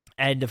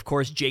 and of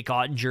course Jake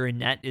Ottinger in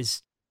net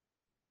is,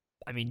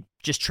 I mean,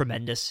 just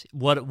tremendous.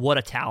 What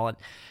a talent!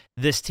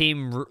 This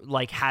team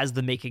like has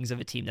the makings of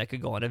a team that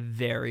could go on a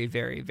very,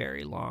 very,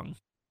 very long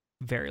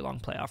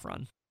playoff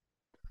run.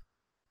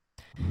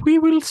 We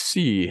will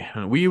see.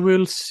 We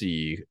will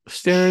see.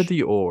 Stare at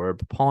the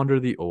orb. Ponder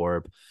the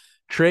orb.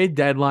 Trade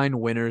deadline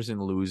winners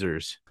and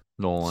losers.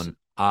 Nolan.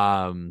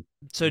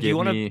 So do you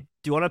want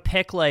to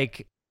pick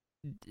like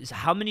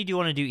how many do you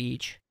want to do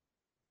each?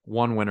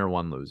 One winner,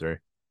 one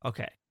loser.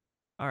 Okay.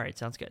 All right,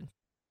 sounds good.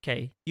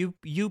 Okay.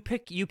 You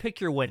pick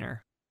your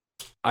winner.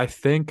 I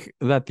think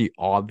that the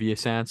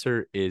obvious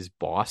answer is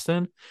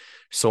Boston.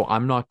 So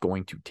I'm not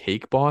going to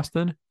take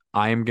Boston.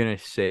 I am going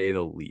to say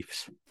the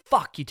Leafs.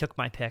 Fuck, you took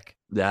my pick.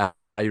 Yeah,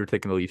 you were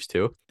taking the Leafs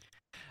too?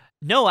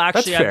 No,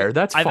 actually, that's fair.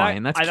 That's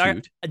fine. That's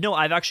cute. No,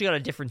 I've actually got a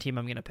different team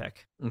I'm going to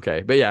pick.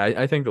 Okay, but yeah,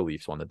 I think the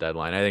Leafs won the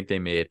deadline. I think they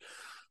made,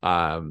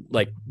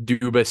 like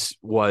Dubas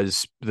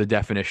was the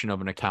definition of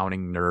an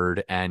accounting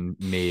nerd and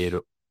made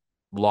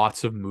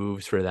lots of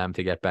moves for them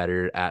to get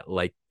better at,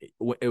 like,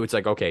 it was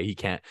like, okay, he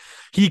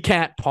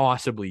can't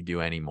possibly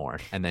do any more,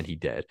 and then he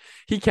did.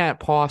 He can't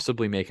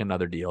possibly make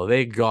another deal.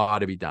 They got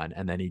to be done,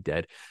 and then he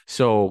did.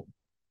 So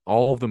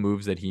all of the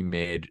moves that he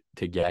made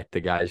to get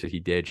the guys that he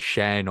did,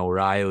 Shen,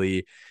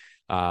 O'Reilly,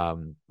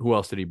 who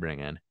else did he bring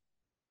in?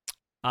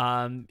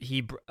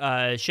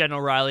 Shen,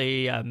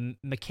 O'Reilly,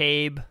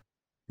 McCabe.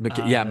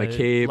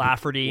 McCabe,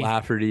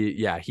 Lafferty.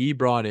 Yeah, he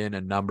brought in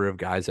a number of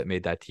guys that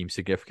made that team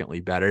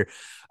significantly better,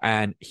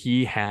 and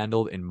he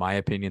handled, in my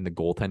opinion, the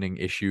goaltending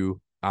issue,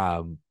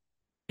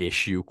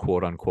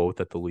 quote unquote,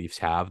 that the Leafs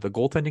have, the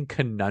goaltending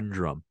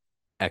conundrum,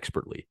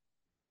 expertly.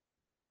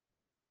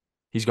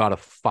 He's got a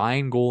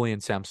fine goalie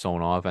in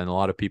Samsonov, and a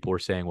lot of people are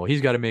saying, well,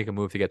 he's got to make a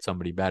move to get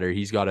somebody better.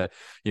 He's got to,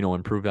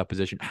 improve that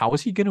position. How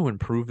is he going to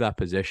improve that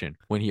position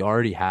when he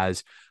already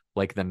has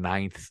like the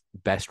 9th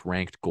best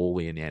ranked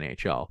goalie in the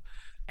NHL?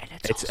 And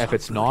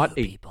it's not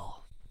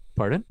people.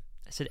 Pardon?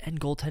 I said, and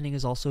goaltending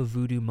is also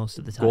voodoo most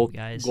of the time,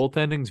 guys.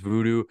 Goaltending's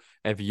voodoo.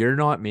 If you're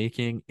not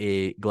making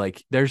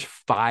there's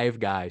 5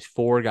 guys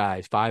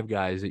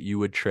that you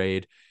would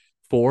trade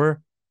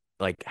for,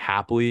 like,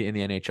 happily in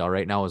the NHL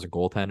right now as a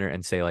goaltender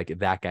and say, like,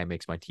 that guy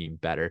makes my team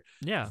better.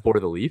 Yeah. For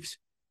the Leafs,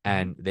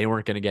 and they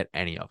weren't going to get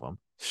any of them.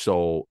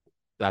 So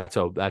that's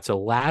a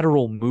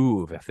lateral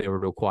move if they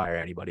were to acquire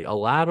anybody. A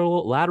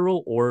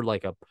lateral or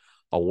like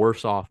a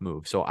worse off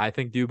move. So I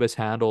think Dubas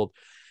handled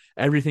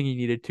everything he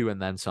needed to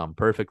and then some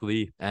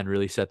perfectly, and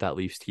really set that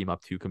Leafs team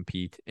up to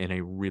compete in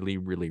a really,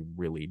 really,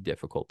 really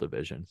difficult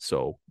division.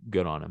 So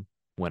good on him.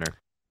 Winner.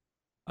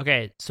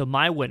 Okay, so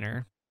my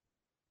winner,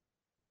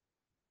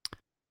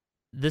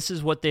 this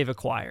is what they've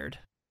acquired.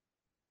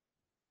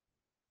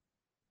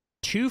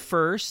 2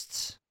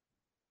 firsts,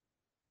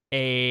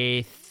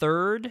 a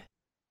third,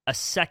 a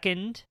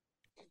second,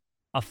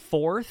 a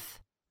fourth,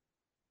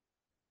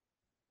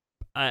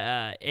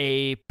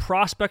 a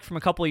prospect from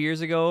a couple of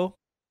years ago,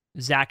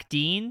 Zach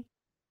Dean,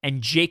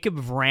 and Jacob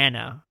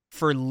Vrana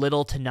for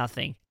little to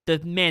nothing.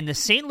 The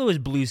St. Louis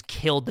Blues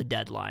killed the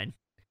deadline.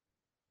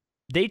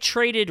 They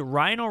traded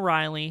Ryan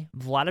O'Reilly,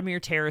 Vladimir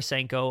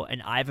Tarasenko,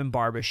 and Ivan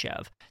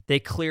Barbashev. They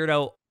cleared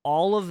out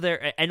all of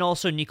their, and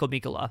also Niko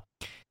Mikkola.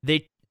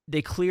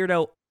 They cleared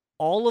out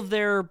all of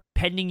their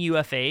pending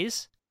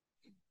UFAs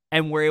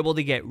and were able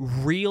to get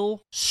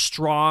real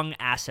strong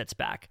assets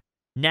back.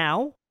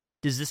 Now,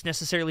 Does this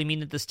necessarily mean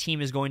that this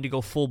team is going to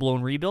go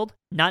full-blown rebuild?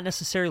 Not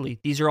necessarily.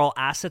 These are all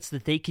assets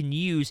that they can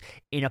use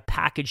in a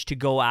package to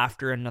go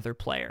after another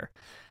player.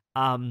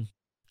 And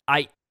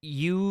I've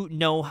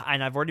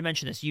already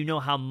mentioned this,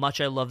 how much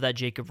I love that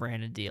Jacob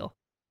Vrana deal.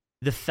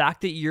 The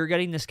fact that you're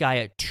getting this guy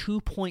at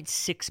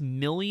 $2.6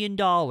 million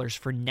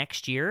for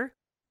next year,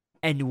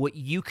 and what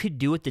you could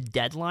do at the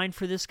deadline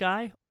for this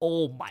guy,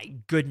 oh my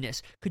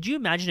goodness. Could you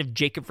imagine if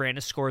Jacob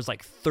Vrana scores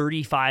like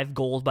 35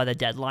 goals by the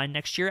deadline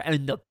next year,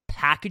 and the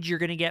package you're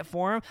going to get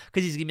for him,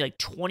 because he's going to be like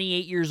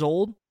 28 years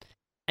old,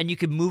 and you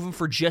could move him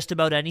for just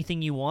about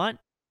anything you want?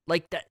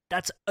 Like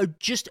that's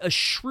just a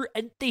shrew.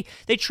 And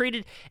they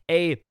traded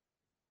a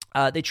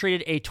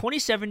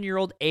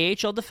 27-year-old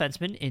AHL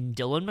defenseman in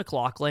Dylan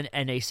McLaughlin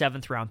and a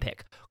 7th-round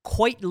pick.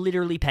 Quite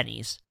literally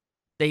pennies.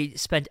 They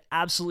spent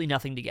absolutely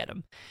nothing to get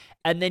him.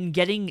 And then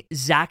getting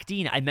Zach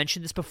Dean. I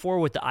mentioned this before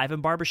with the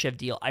Ivan Barbashev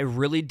deal. I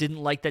really didn't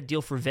like that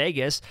deal for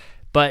Vegas,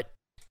 but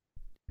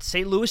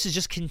St. Louis is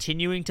just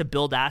continuing to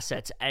build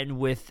assets, and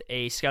with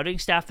a scouting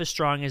staff as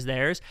strong as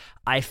theirs,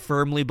 I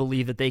firmly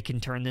believe that they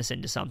can turn this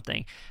into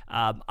something.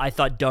 I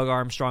thought Doug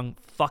Armstrong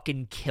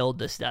fucking killed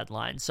this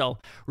deadline. So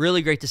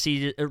really great to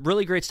see,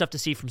 really great stuff to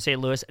see from St.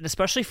 Louis, and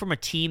especially from a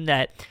team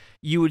that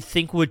you would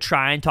think would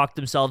try and talk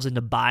themselves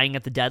into buying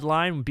at the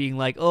deadline, being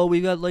like, oh,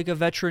 we got like a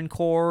veteran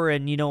core,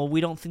 and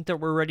we don't think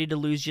that we're ready to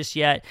lose just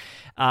yet.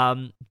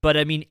 But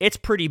I mean, it's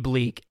pretty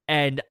bleak.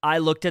 And I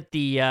looked at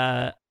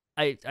the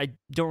I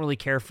don't really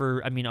care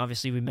for,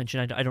 obviously we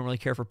mentioned I don't really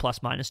care for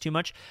plus minus too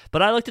much,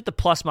 but I looked at the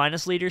plus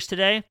minus leaders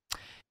today,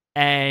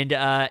 and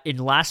in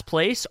last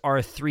place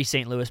are 3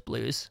 St. Louis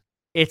Blues.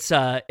 It's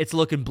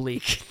looking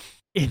bleak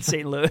in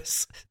St.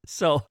 Louis.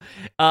 So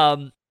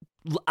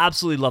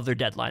absolutely love their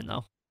deadline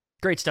though.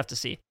 Great stuff to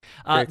see.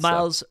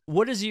 Miles, stuff.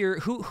 What is your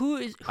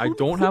I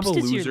don't have a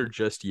loser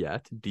just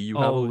yet. Do you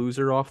have a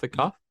loser off the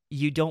cuff?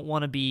 You don't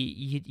want to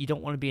be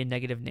a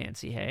negative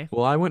Nancy, hey?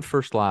 Well, I went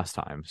first last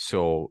time,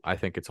 so I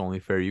think it's only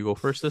fair you go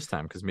first this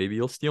time, because maybe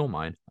you'll steal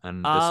mine.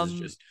 And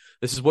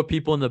this is what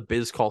people in the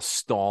biz call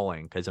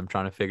stalling, because I'm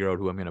trying to figure out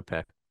who I'm gonna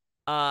pick.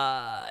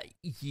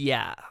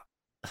 Yeah,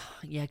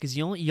 because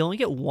you only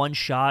get one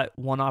shot,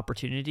 one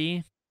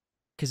opportunity,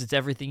 because it's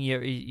everything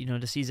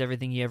to seize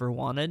everything you ever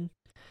wanted.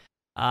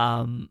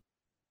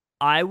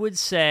 I would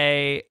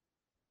say,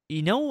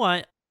 you know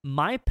what,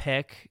 my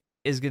pick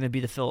is going to be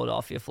the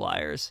Philadelphia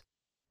Flyers.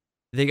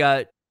 They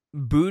got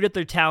booed at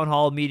their town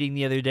hall meeting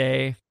the other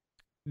day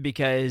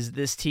because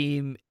this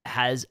team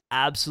has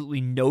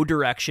absolutely no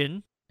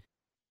direction,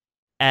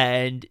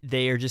 and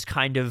they are just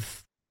kind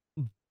of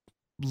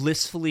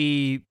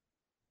blissfully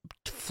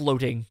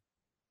floating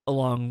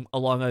along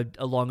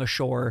a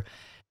shore.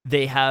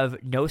 They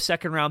have no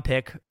 2nd-round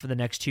pick for the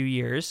next 2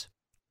 years,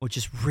 which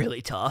is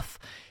really tough.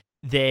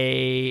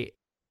 They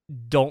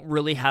don't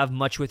really have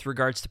much with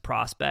regards to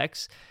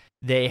prospects.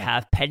 They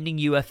have pending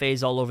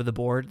UFAs all over the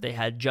board. They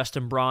had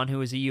Justin Braun, who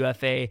was a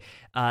UFA.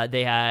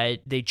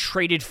 They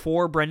traded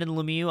for Brendan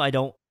Lemieux. I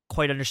don't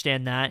quite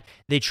understand that.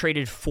 They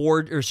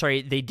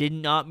did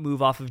not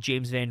move off of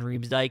James Van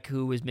Riemsdyk,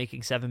 who was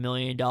making $7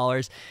 million.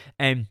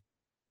 And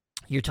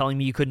you're telling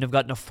me you couldn't have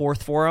gotten a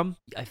 4th for him?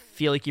 I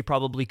feel like you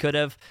probably could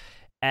have.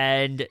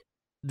 And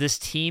this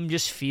team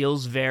just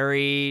feels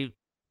very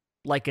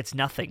like it's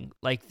nothing.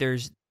 Like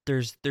there's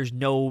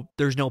no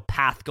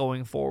path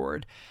going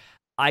forward.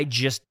 I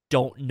just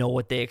don't know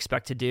what they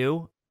expect to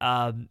do.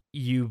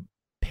 You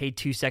paid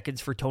 2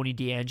 seconds for Tony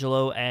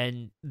DeAngelo,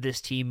 and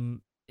this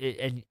team,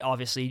 and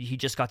obviously he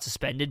just got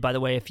suspended. By the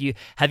way,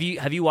 have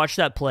you watched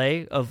that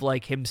play of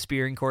like him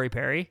spearing Corey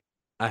Perry?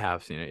 I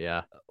have seen it.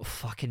 Yeah.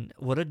 Fucking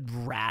what a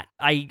rat!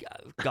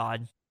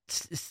 God,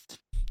 it's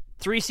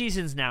 3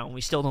 seasons now, and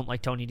we still don't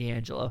like Tony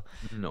DeAngelo.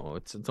 No,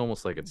 it's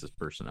almost like it's his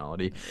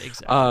personality.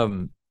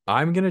 Exactly.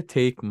 I'm gonna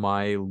take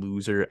my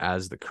loser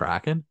as the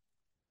Kraken.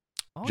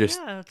 Oh,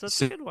 yeah,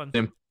 that's a good one.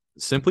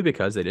 Simply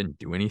because they didn't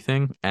do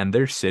anything, and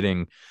they're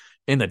sitting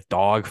in the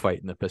dogfight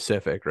in the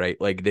Pacific, right?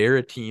 Like they're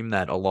a team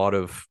that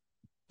have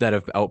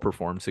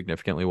outperformed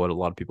significantly what a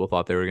lot of people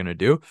thought they were going to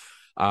do,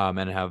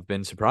 and have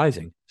been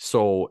surprising.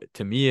 So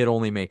to me, it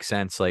only makes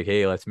sense. Like,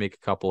 hey, let's make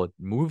a couple of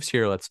moves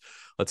here. Let's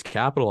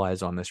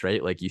capitalize on this,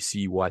 right? Like you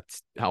see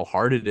how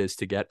hard it is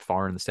to get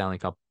far in the Stanley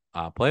Cup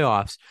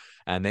playoffs,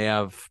 and they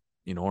have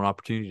an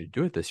opportunity to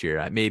do it this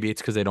year. Maybe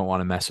it's because they don't want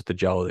to mess with the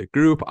gel of the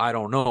group. I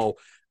don't know.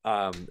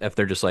 If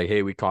they're just like,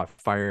 hey, we caught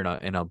fire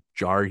in a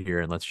jar here,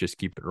 and let's just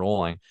keep it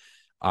rolling.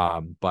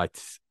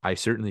 But I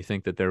certainly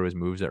think that there was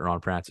moves that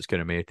Ron Francis could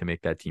have made to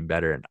make that team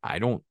better, and I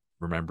don't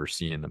remember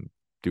seeing them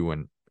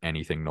doing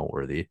anything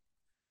noteworthy.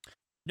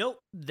 Nope,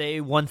 they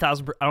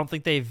 1,000. I don't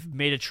think they've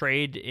made a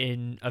trade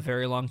in a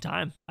very long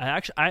time.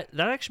 That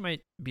actually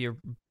might be a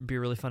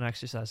really fun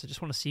exercise. I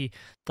just want to see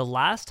the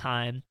last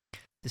time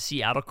the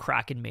Seattle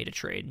Kraken made a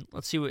trade.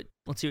 Let's see what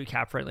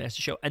Cap Friendly has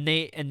to show. And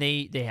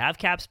they have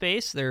cap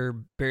space. They're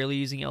barely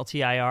using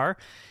LTIR.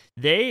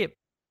 They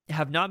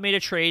have not made a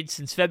trade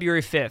since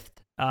February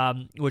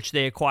 5th, which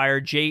they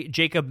acquired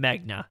Jacob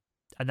Magna,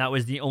 and that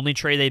was the only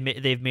trade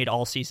they've made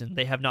all season.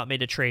 They have not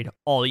made a trade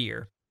all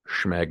year.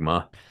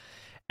 Schmegma.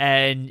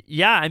 And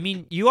yeah, I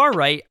mean, you are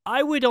right.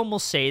 I would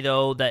almost say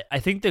though that I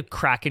think the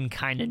Kraken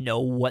kind of know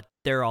what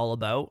they're all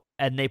about,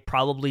 and they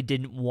probably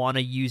didn't want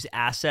to use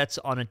assets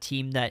on a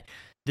team that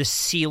the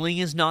ceiling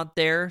is not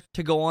there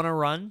to go on a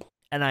run.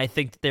 And I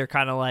think they're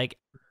kind of like,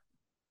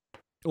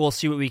 we'll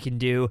see what we can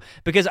do,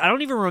 because I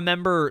don't even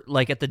remember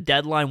like at the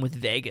deadline with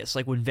Vegas,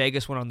 like when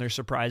Vegas went on their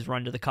surprise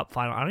run to the Cup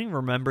final. I don't even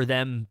remember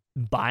them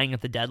buying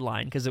at the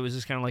deadline because it was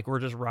just kind of like we're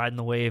just riding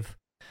the wave.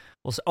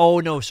 Well, oh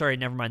no, sorry,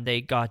 never mind.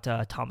 They got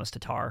Thomas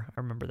Tatar. I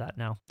remember that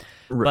now.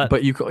 But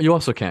But you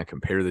also can't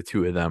compare the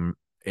two of them,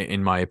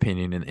 in my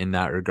opinion, in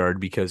that regard,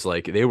 because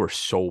like they were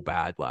so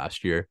bad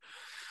last year.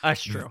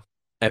 that's true.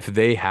 If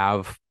they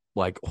have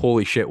like,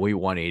 holy shit, we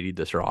 180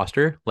 this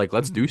roster, like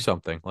let's do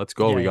something. Let's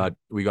go. Yeah,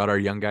 we yeah. got our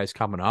young guys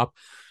coming up.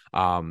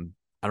 I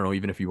don't know,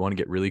 even if you want to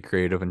get really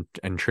creative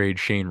and trade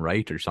Shane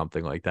Wright or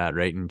something like that,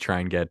 right? And try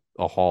and get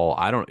a haul.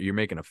 I don't, you're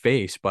making a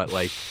face, but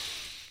like,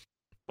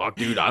 fuck,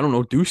 dude, I don't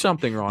know, do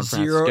something, Ron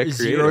Francis. Get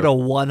Zero creative. to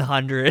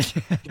 100.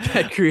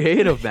 Get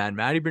creative, man.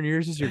 Matty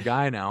Beniers is your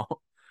guy now.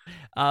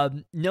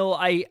 No,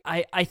 I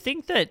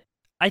think that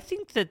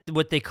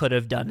what they could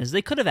have done is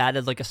they could have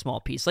added like a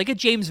small piece, like a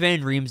James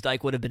Van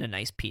Riemsdyk would have been a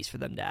nice piece for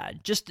them to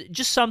add.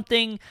 Just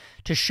something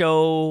to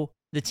show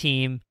the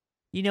team,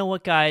 you know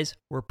what, guys,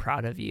 we're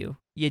proud of you.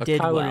 You A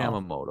did Kyler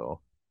well. Yamamoto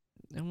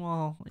And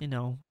well,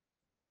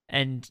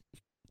 and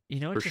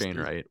for Shane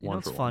Wright.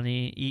 It's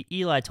funny.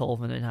 Eli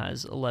Tolvanen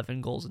has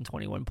 11 goals and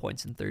 21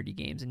 points in 30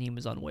 games, and he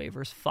was on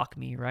waivers. Fuck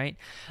me, right?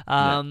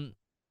 Yeah.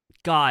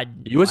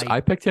 God,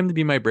 I picked him to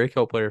be my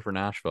breakout player for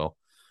Nashville.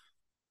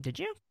 did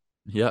you?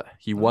 Yeah,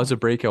 he was a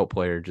breakout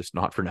player, just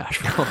not for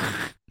Nashville.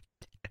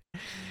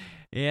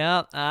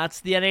 Yeah,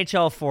 that's the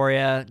NHL for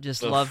you.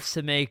 Just Ugh. loves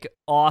to make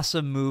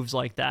awesome moves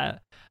like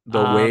that.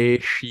 The way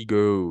she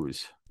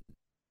goes.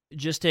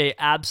 Just a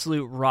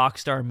absolute rock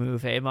star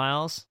move, hey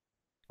Miles?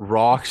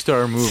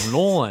 Rockstar move.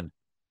 Nolan,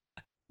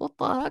 what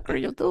the heck are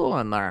you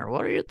doing there?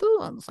 What are you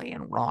doing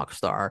saying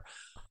rockstar?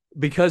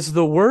 Because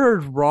the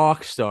word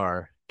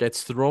rockstar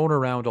gets thrown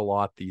around a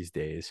lot these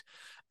days.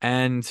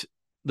 And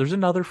there's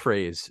another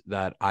phrase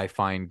that I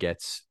find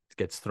gets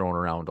thrown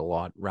around a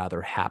lot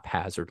rather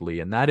haphazardly,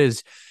 and that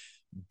is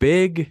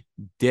big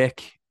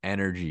dick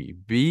energy.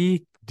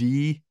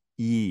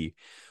 BDE.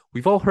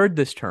 We've all heard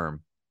this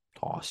term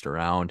tossed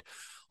around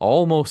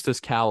almost as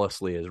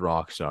callously as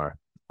rockstar.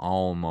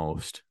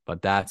 Almost.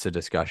 But that's a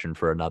discussion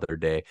for another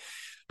day.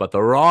 But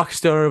the rock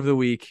star of the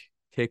week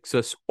takes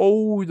us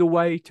all the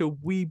way to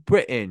wee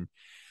Britain.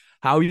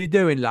 How you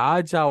doing,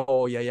 lads? How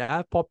are you?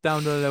 Yeah, pop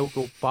down to the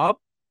local pub.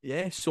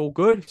 Yeah, so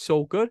good,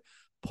 so good.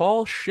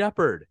 Paul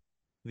Shepard,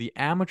 the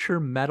amateur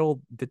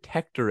metal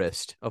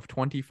detectorist of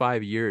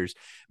 25 years,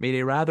 made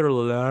a rather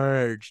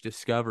large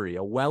discovery,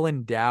 a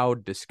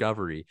well-endowed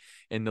discovery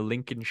in the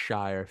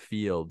Lincolnshire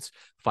fields,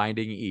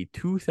 finding a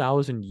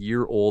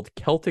 2,000-year-old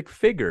Celtic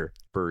figure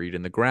buried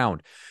in the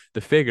ground.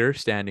 The figure,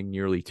 standing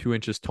nearly 2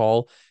 inches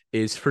tall,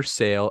 is for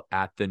sale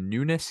at the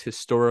Newness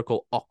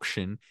Historical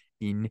Auction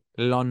in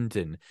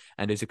London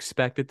and is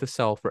expected to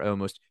sell for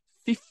almost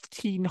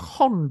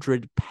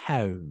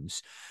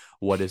 £1,500.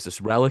 What is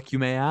this relic, you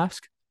may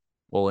ask?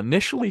 Well,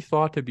 initially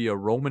thought to be a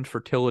Roman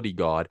fertility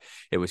god,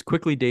 it was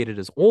quickly dated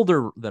as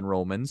older than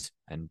Romans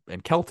and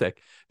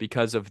Celtic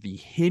because of the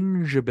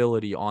hinge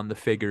ability on the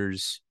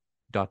figure's ...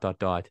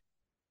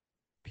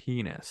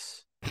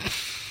 penis.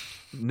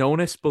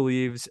 Nonus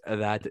believes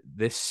that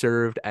this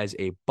served as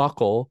a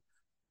buckle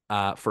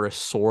for a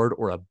sword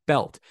or a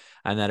belt,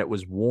 and that it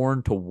was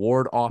worn to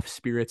ward off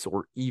spirits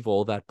or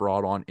evil that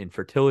brought on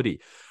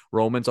infertility.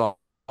 Romans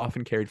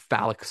often carried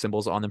phallic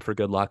symbols on them for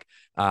good luck,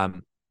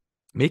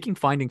 making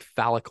finding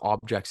phallic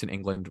objects in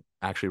England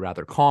actually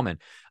rather common.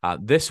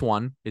 This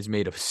one is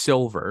made of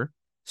silver,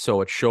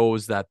 so it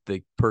shows that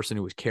the person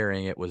who was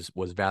carrying it was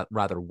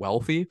rather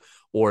wealthy,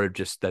 or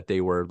just that they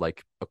were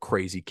like a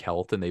crazy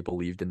Celt and they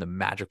believed in the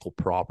magical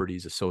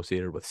properties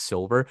associated with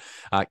silver.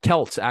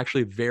 Celts,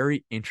 actually,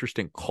 very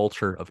interesting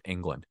culture of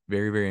England.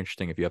 Very, very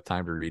interesting. If you have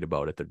time to read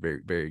about it, they're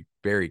very, very,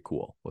 very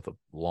cool with a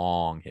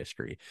long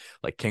history,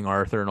 like King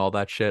Arthur and all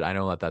that shit. I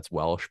know that that's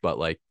Welsh, but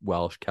like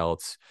Welsh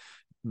Celts.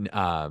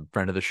 Friend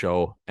of the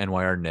show,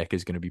 NYR Nick,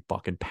 is going to be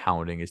fucking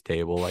pounding his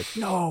table like,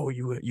 no,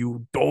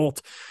 you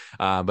dolt.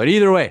 But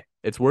either way,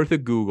 it's worth a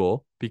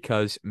Google,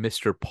 because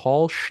Mr.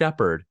 Paul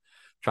Shepard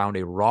found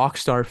a rock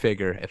star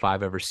figure, if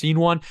I've ever seen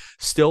one.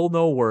 Still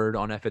no word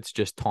on if it's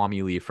just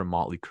Tommy Lee from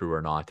Motley Crue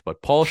or not.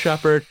 But Paul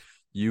Shepard,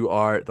 you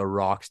are the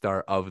rock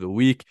star of the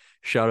week.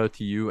 Shout out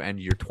to you and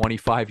your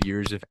 25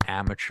 years of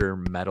amateur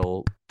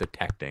metal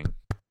detecting.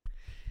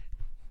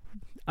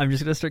 I'm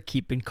just gonna start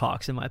keeping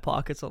cocks in my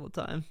pockets all the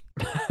time.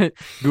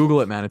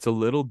 Google it, man. It's a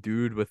little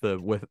dude with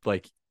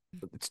like,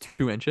 it's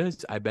 2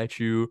 inches. I bet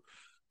you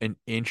an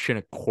inch and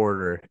a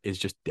quarter is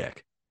just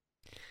dick.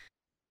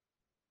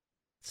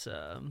 It's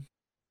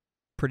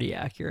pretty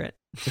accurate.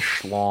 It's a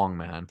schlong,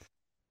 man.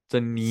 It's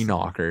a knee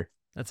knocker.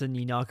 That's a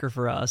knee knocker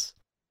for us.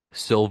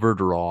 Silver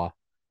draw.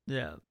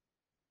 Yeah.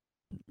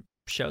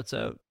 Shouts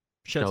out.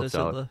 Shouts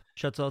out.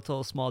 Shouts out to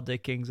all small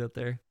dick kings out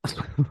there.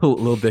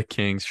 Little Dick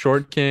Kings,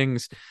 Short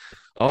Kings.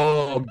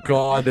 Oh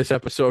God, this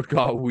episode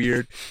got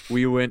weird.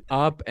 We went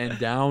up and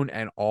down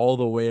and all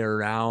the way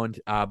around.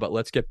 But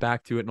let's get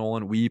back to it,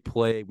 Nolan. We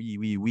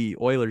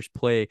Oilers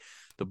play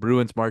the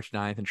Bruins March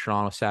 9th and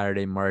Toronto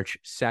Saturday, March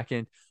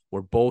 2nd.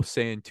 We're both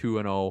saying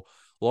 2-0.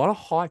 A lot of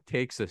hot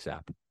takes this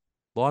app.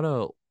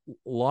 A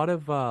lot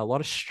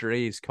of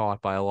strays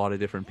caught by a lot of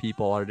different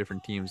people, a lot of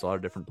different teams, a lot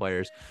of different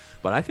players.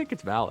 But I think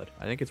it's valid.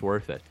 I think it's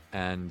worth it.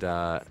 And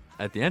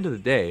at the end of the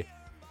day,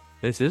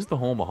 this is the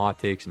home of hot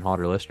takes and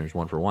hotter listeners,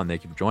 one for one.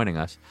 Thank you for joining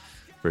us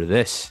for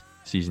this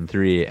season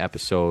 3,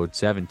 episode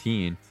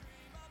 17.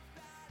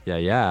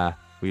 Yeah.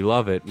 We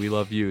love it. We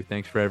love you.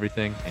 Thanks for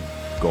everything. And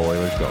go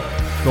Oilers, go.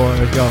 Go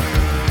Oilers,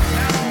 go.